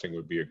of testing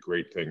would be a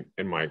great thing,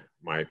 in my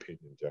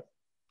opinion, Jeff.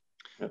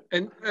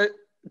 And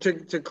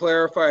to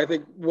clarify, I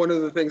think one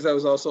of the things I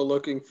was also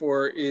looking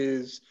for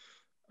is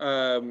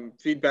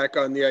feedback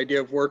on the idea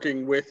of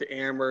working with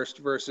Amherst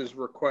versus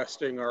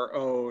requesting our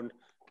own,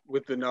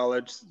 with the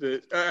knowledge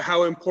that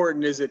how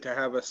important is it to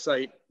have a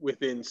site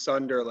within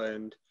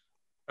Sunderland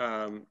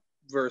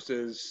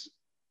versus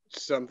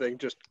something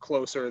just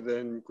closer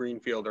than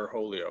Greenfield or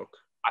Holyoke?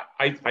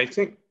 I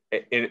think,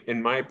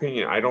 in my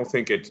opinion, I don't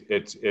think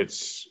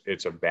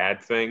it's a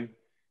bad thing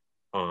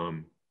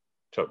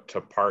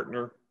to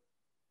partner.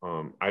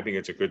 I think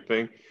it's a good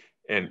thing,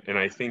 and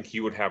I think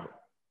you would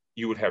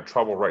have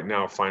trouble right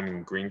now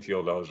finding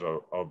Greenfield as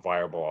a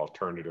viable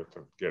alternative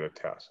to get a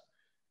test.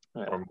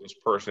 Yeah. From this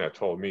person that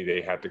told me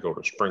they had to go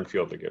to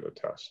Springfield to get a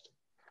test.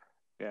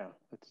 Yeah,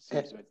 it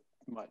seems a bit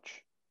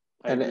much.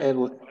 And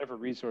whatever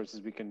resources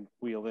we can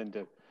wheel in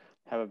to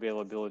have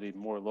availability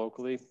more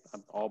locally,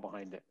 I'm all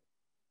behind it.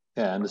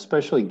 Yeah, and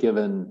especially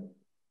given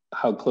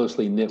how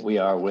closely knit we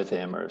are with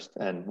Amherst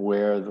and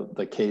where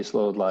the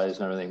caseload lies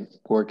and everything,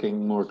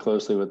 working more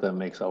closely with them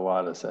makes a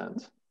lot of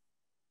sense.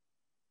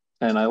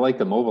 And I like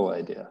the mobile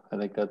idea. I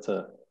think that's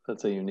a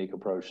unique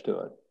approach to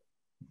it.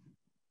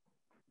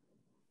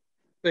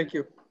 Thank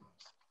you.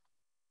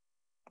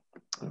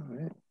 All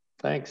right.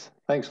 Thanks,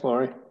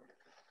 Lori.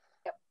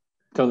 Yep.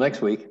 Till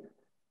next week.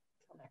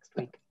 Next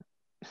week.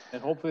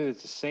 And hopefully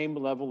it's the same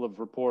level of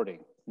reporting.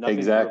 Nothing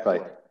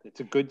Exactly.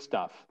 It's a good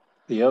stuff.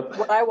 Yep.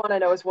 What I want to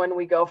know is when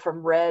we go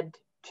from red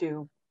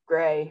to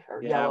gray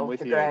or yellow I'm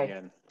with to you gray.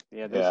 again.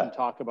 Yeah, there's some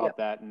talk about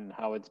that and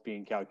how it's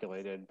being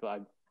calculated.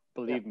 But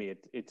believe me,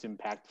 it's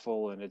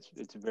impactful and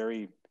it's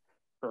very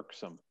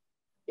irksome.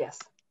 Yes,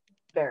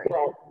 very.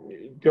 Well,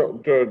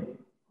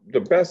 the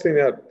best thing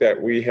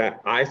that we had,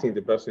 I think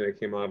the best thing that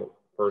came out of,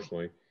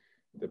 personally,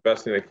 the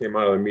best thing that came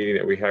out of the meeting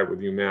that we had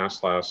with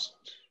UMass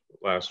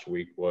last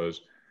week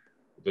was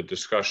the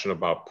discussion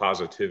about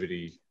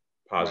positivity,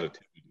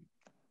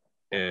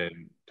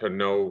 and to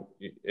know,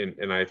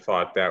 and I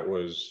thought that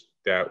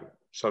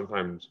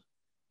sometimes,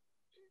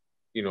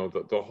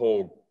 the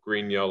whole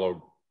green,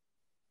 yellow,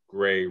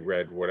 gray,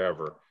 red,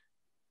 whatever.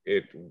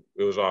 It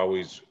was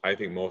always, I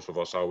think most of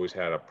us always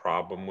had a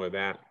problem with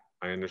that.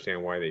 I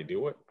understand why they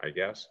do it, I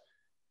guess.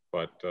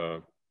 But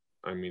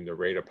I mean, the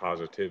rate of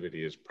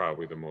positivity is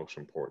probably the most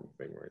important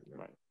thing right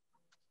now.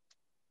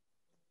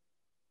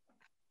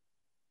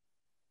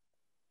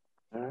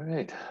 All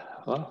right.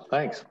 Well,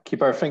 thanks.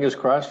 Keep our fingers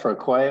crossed for a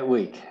quiet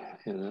week.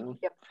 You know.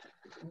 Yep.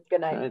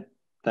 Good night. All right.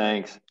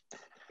 Thanks.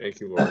 Thank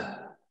you, Lori.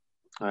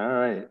 All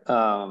right.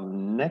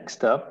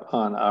 Next up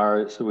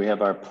on so we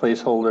have our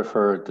placeholder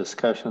for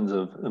discussions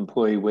of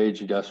employee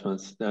wage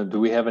adjustments. Do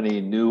we have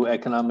any new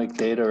economic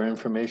data or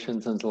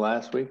information since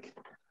last week?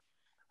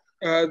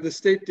 The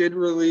state did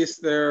release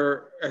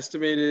their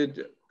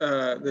estimated,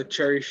 the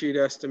cherry sheet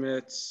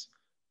estimates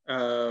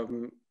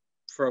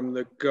from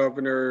the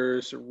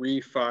governor's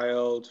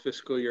refiled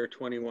fiscal year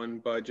 21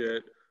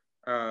 budget,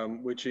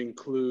 which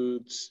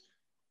includes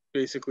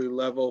basically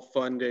level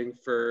funding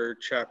for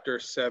Chapter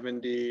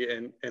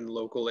 70 and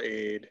local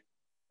aid.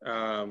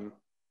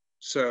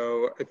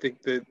 So I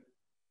think that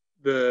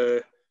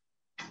the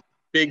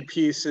big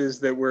pieces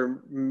that we're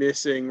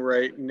missing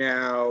right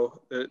now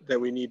that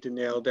we need to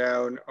nail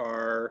down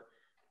are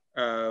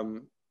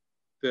the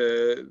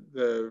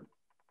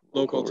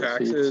local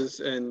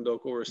taxes and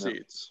local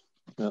receipts.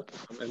 Yep.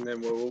 And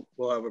then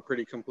we'll have a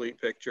pretty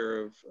complete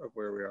picture of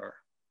where we are.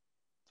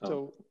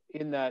 So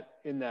in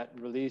that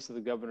release of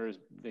the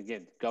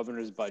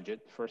governor's budget,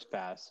 first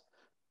pass,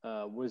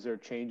 was there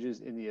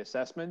changes in the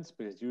assessments?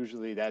 Because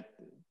usually that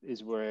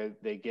is where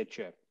they get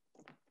you,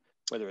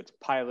 whether it's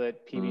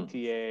pilot,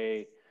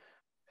 PBTA,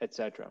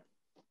 etc.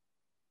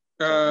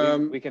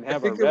 So we can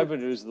have our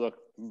revenues look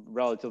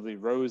relatively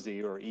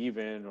rosy or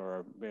even,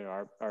 or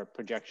our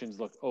projections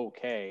look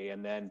okay,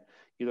 and then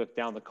you look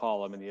down the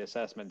column and the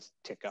assessments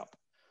tick up.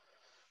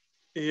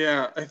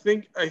 Yeah, I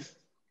think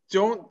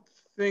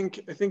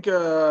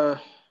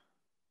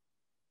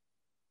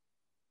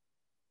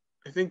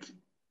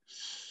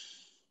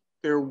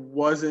there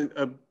wasn't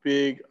a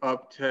big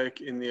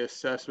uptick in the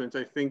assessments.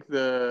 I think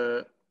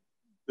the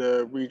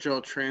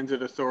Regional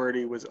Transit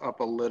Authority was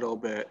up a little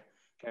bit,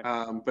 okay.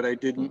 But I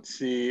didn't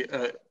see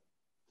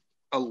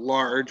a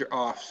large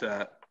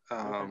offset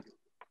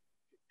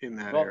in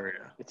that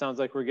area. It sounds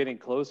like we're getting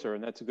closer,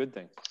 and that's a good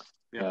thing.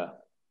 Yeah.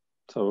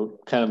 So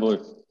kind of we're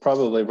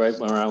probably right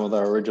around with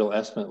our original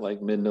estimate,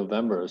 like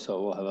mid-November,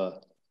 so we'll have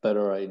a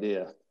better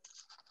idea.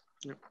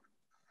 Yep.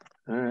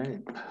 All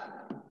right.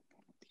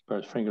 Keep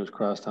our fingers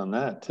crossed on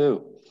that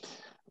too.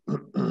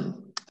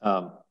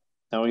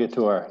 Now we get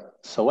to our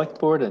select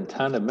board and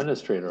town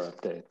administrator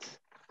updates.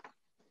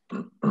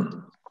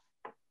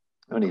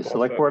 Any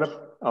select board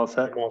up? All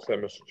set? I'm all set,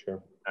 Mr.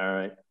 Chair. All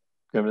right.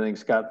 Everything,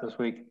 Scott, this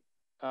week?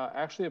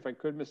 Actually, if I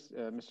could,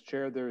 Mr.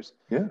 Chair,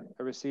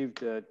 I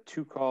received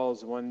 2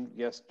 calls, one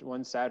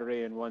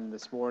Saturday and one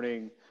this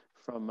morning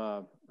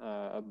from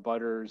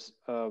butters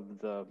of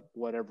the,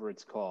 whatever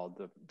it's called,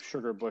 the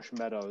Sugar Bush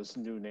Meadows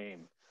new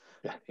name.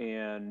 Yeah.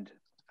 And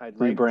I'd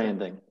like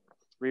rebranding.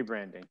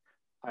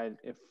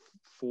 If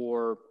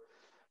for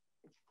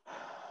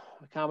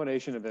a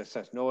combination of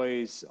excess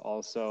noise,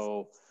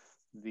 also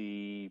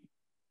the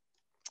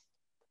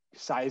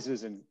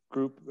sizes and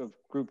group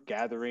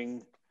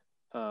gathering,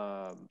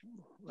 I'd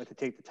like to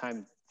take the time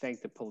to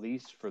thank the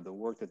police for the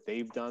work that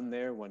they've done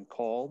there when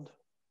called.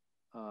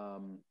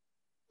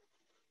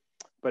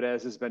 But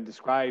as has been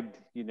described,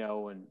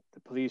 when the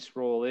police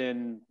roll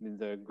in,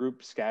 the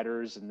group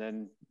scatters and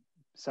then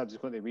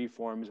subsequently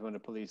reforms when the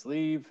police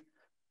leave.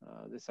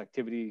 This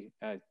activity,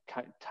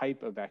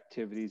 type of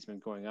activity has been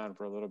going on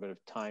for a little bit of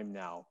time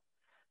now.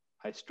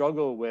 I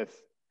struggle with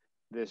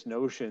this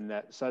notion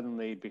that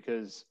suddenly,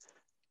 because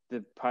the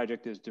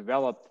project is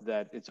developed,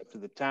 that it's up to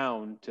the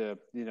town to,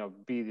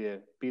 be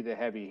the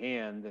heavy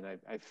hand. And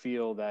I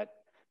feel that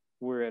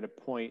we're at a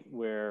point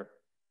where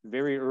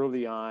very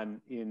early on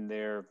in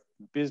their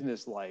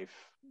business life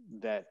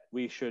that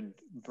we should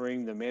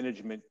bring the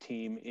management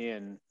team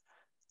in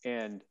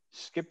and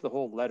skip the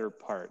whole letter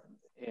part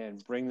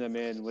and bring them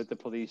in with the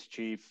police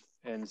chief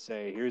and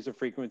say, here's the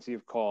frequency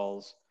of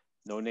calls,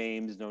 no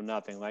names, no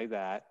nothing like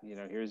that.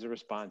 Here's the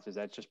responses.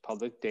 That's just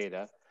public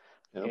data.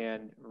 Yep.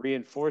 And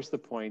reinforce the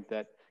point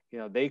that,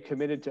 they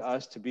committed to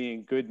us to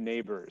being good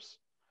neighbors.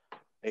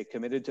 They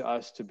committed to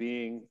us to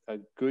being a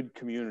good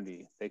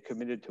community. They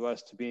committed to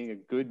us to being a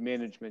good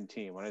management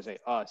team. When I say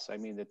us, I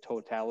mean the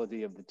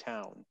totality of the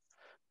town.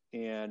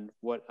 And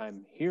what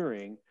I'm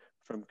hearing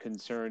from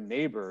concerned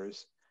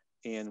neighbors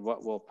and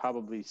what we'll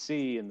probably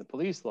see in the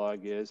police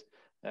log is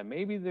that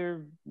maybe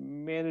their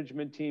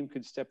management team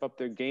could step up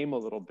their game a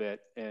little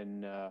bit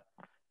and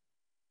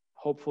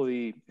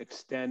hopefully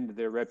extend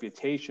their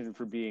reputation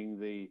for being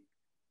the,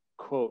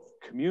 quote,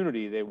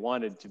 community they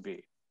wanted to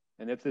be.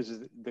 And if this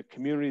is the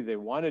community they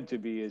wanted to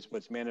be is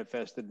what's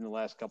manifested in the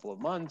last couple of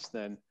months,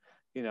 then,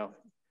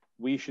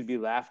 we should be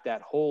laughed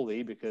at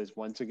wholly because,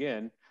 once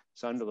again,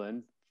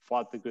 Sunderland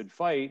fought the good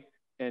fight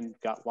and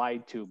got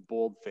lied to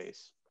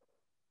boldface.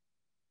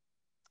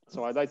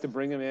 So I'd like to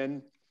bring them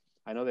in.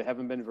 I know they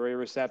haven't been very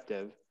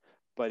receptive,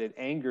 but it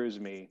angers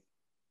me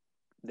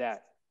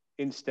that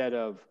instead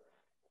of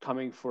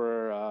coming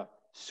for a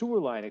sewer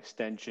line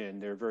extension.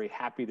 They're very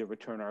happy to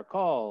return our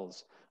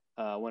calls.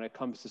 When it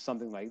comes to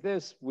something like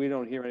this, we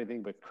don't hear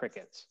anything but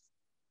crickets.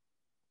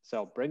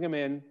 So bring them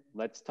in,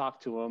 let's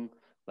talk to them,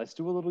 let's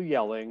do a little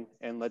yelling,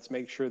 and let's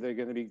make sure they're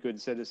gonna be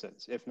good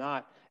citizens. If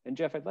not, and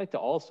Jeff, I'd like to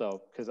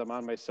also, because I'm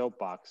on my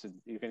soapbox and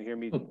you can hear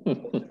me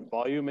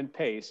volume and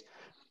pace,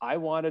 I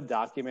want to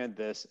document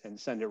this and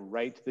send it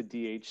right to the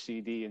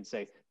DHCD and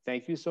say,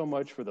 thank you so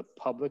much for the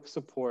public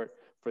support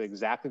for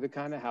exactly the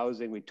kind of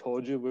housing we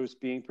told you was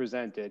being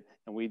presented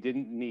and we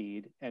didn't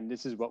need, and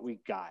this is what we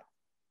got.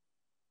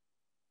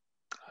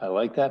 I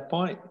like that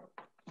point.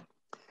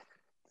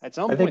 At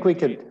some point,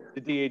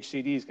 the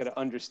DHCD is going to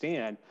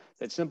understand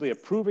that simply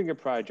approving a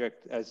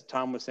project, as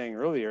Tom was saying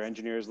earlier,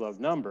 engineers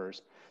love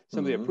numbers,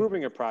 simply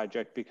approving a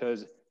project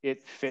because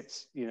it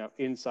fits, you know,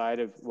 inside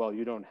of, well,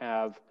 you don't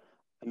have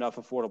enough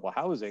affordable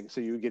housing,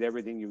 so you get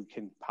everything you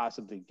can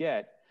possibly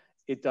get.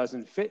 It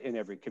doesn't fit in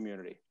every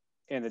community.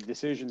 And the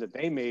decision that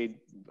they made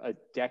a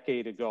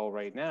decade ago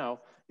right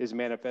now is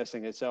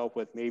manifesting itself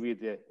with maybe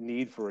the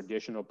need for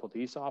additional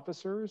police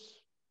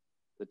officers.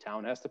 The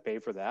town has to pay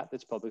for that.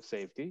 That's public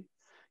safety,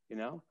 you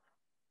know,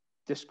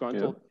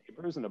 disgruntled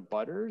neighbors and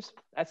abutters.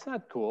 That's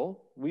not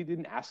cool. We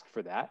didn't ask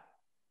for that.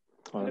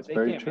 Well, and if they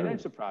can't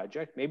manage the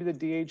project, maybe the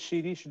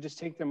DHCD should just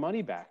take their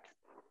money back.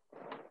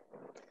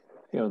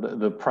 You know,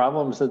 the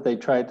problems that they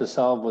tried to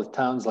solve with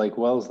towns like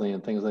Wellesley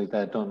and things like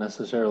that don't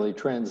necessarily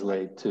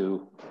translate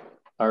to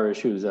our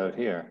issues out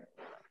here.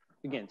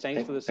 Again,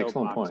 thanks for the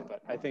soapbox,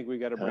 but I think we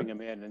got to bring them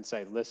in and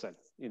say, listen,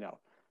 you know,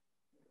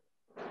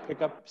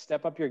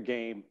 step up your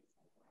game.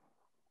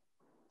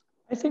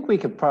 I think we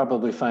could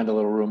probably find a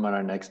little room on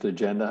our next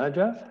agenda, huh,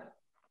 Jeff?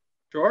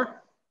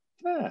 Sure.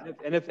 Yeah.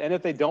 And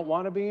if they don't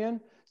want to be in,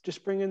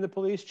 just bring in the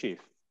police chief.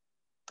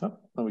 Oh,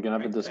 well, we can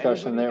have a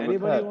discussion there with that.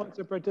 Anybody who wants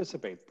to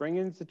participate, bring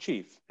in the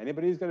chief.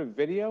 Anybody who's got a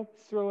video,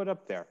 throw it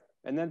up there.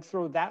 And then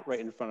throw that right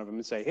in front of them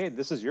and say, hey,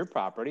 this is your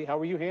property. How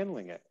are you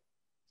handling it?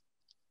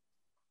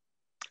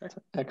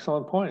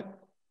 Excellent point.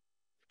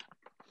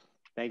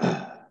 Thank you.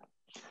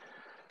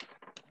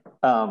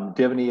 Do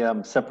you have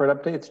any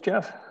separate updates,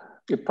 Jeff?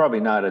 Probably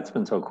not. It's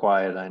been so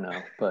quiet, I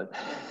know, but.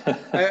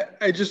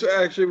 I just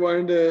actually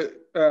wanted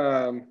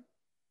to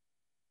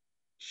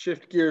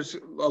shift gears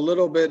a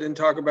little bit and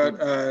talk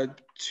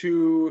about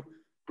two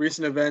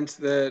recent events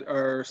that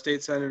our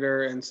state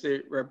senator and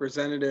state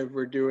representative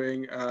were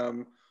doing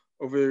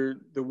over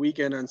the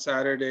weekend. On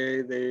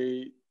Saturday,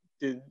 they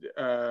did,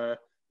 it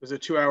was a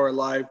 2-hour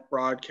live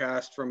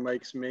broadcast from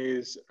Mike's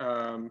Maze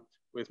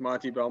with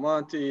Monty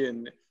Belmonte,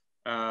 and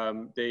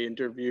they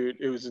interviewed,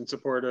 it was in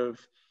support of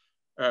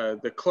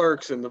the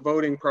clerks and the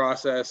voting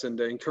process and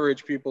to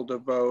encourage people to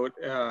vote.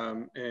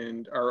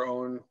 And our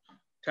own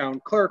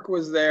town clerk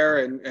was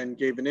there and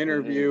gave an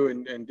interview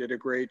and did a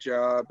great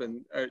job.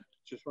 And I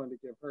just wanted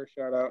to give her a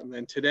shout out. And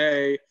then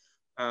today,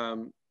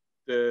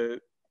 the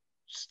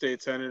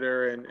state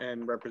senator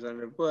and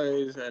Representative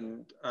Blaze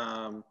and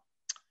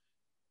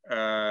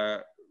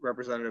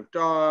Representative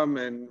Dom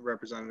and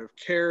Representative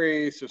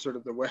Carey, so sort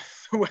of the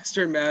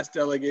Western Mass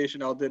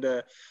delegation, all did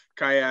a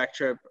kayak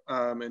trip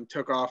and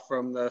took off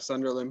from the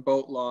Sunderland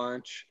boat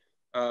launch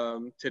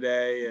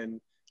today. And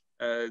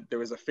there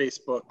was a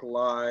Facebook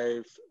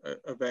Live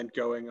event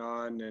going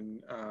on.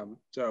 And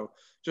so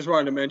just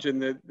wanted to mention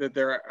that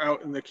they're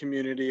out in the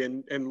community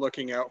and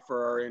looking out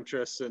for our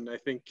interests. And I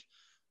think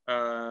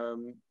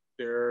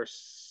they're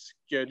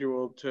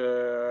scheduled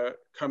to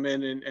come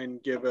in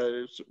and give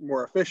a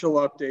more official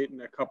update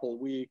in a couple of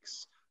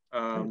weeks,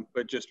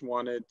 but just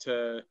wanted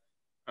to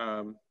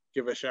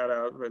give a shout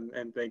out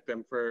and thank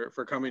them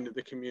for coming to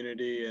the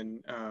community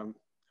and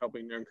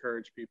helping to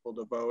encourage people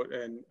to vote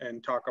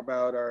and talk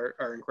about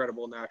our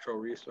incredible natural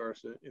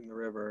resource in the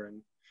river,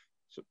 and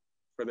so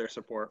for their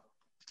support.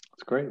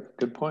 That's great.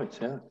 Good points.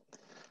 Yeah.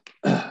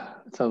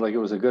 It sounds like it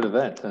was a good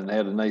event, and they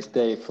had a nice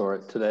day for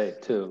it today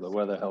too. The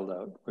weather held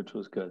out, which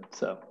was good.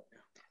 So,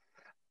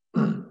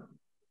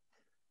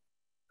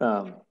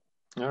 all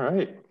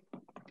right.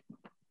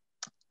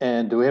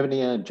 And do we have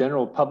any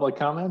general public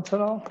comments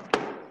at all?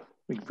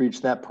 We've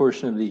reached that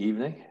portion of the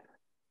evening.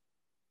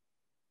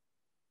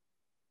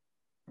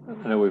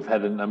 I know we've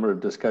had a number of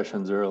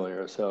discussions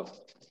earlier, so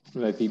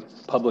we might be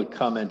public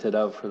commented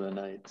out for the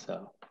night.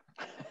 So,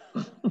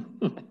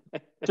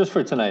 just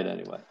for tonight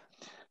anyway.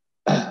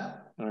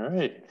 All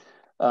right.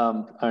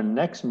 Our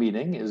next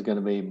meeting is going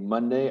to be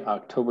Monday,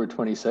 October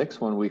 26th,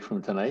 1 week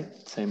from tonight,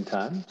 same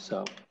time.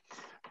 So,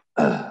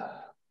 I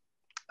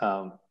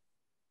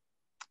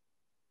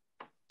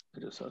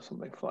just saw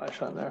something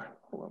flash on there.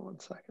 Hold on one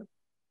second.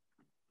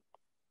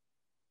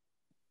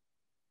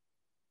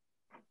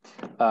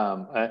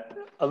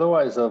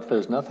 Otherwise, if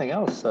there's nothing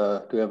else,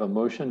 do we have a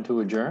motion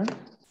to adjourn?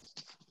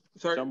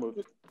 Sorry,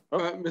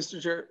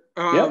 Mr. Chair.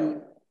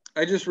 Yep.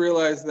 I just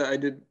realized that I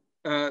did.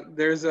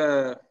 There's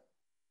a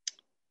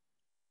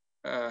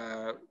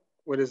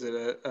what is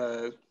it?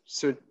 A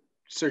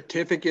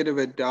certificate of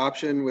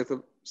adoption with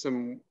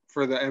some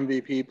for the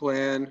MVP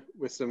plan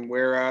with some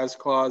whereas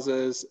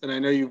clauses. And I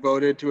know you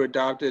voted to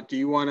adopt it. Do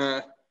you want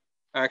to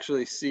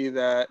actually see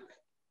that.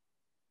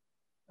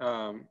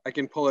 I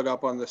can pull it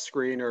up on the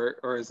screen,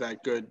 or is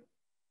that good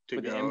to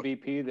For go? the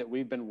MVP that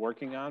we've been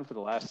working on for the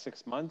last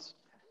 6 months.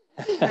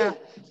 Yeah.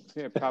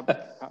 Yeah,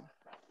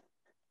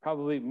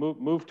 probably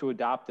move to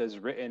adopt as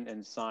written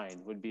and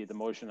signed would be the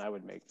motion I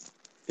would make.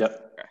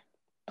 Yep.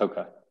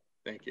 Okay.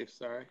 Thank you.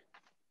 Sorry.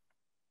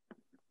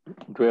 Do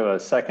we have a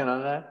second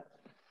on that?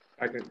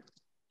 I can.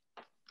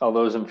 All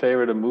those in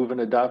favor to move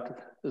and adopt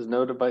as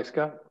noted by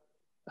Scott?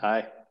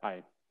 Aye.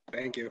 Aye.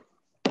 Thank you.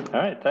 All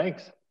right,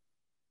 thanks.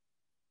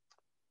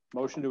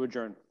 Motion to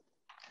adjourn.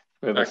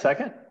 We have a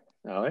second?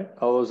 All right.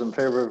 All those in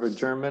favor of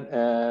adjournment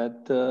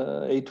at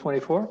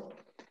 8:24?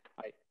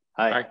 Aye.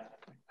 Aye. Aye.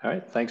 All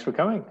right. Thanks for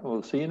coming.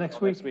 We'll see you next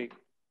week.